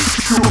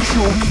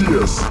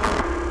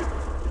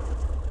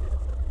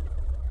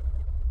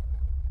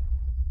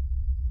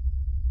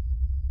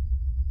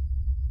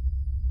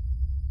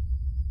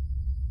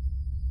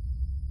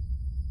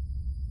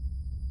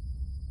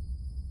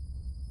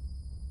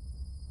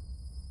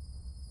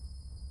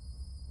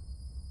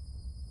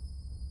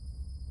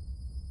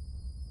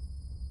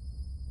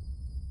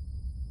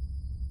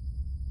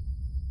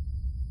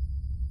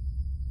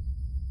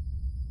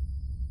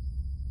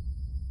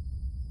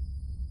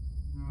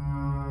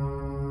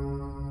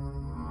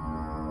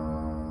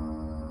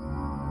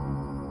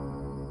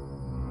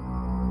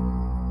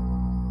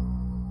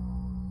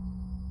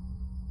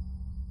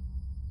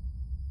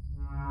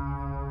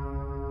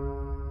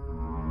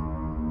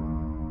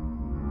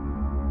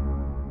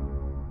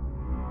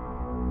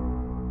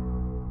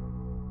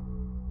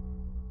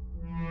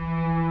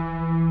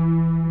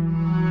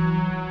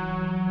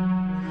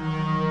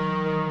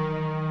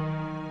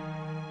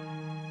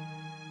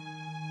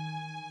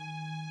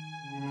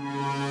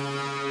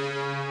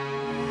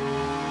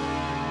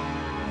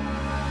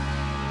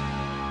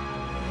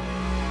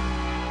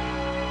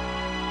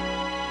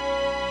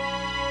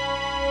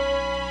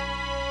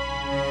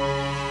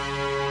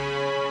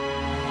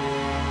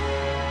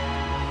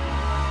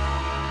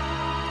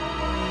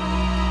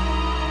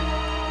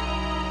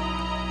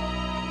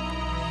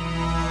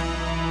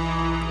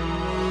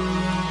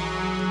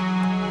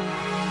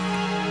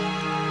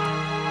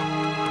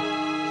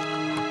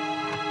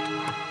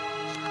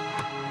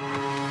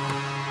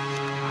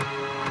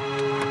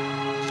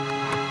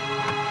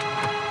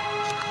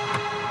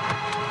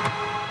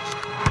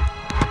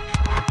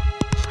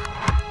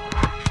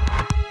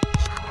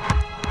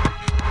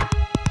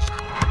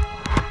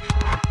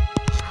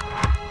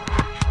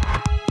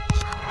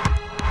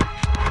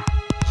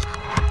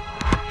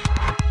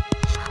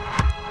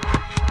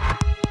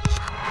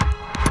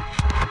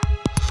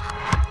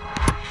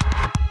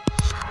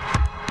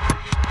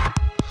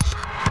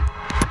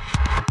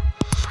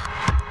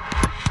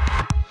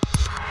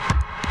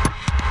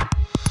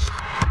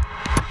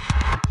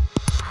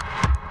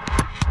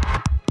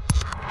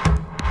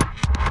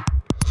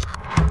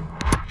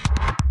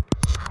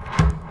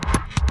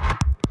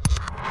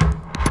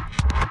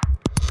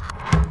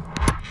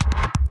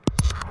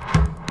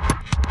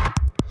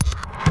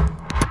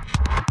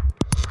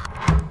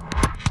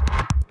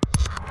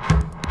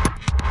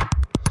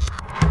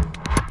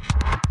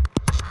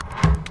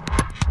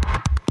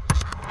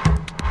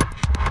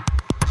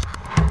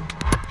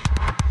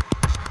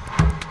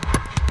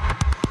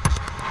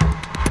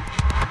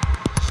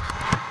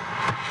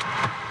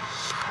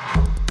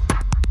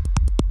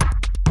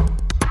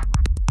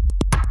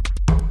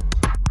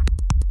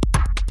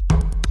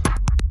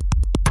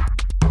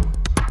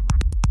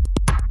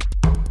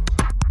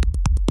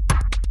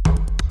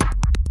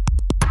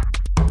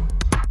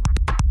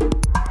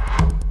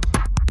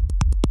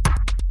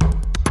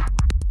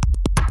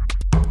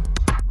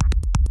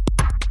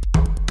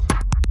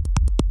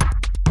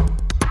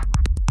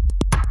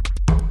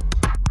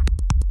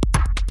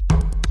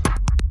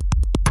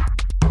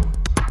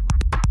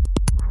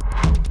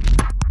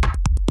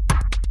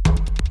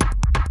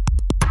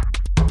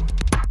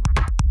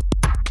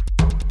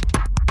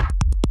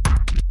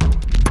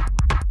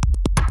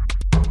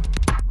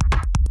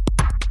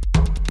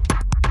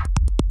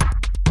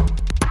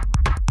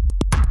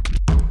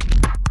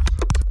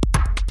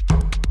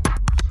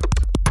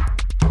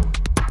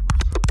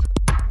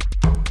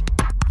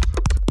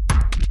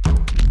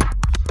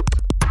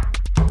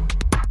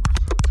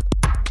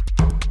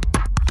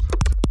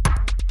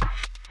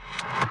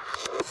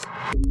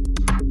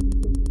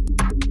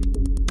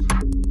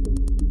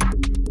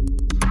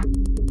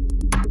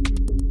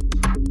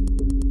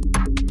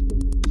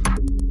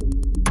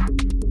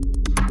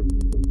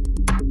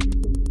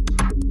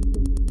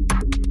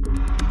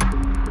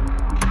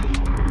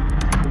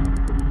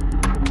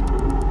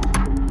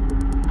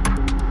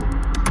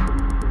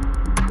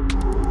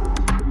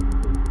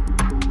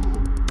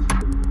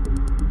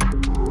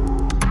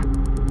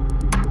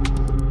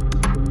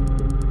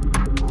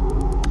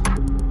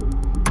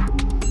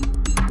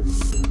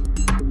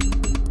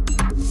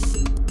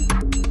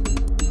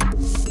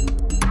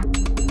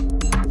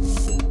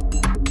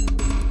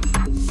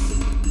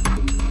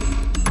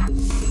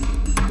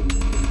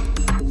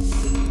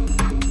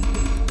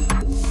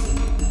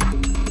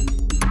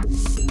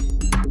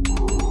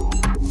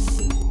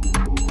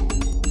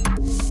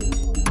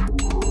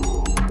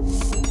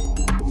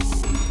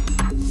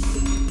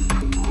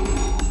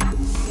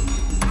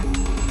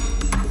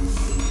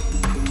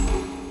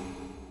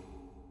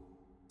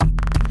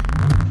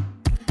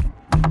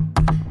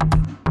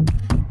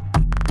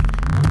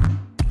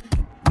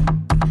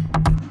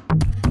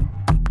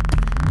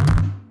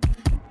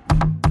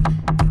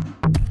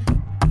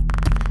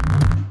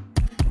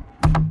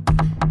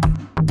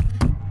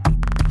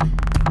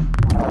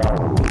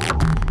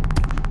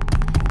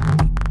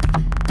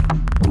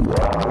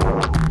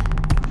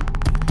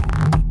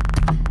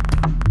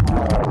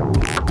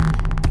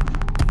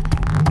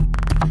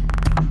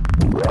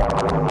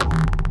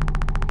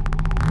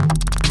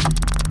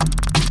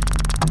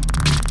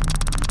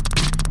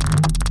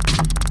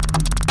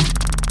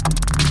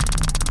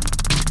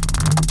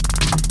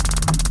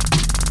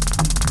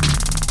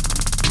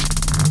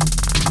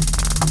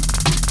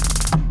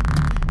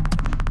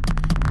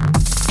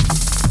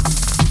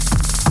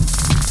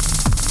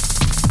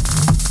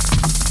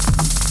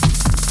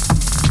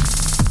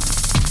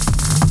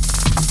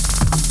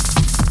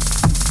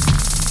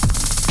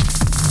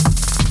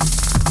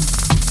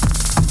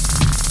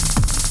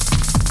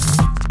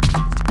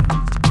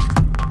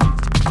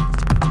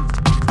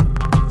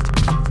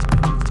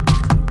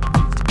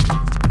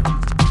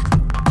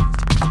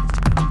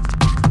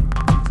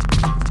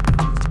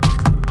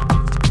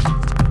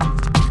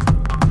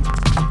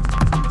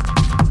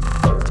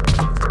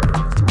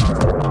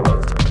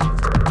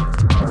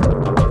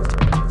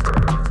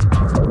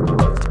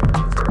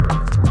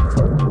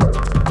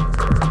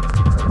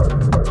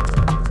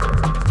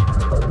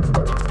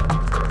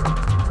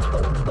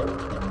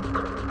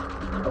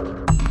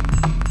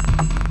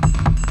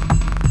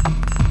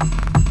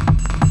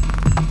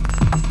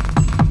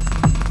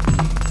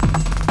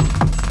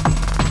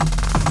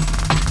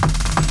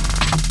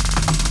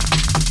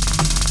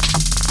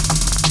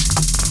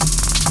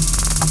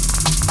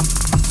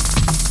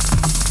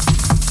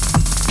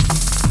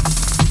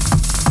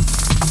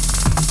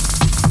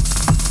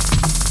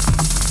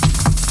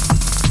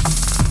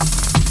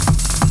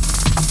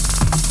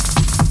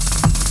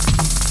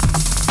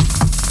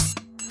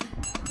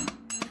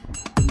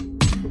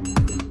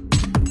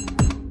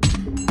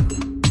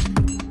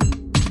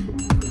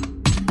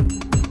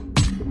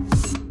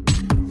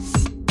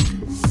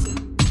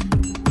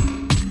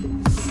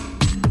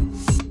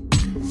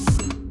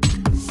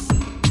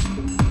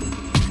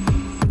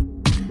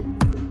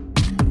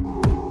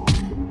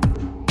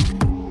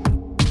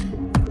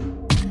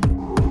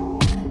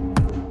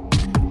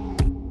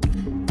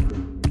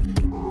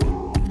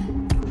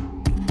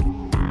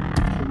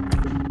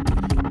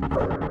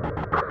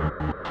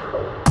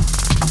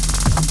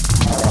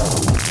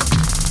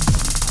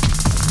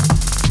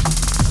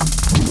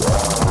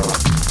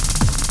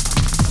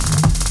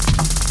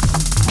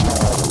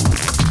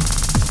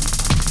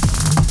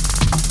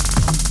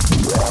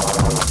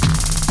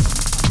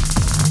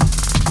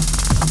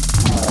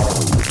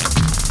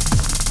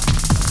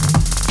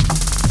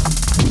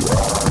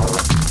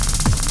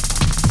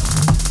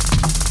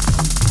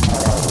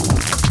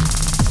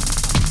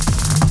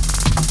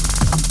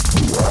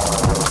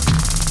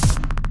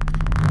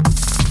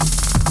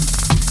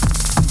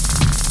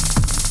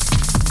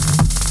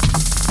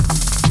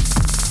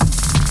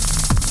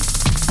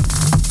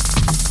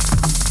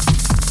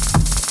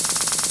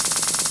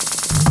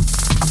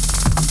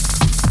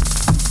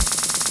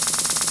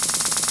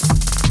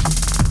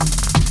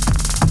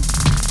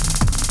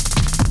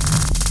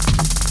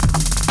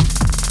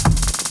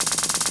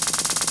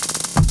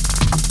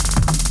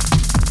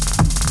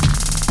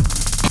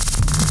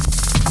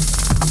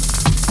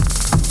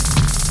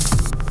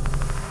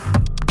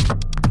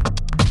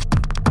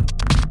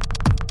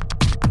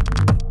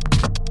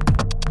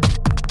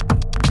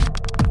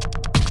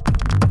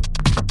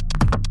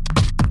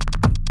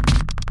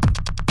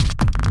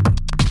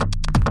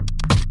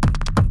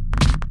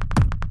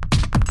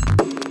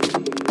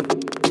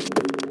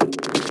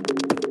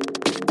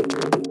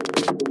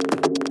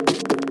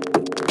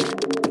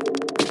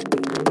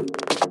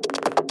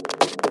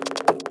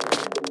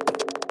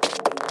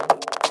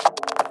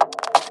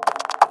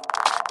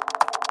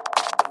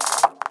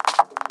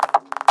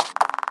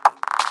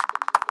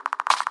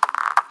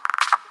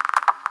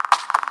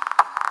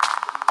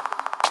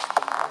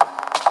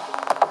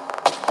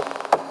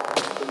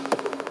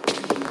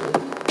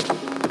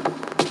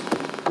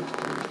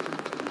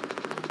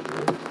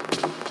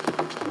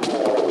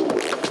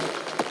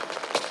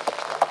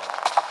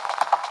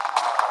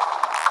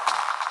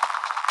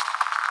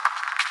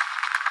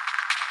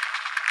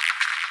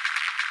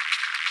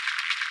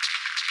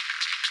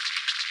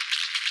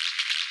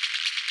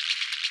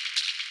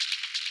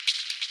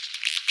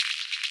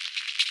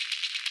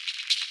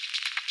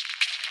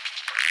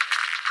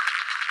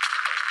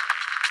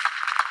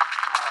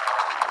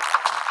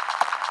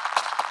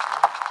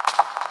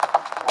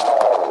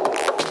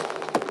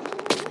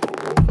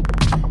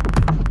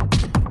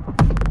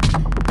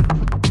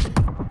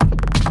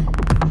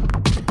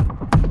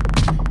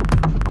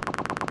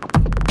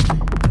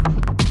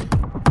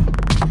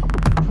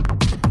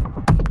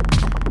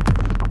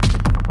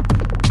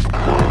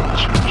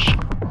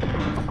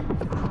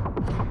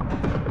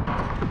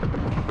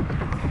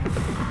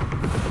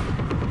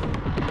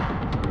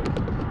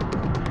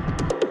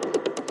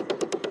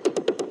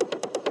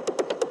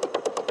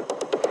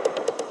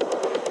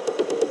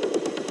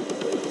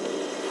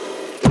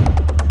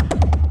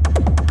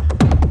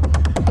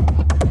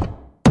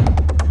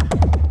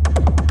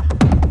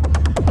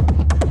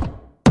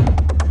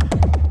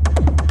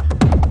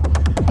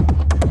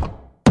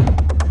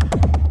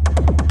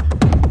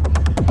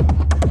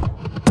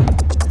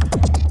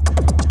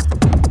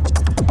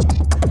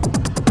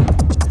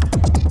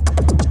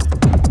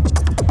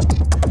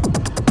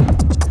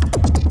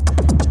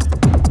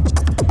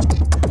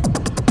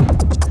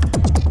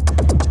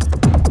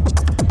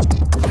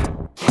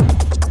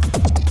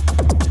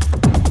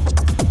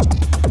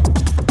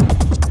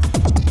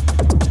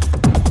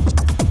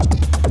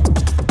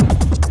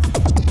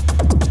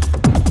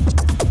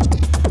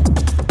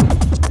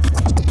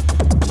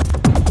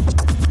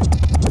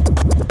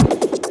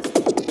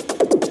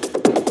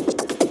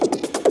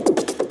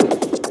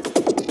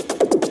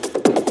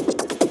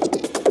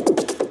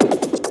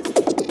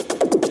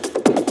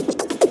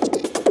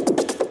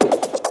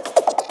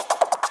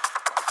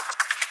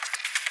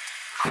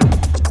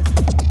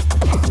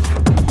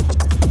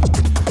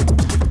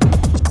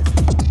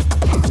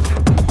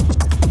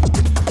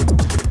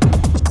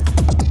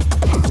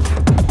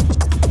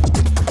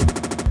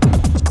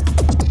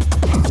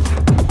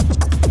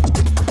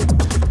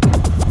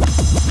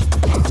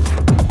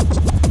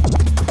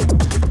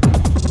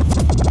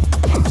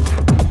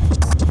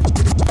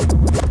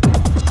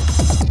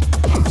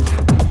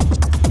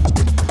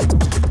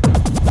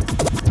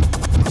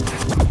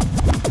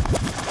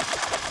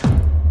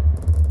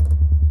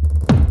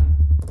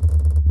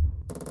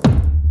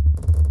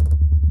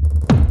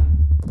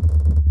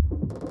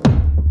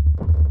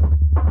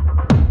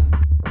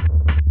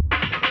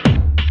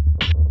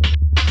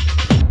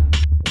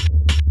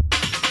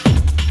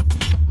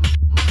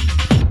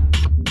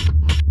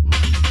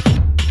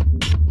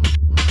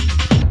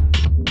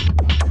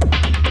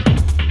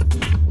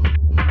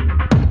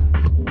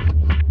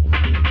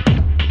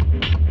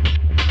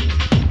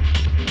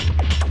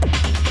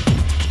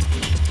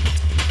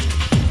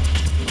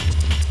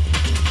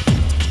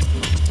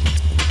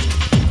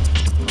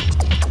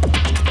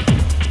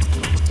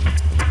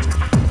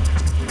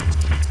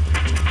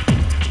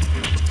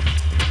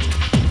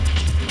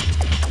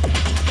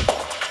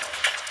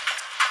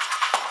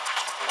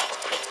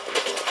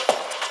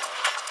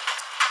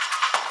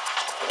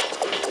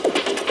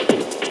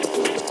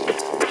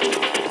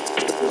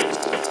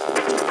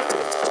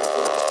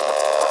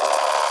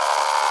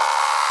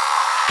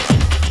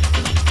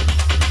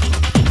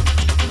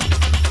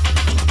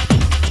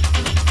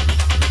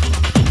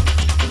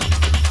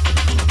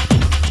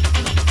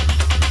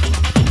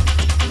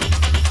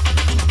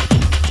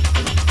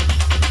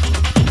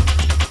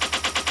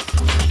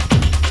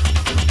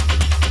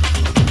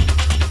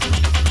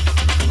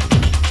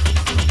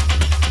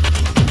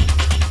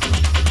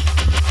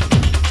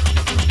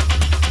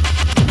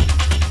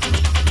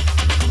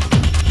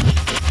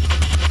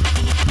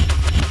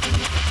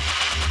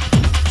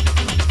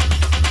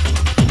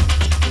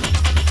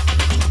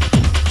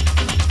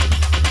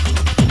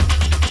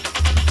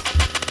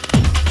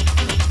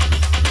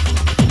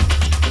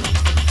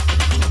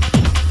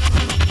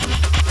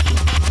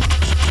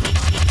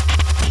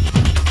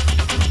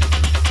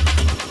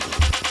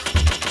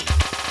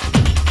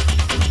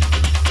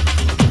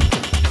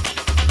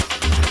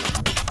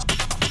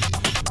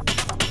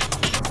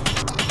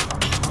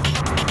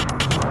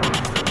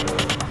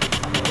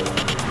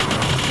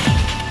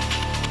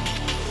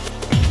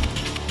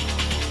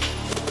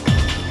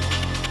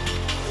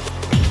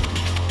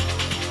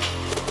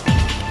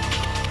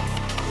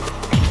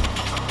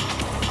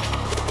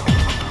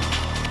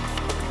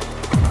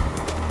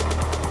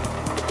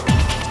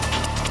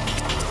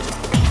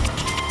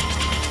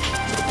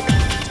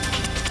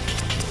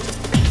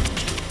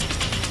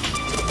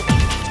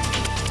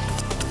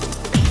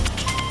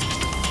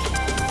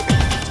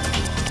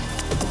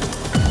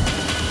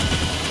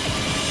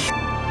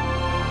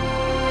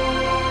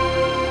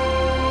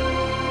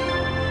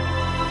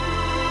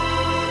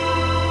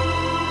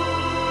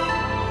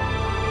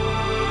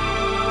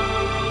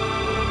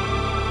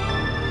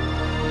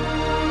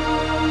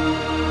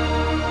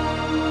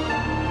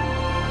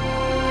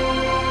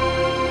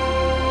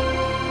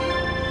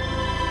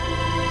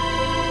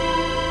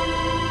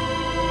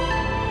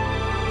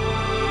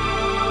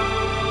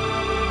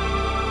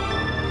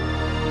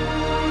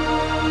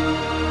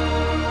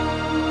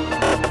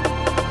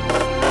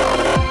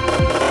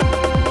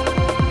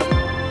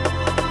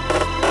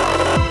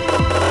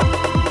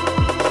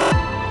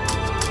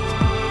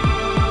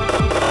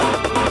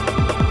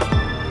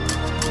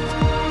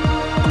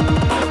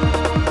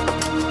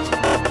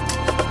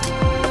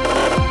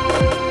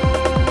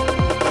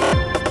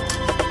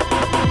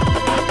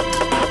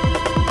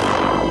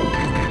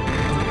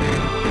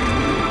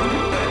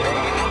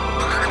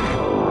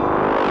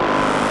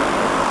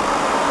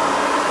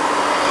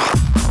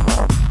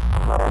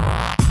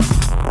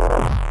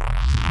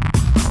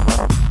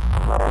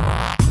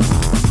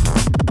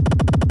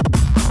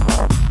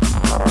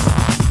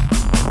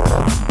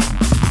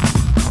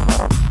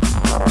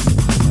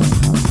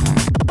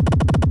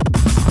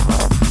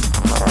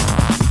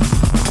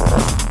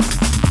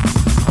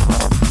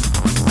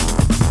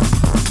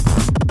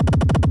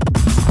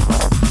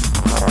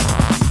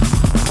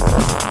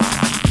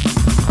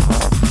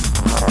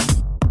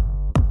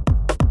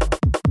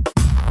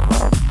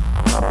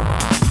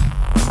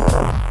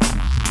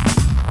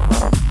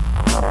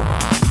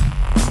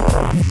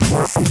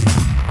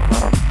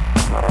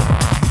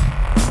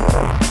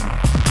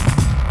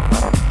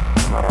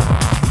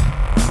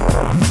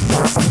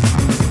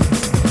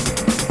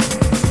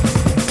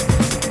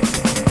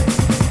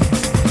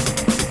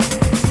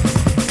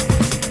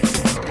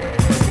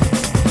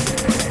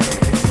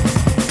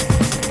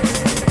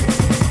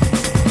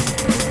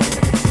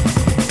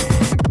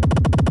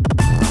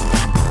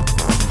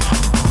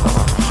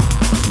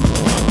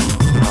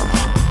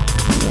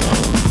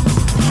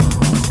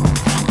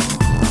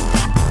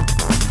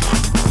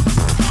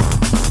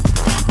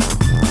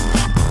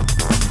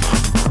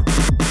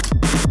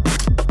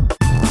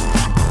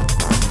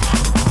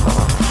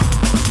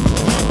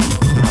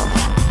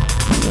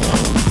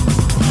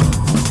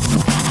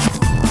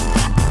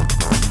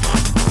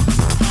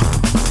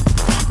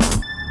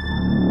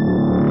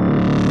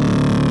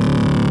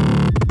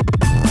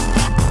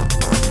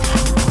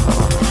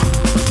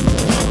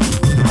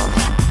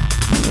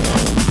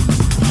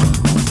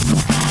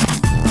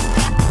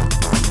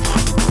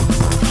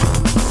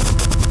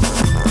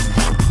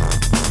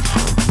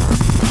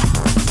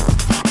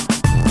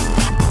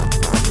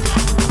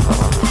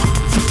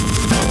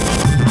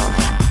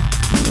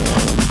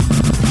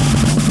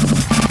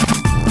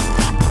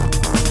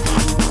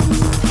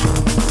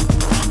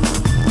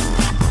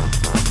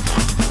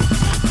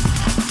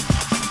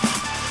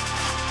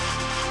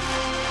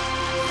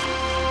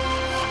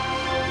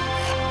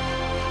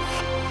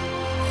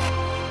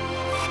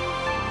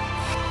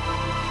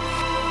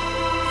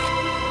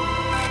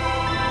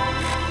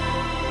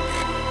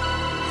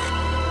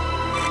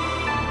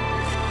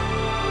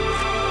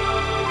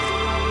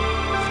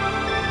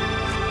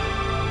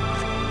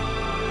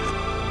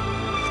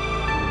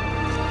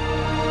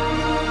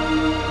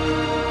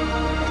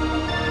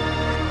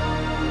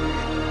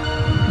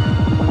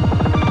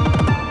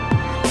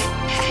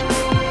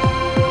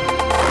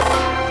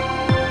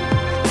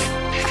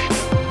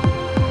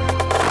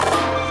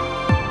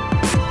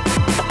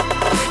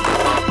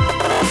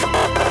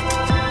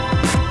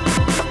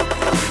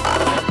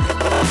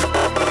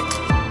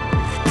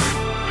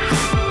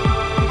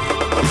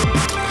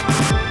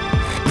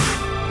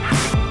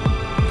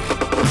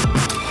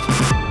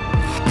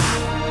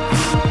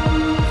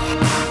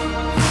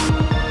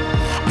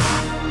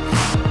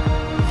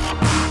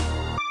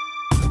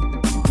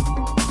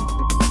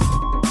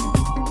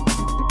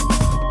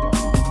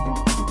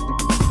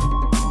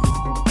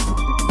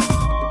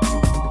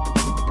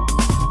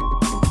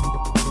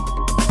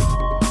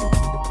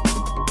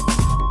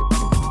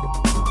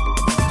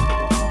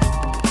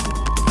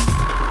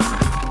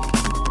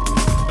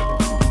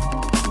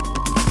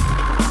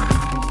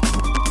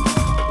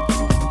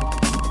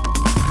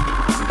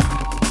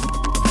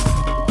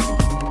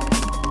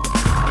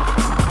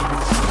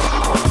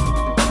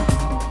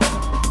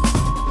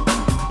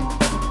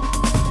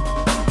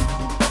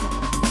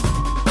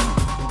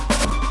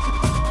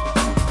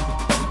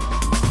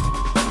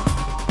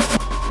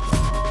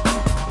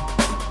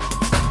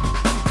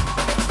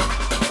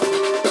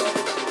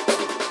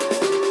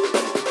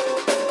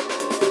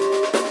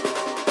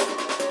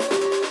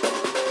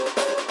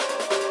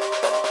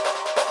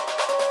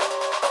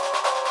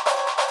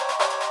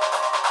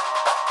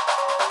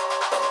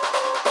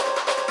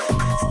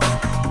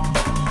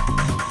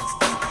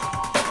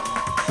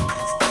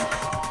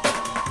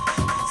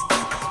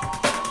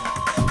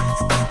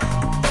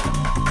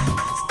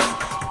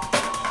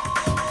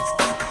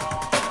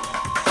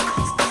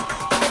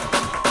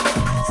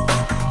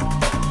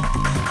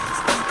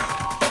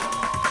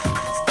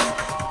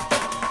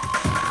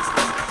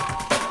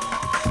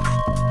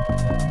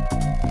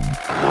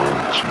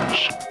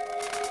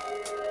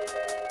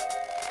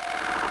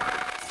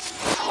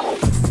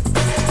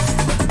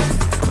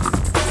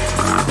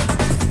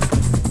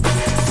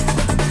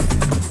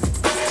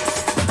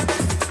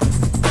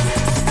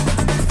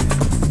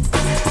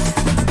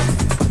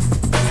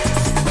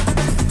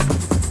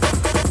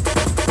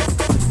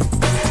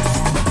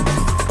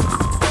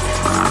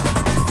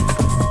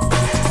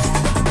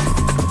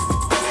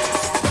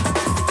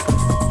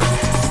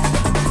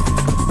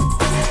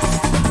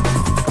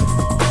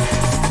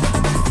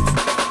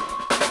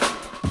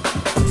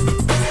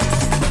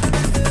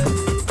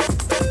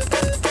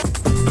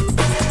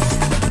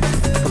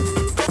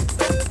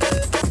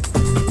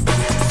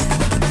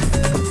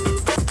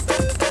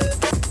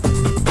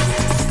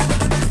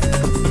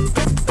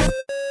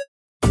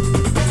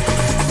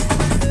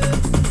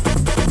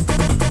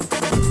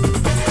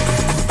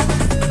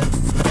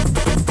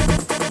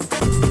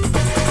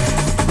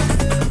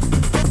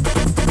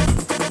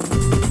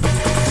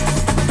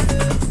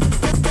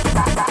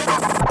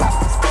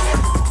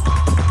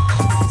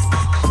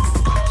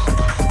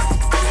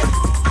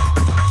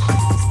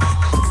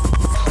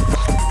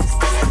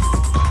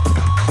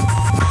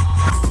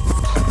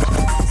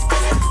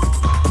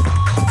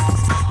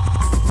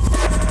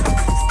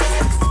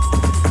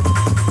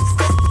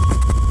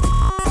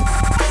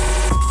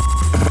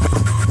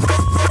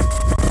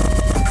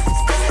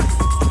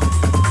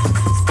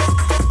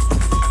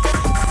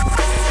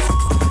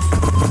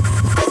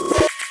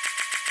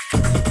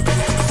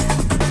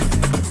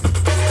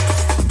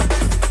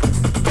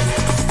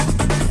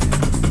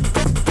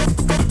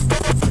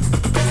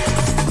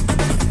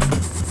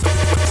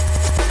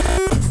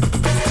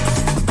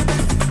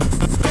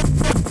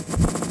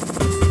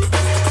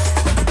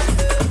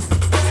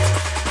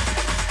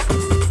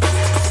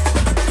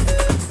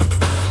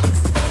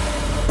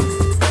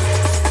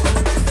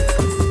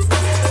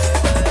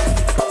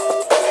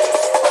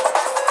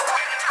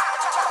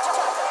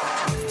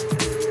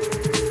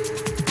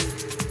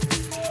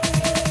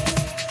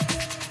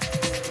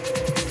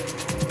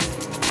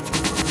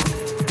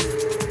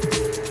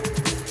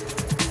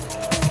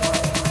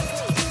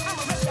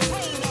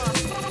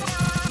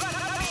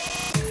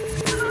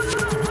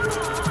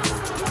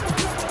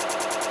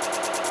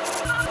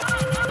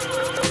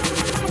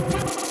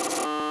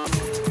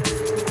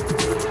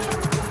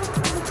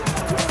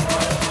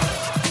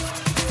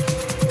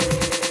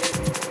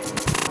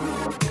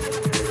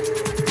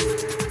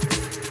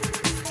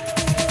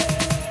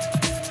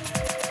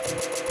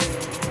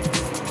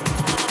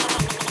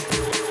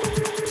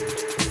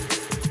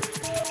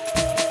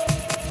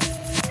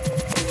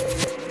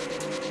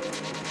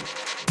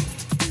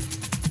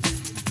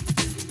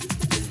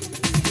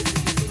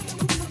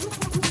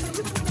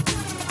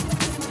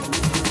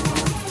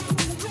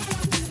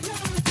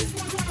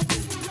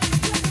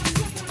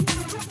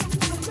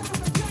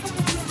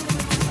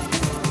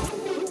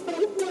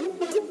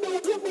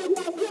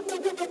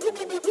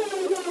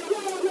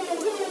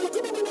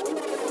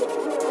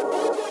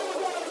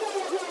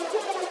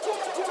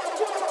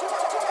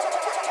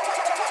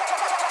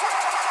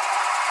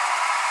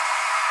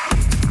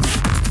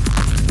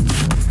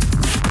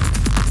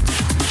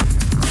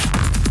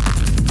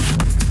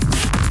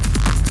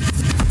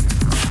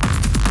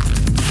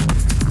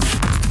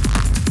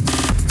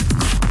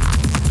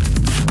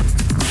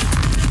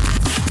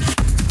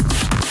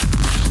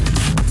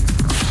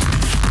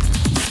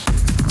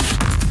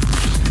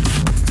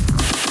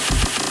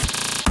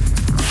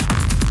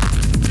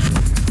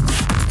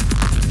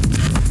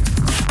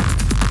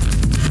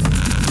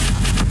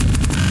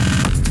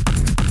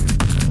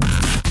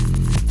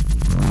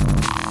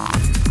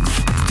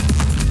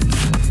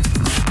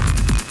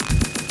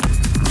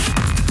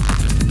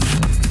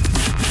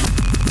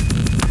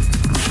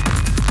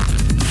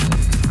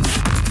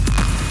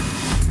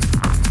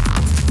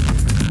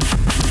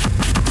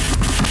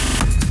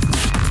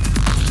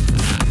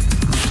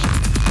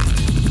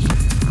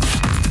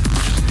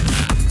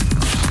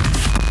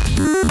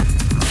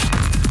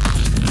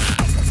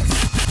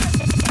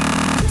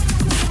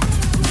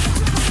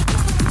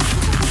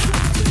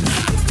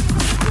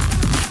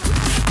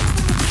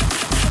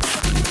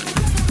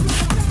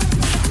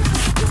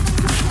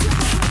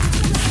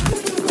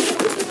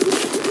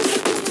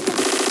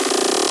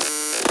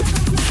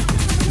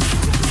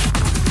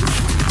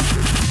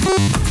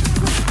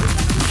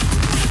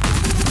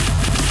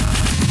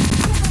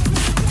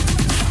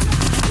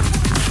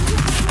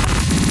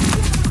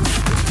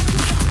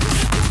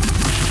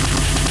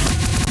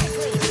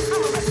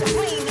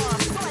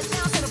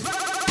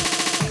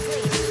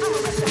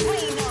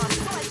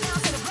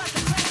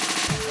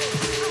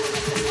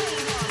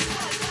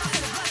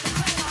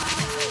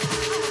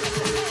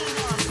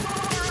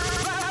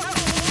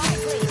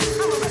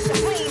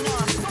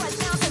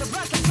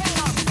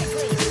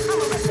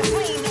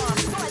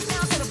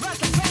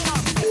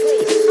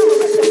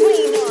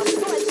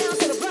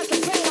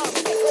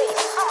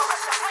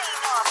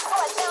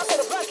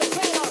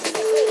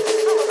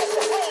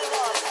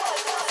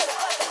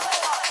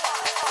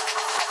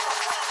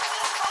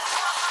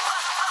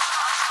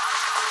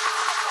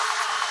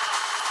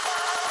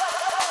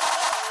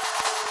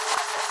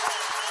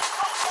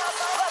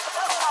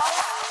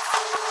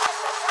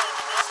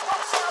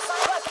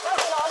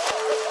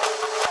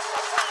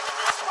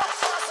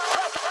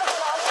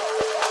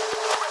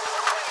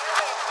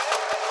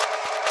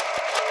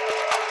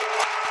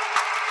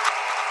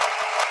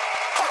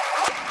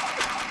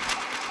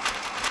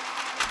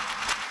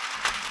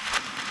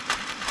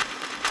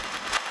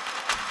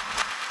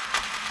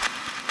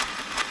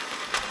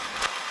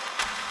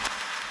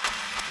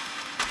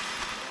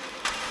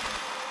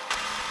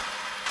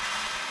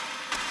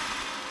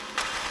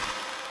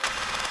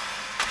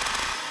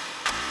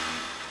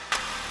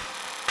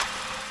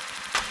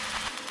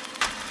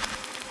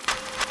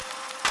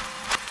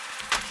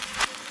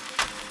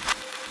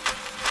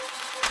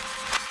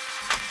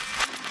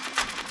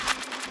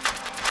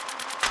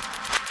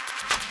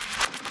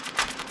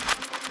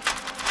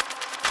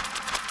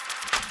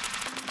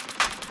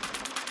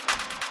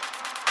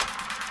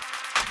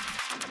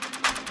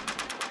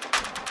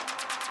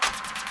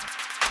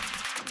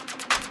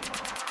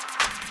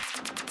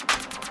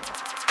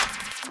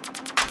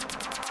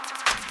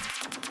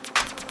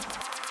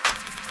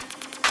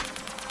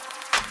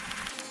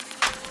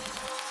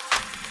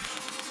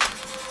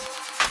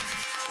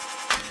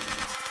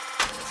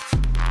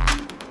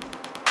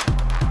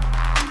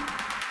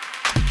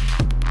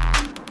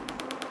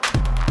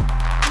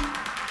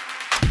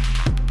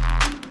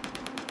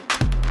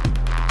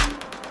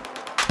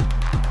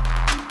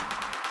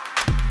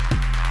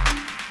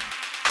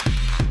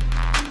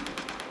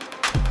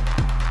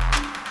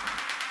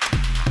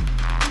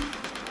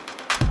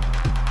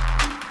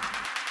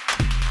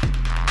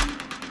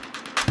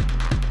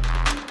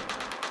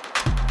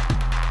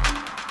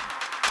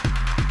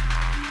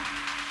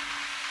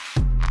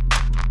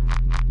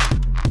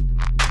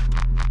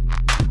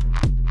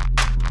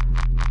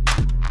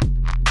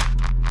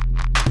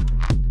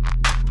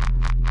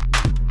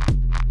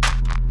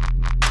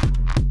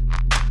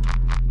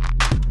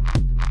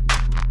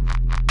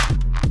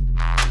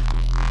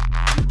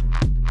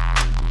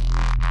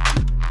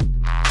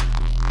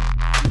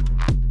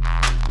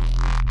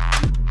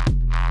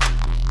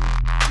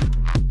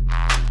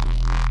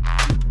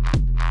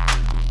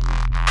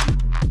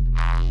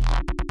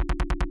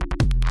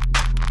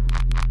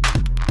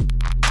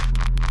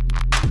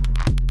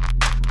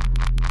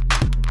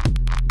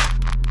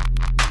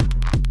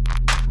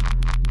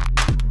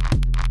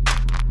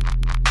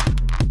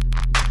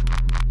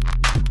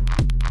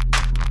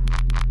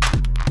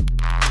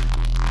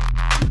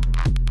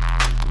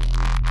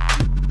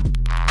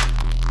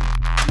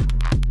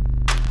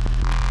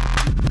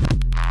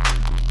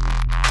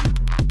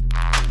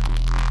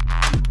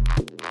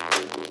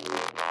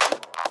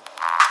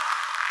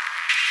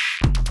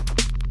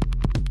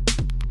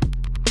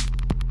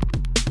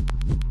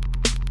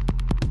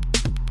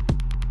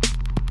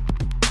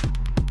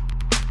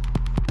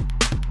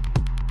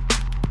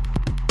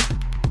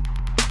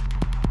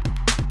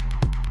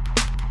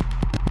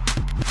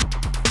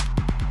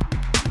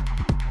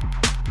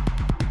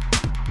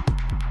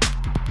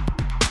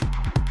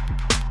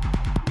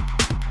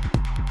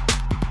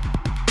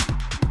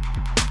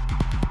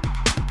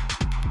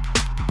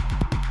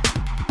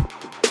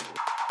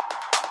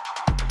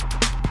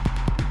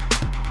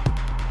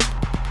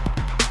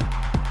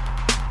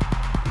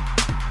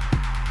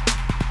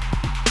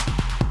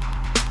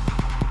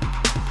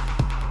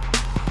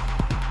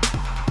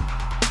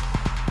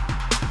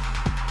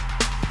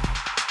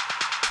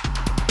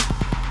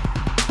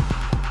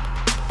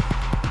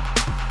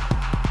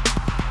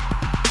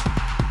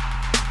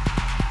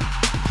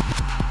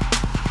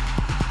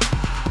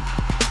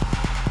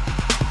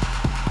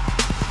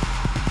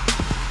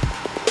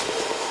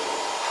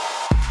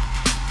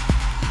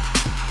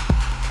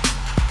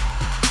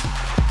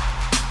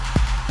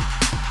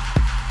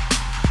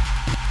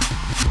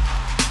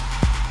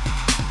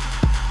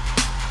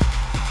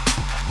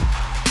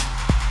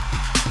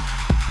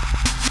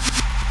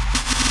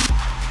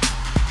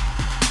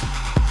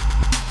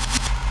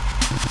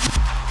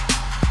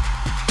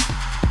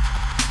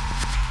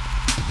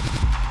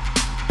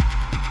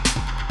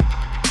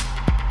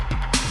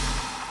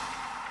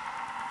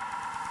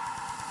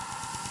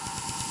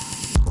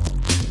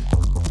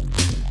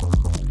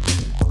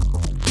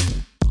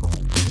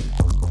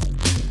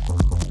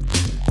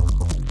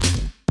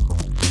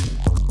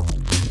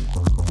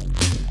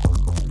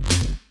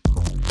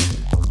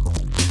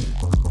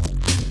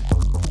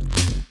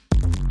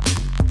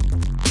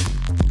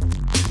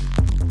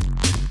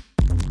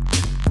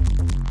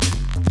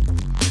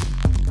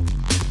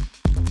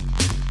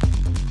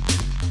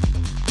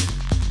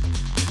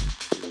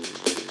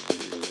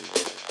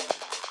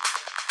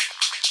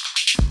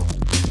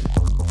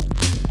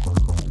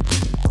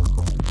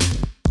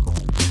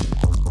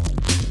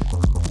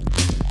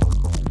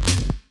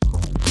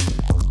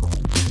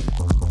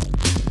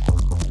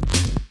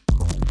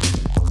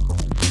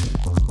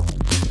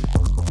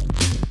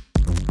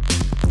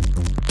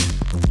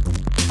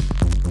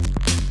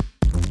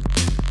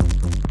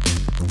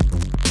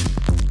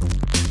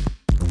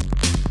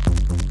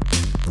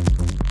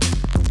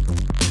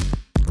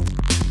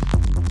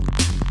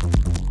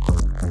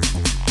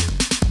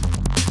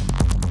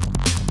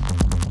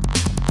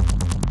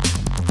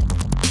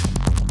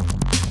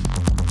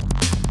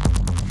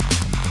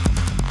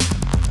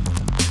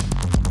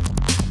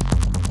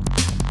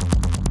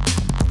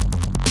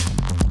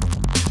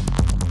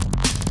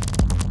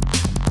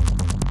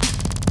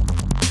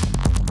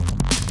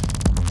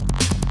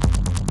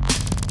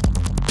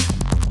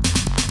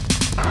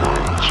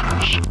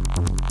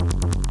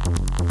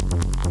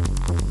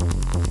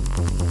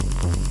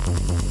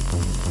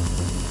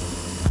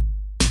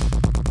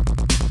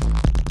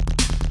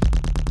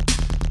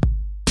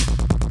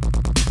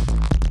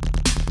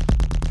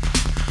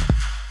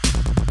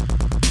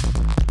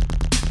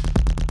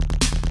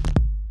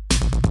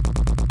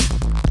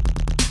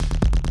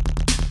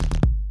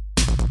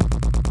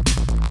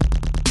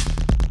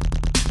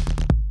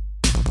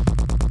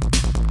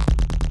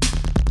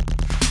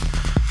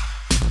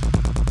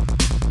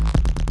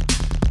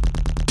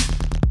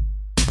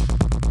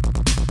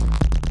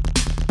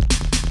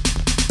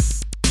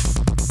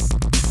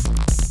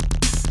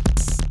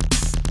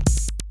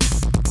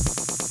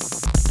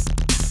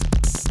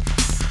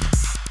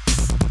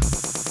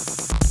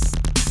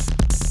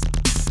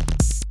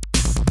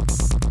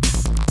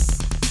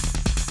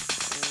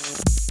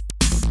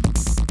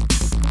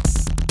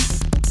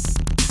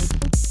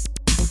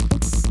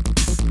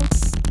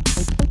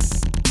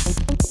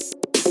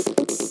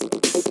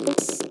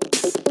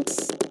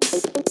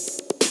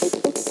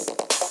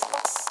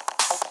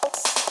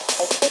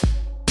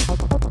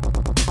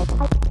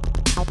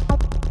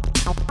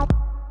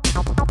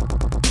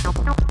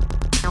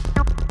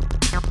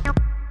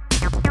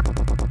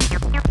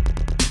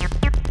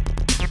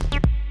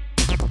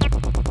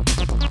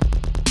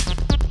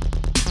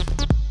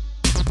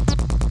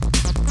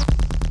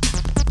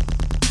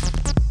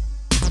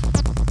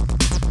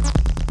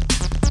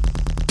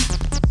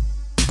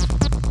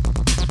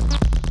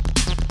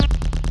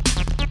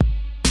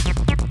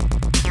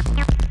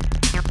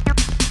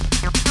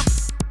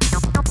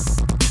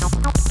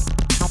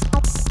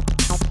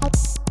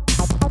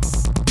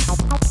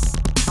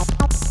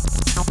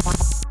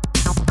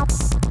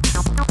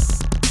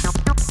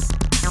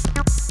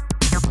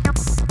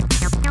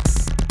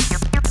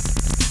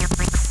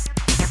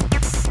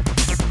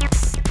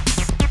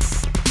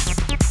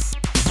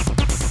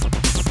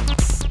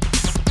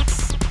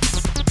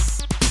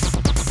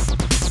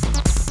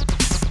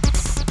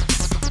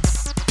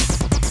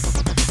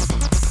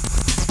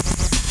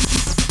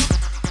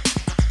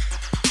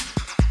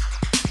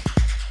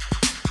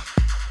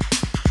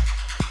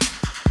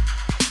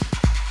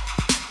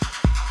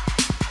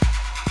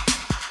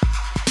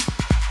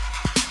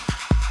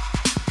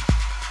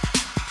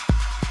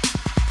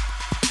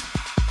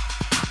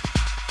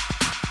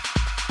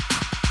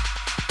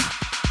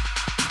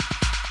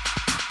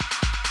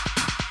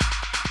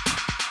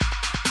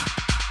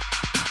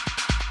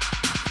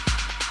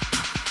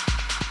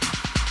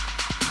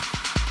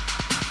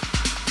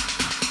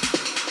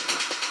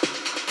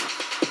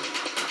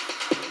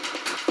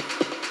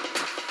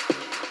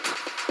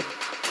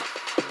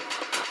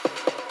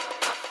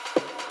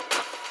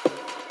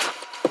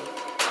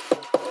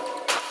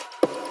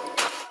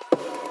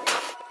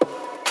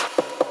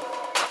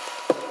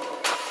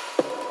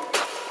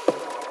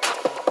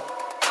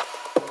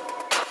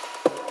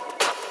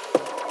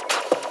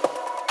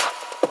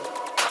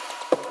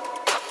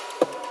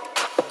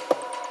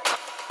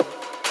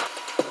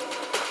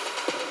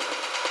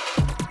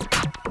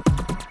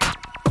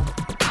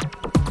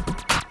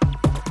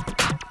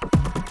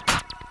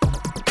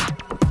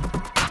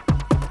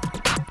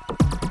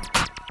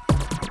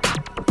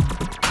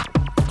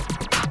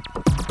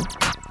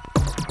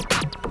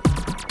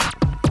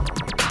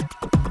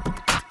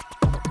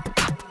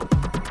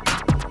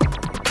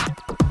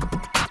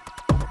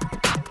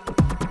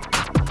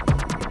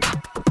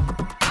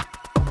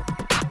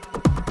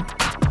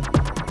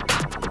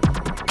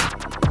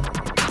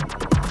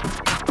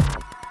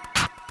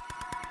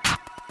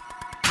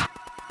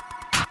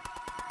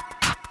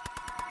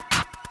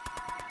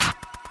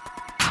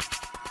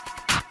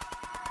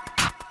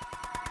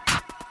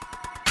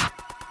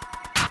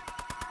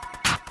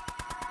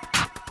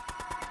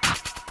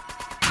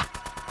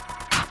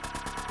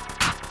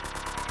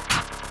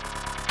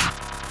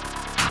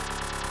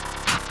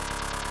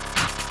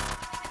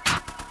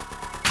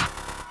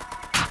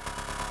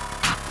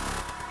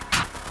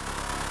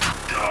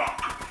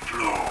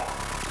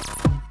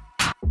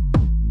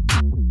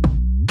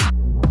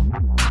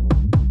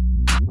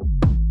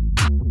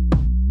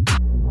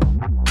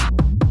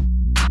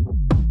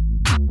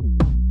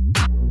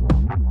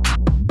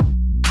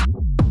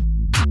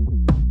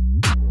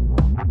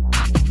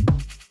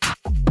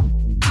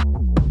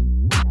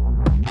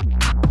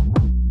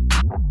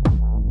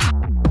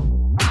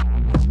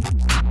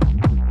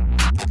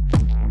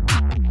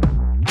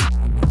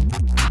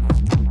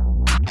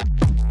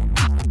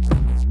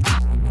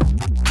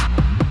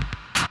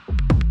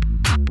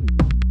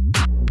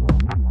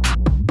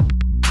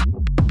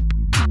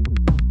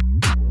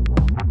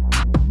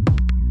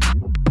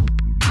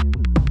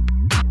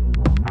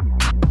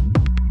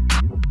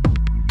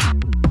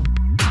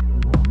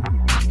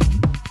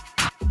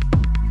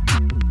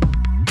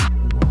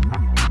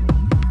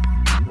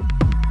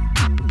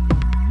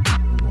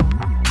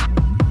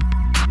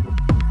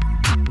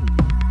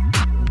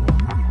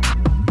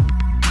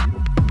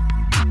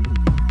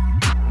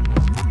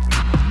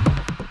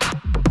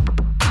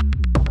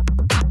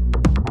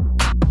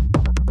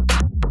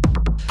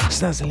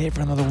 So that's it for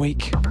another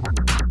week.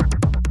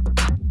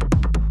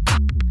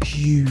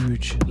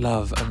 Huge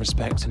love and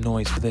respect to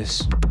Noiz for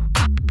this.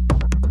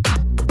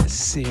 A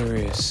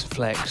serious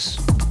flex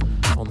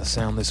on the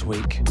sound this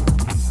week.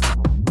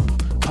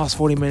 Past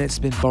 40 minutes has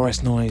been Boris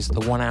Noiz.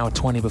 The 1 hour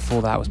 20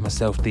 before that was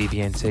myself,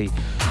 DVNT.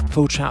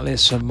 Full chat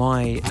list for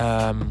my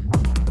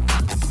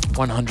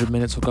 100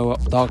 minutes will go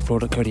up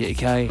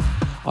darkfloor.co.uk.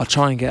 I'll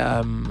try and get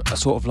a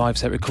sort of live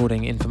set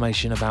recording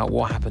information about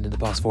what happened in the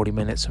past 40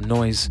 minutes from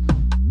Noiz.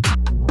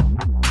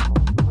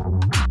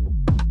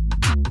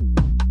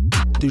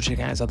 Do check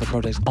out his other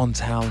projects, On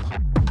Tal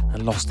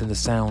and Lost in the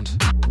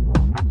Sound.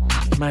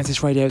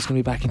 Mantis Radio is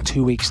going to be back in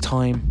 2 weeks'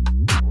 time.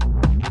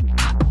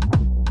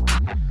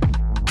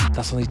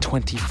 That's on the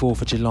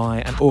 24th of July,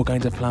 and all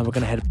going to plan. We're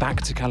going to head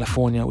back to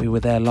California. We were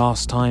there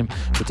last time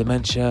with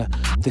Dementia.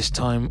 This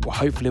time,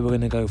 hopefully, we're going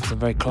to go for some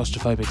very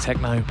claustrophobic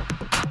techno.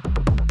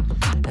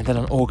 And then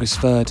on August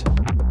 3rd,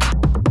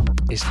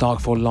 it's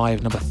Darkfall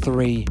Live number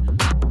 3.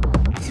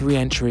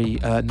 3-entry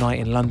night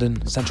in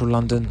London, central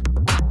London.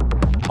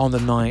 On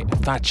the night,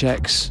 Fat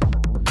Checks,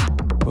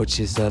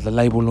 which is the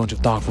label launch of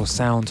Darkfall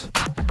Sound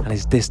and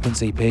his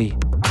Distance EP.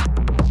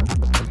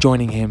 And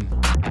joining him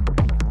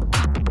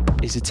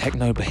is a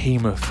techno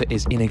behemoth that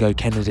is Inigo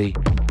Kennedy.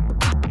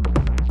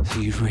 So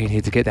you really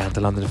need to get down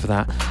to London for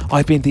that.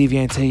 I've been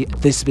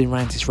DVNT, this has been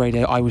Mantis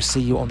Radio. I will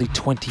see you on the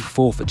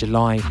 24th of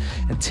July.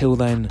 Until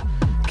then,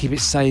 keep it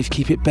safe,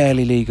 keep it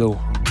barely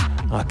legal.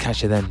 I'll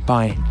catch you then,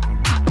 bye.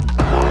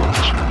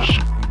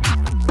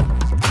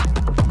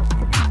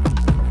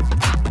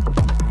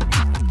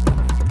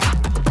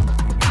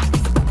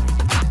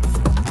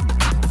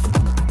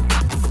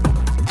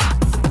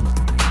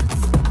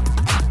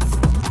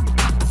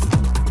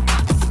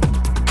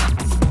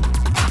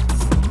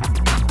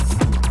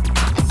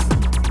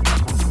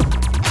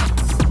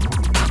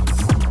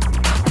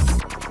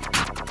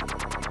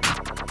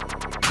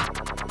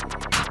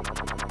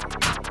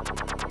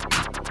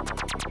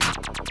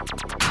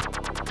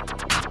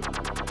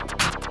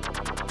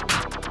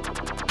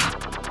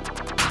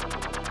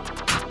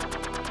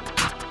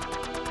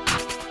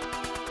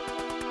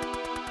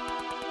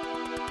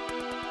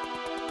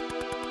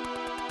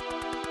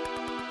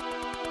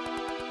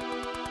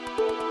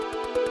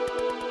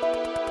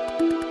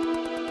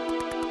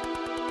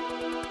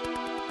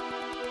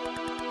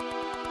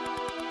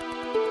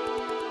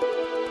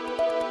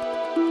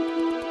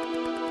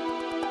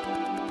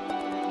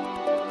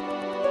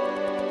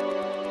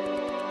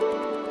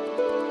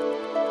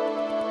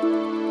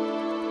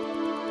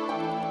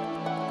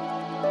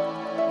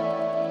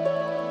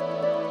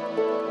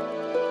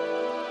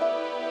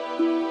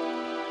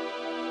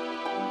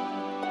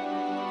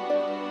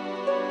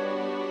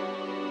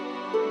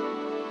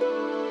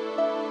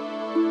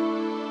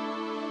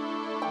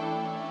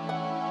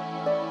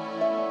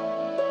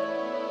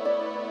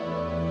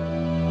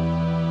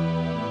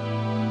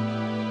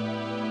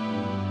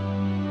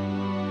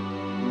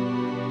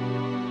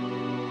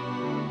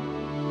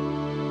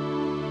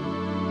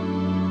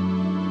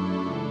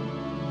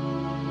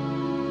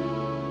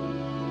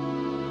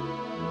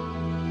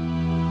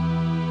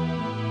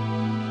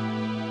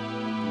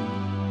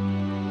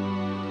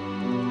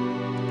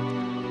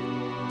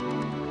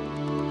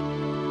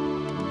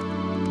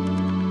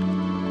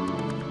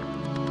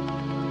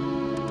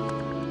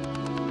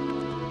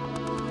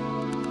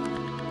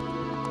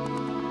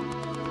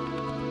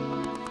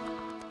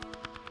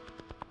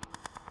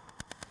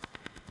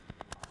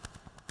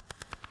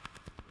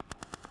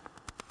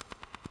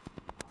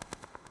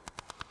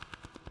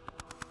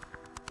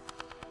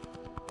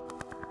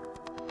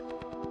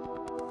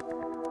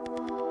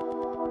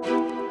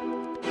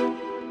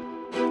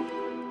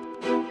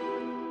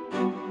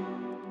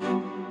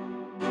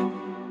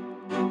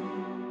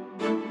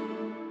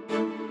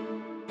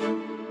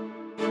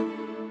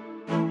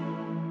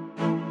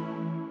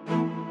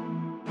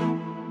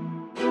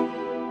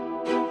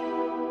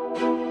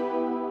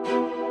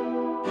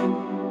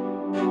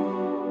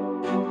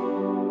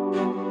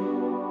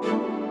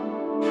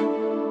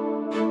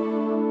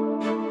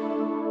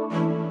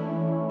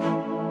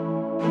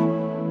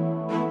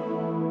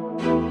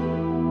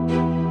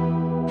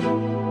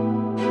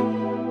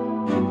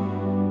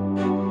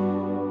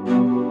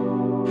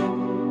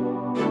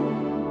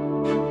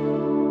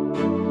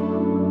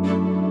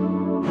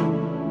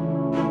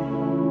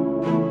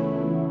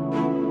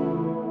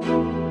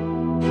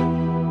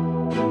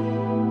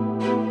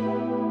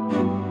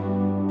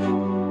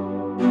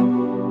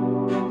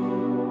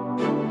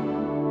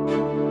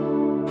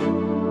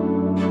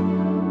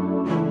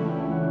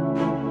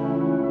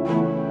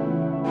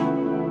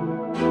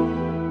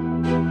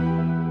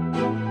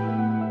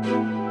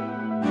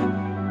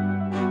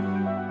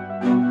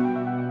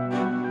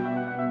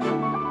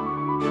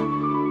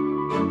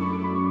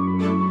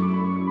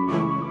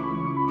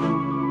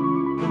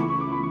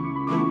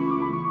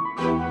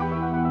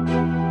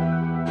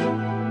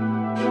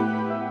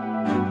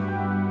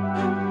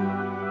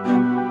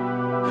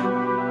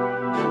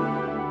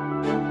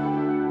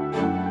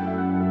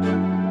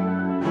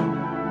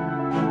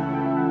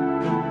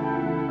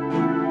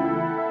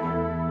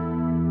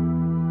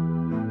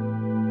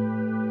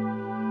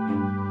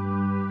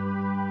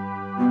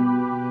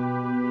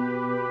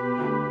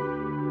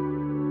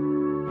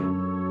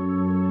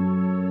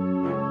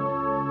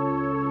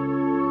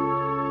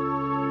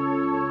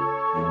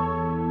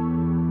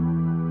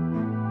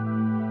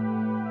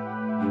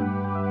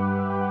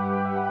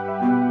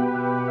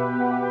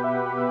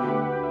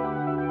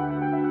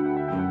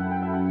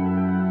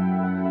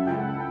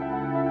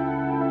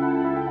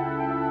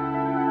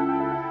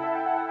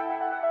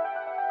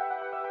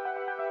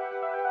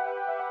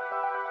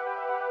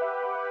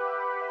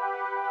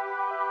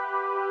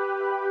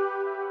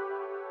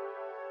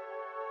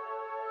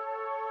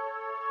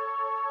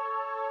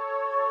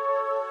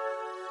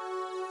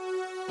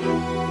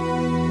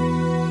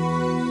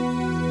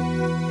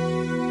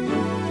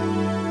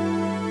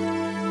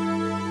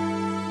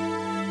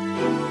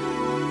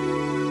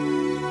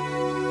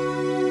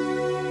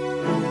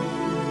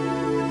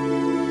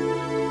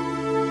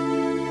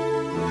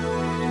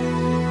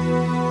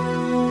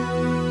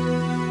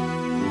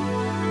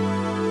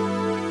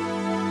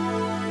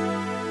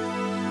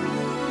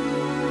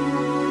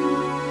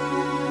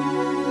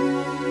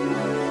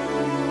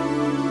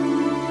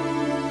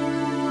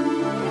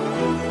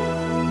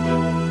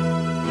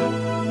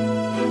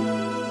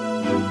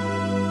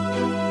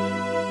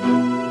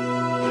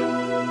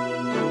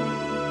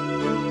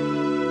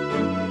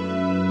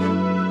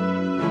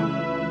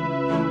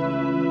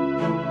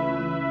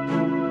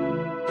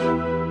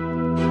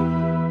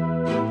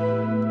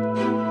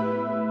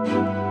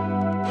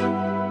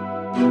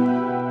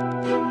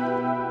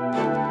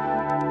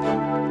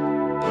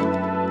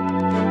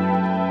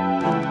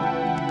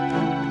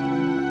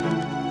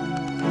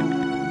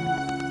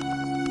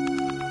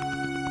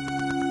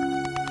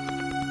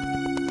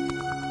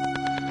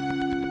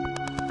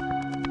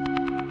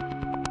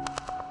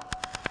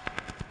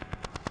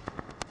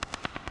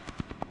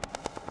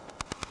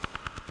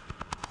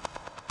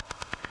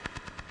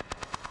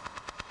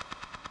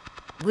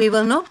 We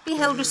will not be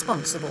held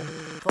responsible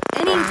for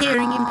any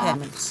hearing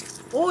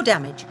impairments or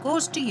damage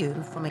caused to you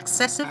from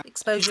excessive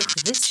exposure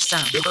to this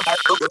sound.